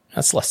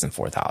that's less than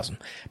 4,000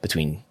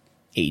 between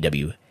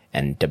AEW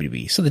and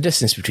WWE. So the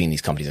distance between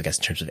these companies, I guess,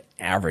 in terms of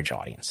average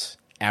audience,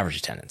 average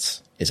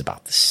attendance, is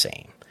about the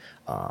same,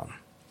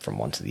 from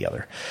one to the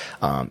other.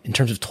 In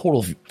terms of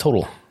total,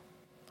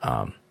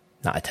 not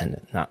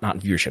attendance, not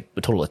viewership,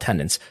 but total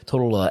attendance,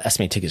 total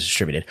estimated tickets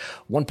distributed,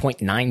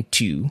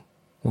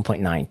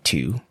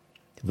 1.92.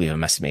 We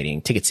have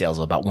estimating ticket sales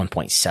of about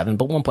 1.7,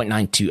 but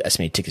 1.92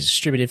 estimated tickets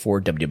distributed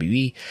for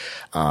WWE.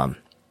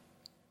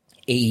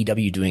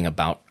 AEW doing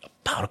about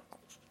a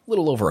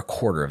little over a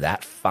quarter of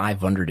that,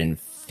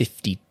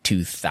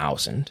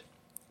 552,000,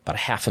 about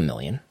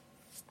 500,000.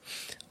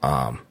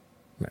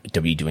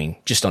 WWE doing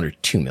just under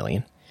 2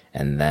 million,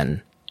 and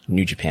then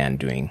New Japan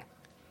doing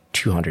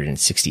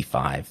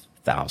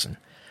 265,000.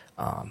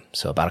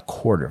 So about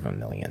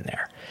 250,000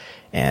 there.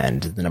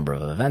 And the number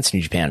of events,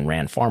 New Japan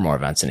ran far more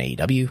events than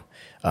AEW,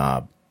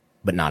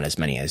 but not as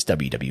many as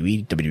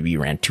WWE. WWE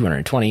ran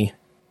 220,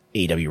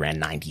 AEW ran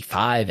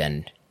 95,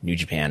 and New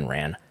Japan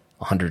ran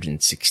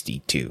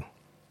 162.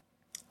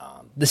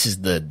 This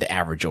is the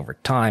average over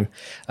time,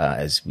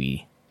 as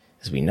we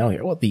know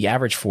here. Well, the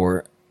average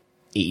for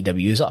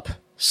AEW is up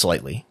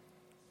slightly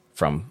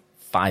from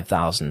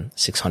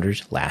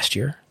 5,600 last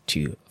year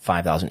to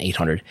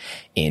 5,800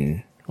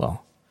 in,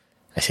 well,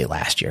 I say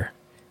last year,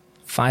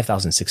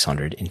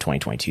 5,600 in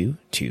 2022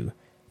 to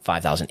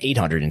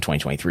 5,800 in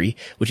 2023,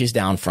 which is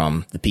down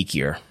from the peak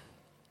year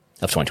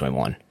of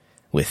 2021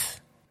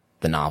 with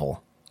the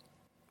novel,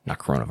 not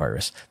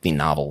coronavirus, the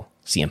novel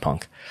CM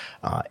Punk,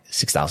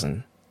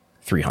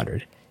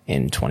 6,300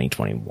 in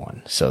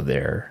 2021. So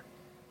they're,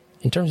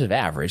 in terms of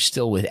average,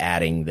 still with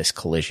adding this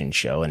Collision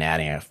show and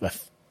adding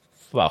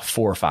about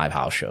 4 or 5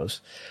 house shows,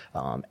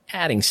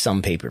 adding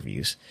some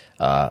pay-per-views,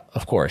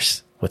 of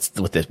course.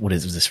 What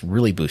is this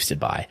really boosted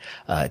by?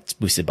 It's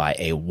boosted by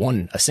a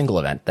single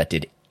event that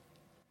did,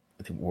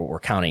 what we're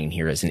counting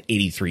here as an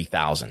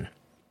 83,000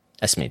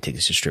 estimated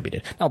tickets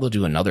distributed. Now they'll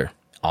do another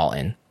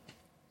all-in,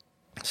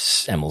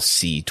 and we'll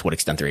see to what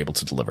extent they're able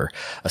to deliver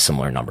a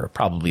similar number,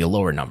 probably a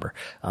lower number,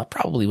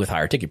 probably with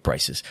higher ticket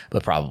prices,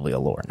 but probably a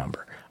lower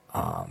number.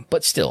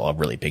 But still a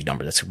really big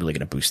number that's really going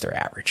to boost their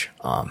average.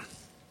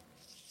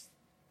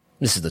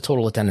 This is the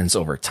total attendance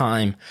over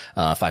time,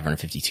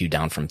 552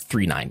 down from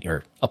 390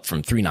 or up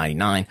from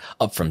 399,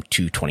 up from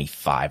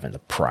 225 in the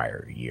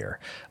prior year.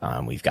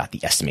 We've got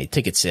the estimated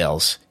ticket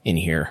sales in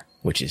here,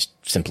 which is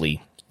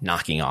simply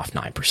knocking off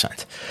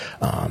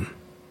 9%.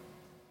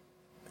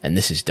 And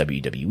this is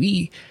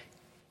WWE.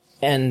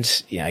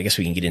 And yeah, I guess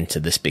we can get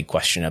into this big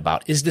question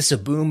about, is this a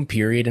boom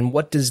period? And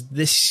what does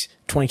this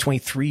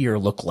 2023 year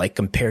look like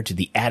compared to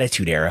the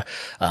Attitude Era?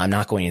 I'm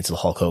not going into the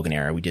Hulk Hogan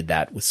era. We did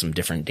that with some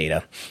different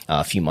data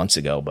a few months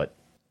ago, but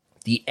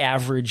the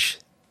average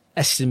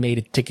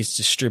estimated tickets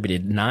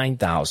distributed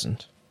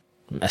 9,000,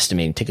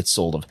 estimated tickets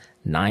sold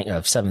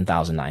of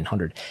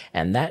 7,900.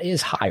 And that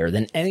is higher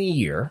than any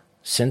year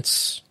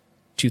since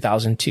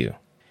 2002.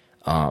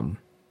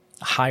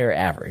 Higher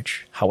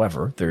average.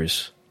 However,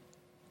 there's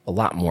a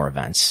lot more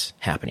events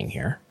happening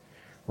here,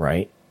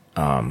 right?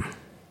 And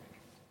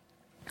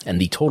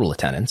the total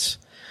attendance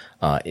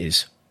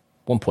is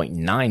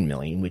 1.9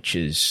 million, which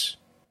is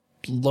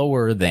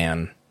lower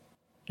than,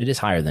 it is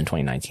higher than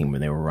 2019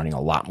 when they were running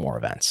a lot more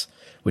events,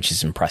 which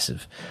is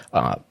impressive.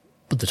 But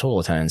the total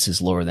attendance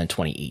is lower than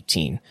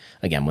 2018,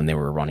 again, when they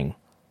were running,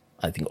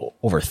 I think,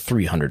 over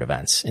 300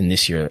 events. And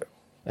this year,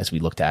 as we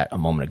looked at a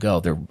moment ago,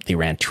 they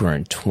ran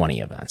 220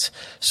 events.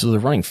 So they're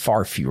running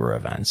far fewer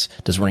events.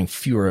 Does running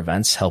fewer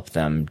events help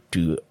them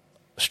do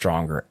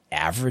stronger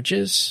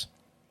averages?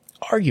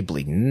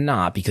 Arguably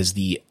not, because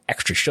the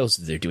extra shows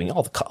that they're doing,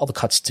 all the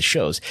cuts to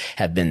shows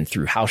have been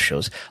through house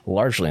shows,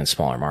 largely in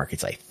smaller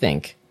markets, I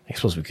think. I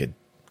suppose we could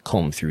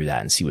comb through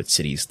that and see what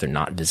cities they're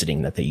not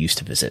visiting that they used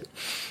to visit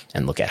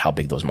and look at how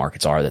big those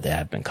markets are that they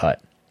have been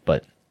cut.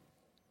 But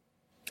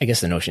I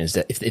guess the notion is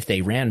that if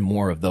they ran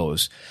more of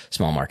those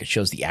small market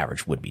shows, the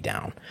average would be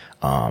down.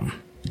 But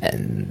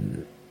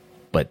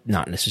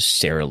not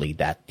necessarily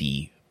that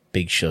the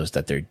big shows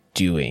that they're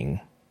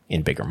doing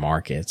in bigger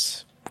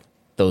markets,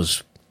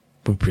 those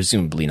would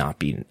presumably not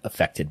be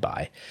affected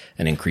by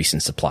an increase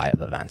in supply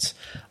of events.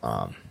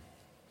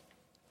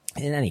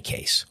 In any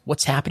case,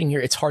 what's happening here?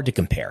 It's hard to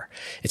compare.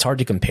 It's hard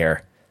to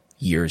compare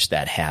years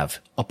that have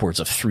upwards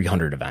of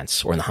 300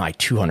 events or in the high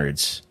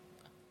 200s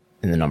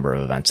in the number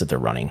of events that they're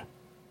running.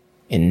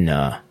 In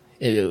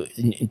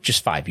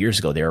just 5 years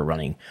ago, they were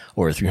running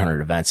over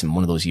 300 events. And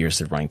one of those years,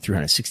 they're running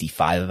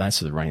 365 events.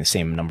 So they're running the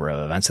same number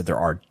of events that there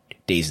are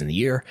days in the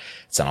year.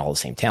 It's not all the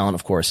same talent,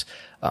 of course.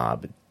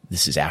 But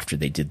this is after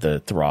they did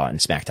the Raw and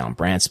SmackDown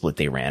brand split.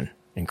 They ran an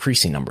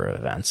increasing number of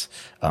events.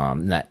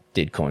 And that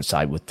did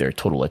coincide with their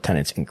total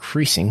attendance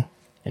increasing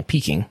and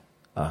peaking,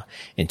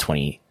 in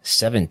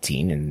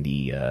 2017 in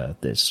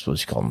this,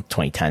 what you call them,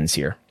 2010s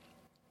here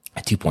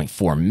at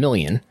 2.4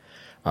 million.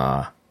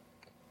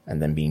 And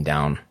then being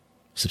down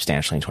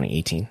substantially in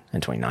 2018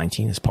 and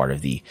 2019 as part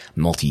of the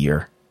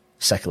multi-year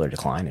secular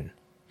decline in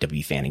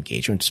WWE fan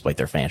engagement, despite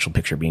their financial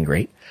picture being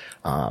great.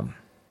 But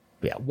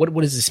yeah, what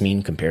does this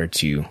mean compared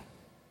to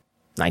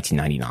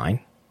 1999?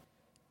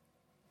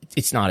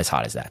 It's not as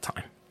hot as that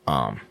time.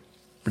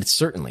 But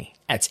it's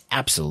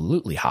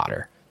absolutely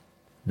hotter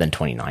than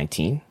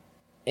 2019.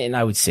 And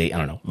I would say, I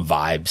don't know,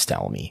 vibes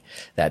tell me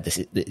that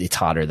it's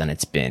hotter than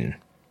it's been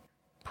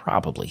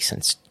probably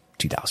since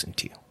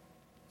 2002.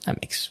 I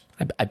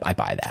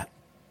buy that.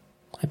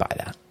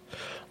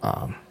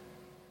 But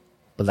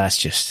that's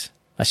just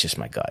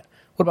my gut.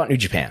 What about New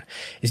Japan?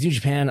 Is New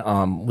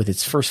Japan, with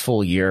its first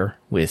full year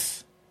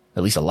with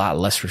at least a lot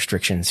less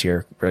restrictions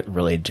here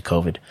related to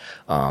COVID,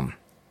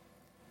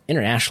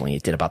 internationally,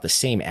 it did about the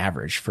same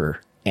average for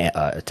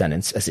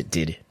attendance as it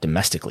did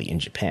domestically in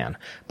Japan.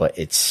 But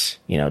it's,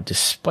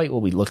 despite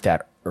what we looked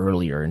at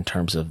earlier in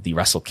terms of the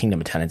Wrestle Kingdom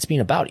attendance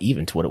being about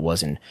even to what it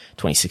was in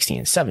 2016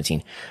 and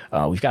 17,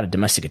 we've got a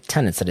domestic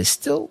attendance that is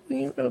still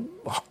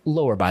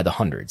lower by the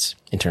hundreds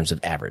in terms of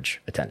average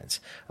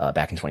attendance.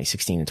 Back in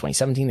 2016 and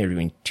 2017, they were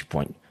doing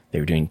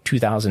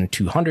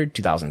 2,200,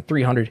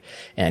 2,300,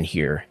 and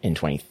here in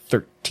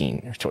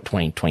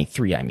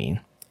 2023,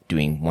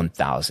 doing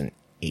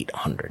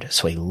 1,800.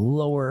 So a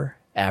lower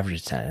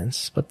average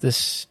attendance, but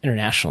this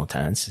international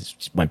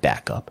attendance went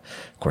back up.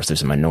 Of course,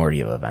 there's a minority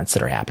of events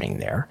that are happening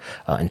there.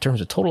 In terms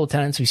of total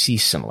attendance, we see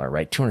similar,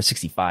 right?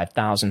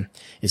 265,000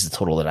 is the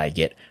total that I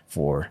get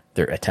for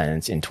their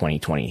attendance in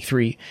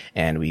 2023.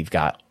 And we've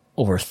got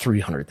over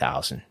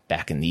 300,000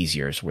 back in these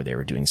years where they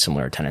were doing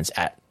similar attendance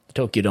at the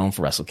Tokyo Dome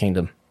for Wrestle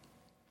Kingdom,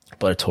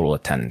 but a total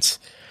attendance,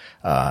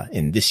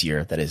 in this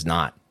year that is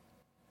not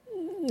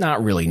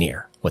really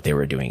near what they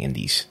were doing in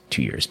these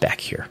 2 years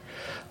back here.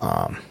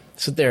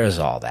 So there's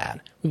all that.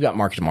 We've got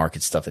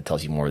market-to-market stuff that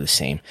tells you more of the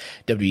same.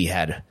 WWE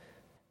had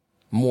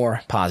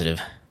more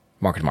positive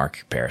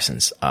market-to-market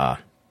comparisons.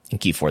 In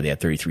Q4, they had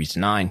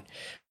 33-9.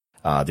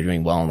 They're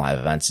doing well in live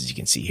events, as you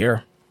can see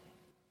here.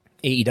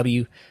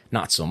 AEW,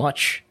 not so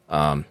much.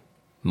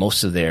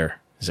 Most of the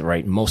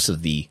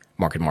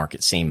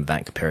market same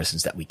event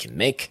comparisons that we can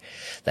make,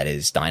 that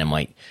is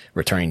Dynamite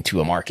returning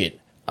to a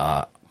market,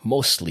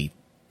 mostly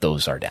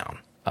those are down.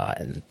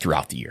 and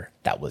throughout the year,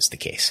 that was the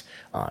case,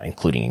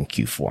 including in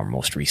Q4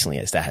 most recently,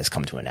 as that has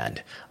come to an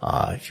end.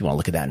 If you want to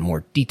look at that in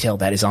more detail,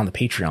 that is on the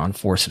Patreon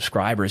for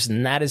subscribers.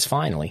 And that is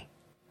finally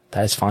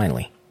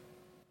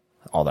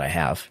all that I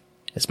have.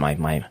 Is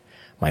my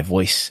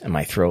voice and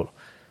my throat.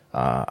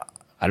 I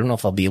don't know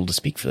if I'll be able to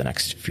speak for the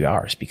next few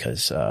hours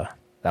because,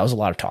 that was a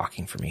lot of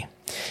talking for me.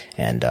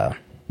 And, but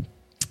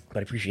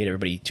I appreciate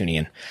everybody tuning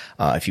in.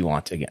 If you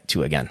want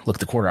to again, look at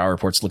the quarter hour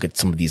reports, look at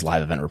some of these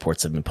live event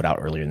reports that have been put out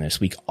earlier in this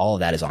week. All of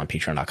that is on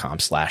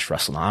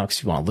patreon.com/Wrestlenomics.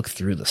 If you want to look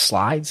through the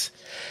slides,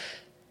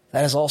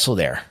 that is also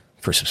there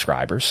for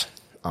subscribers.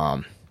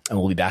 And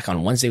we'll be back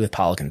on Wednesday with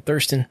Pollock and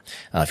Thurston.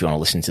 If you want to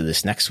listen to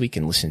this next week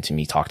and listen to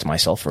me talk to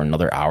myself for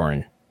another hour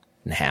and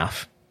a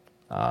half,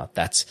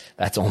 that's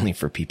only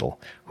for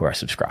people who are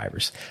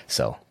subscribers.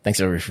 So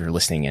thanks everybody for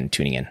listening and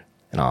tuning in,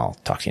 and I'll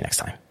talk to you next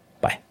time.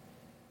 Bye.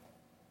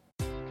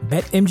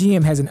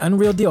 BetMGM has an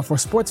unreal deal for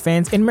sports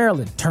fans in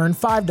Maryland. Turn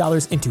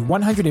 $5 into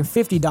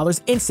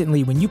 $150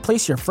 instantly when you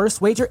place your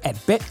first wager at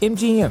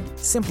BetMGM.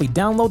 Simply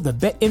download the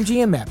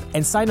BetMGM app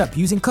and sign up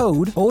using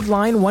code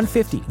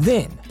OldLine150.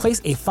 Then, place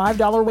a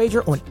 $5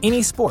 wager on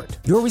any sport.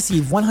 You'll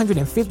receive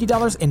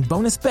 $150 in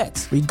bonus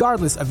bets,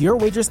 regardless of your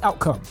wager's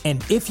outcome.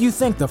 And if you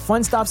think the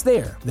fun stops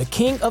there, the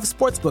king of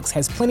sportsbooks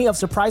has plenty of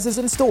surprises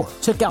in store.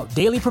 Check out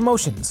daily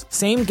promotions,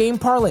 same-game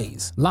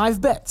parlays,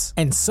 live bets,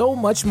 and so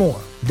much more.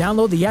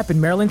 Download the app in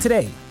Maryland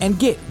today and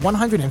get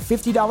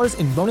 $150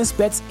 in bonus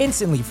bets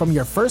instantly from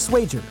your first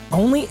wager.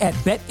 Only at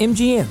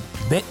BetMGM.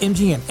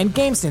 BetMGM and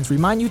GameSense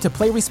remind you to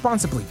play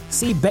responsibly.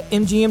 See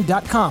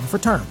BetMGM.com for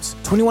terms.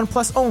 21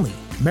 plus only.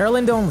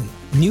 Maryland only.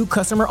 New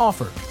customer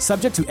offer.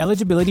 Subject to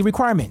eligibility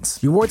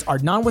requirements. Rewards are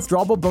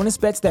non-withdrawable bonus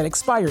bets that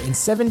expire in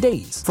 7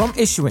 days. From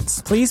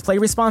issuance, please play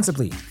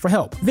responsibly. For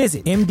help,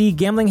 visit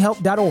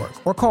mdgamblinghelp.org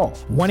or call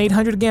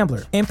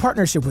 1-800-GAMBLER in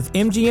partnership with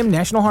MGM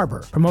National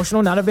Harbor.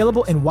 Promotional not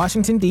available in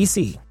Washington,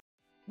 D.C.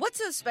 What's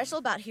so special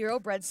about Hero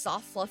Bread's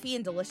soft, fluffy,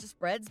 and delicious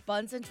breads,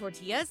 buns, and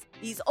tortillas?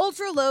 These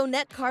ultra-low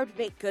net-carb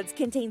baked goods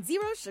contain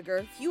zero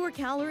sugar, fewer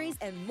calories,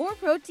 and more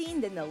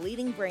protein than the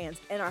leading brands,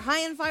 and are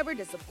high in fiber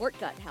to support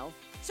gut health.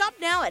 Shop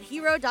now at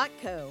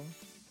hero.co.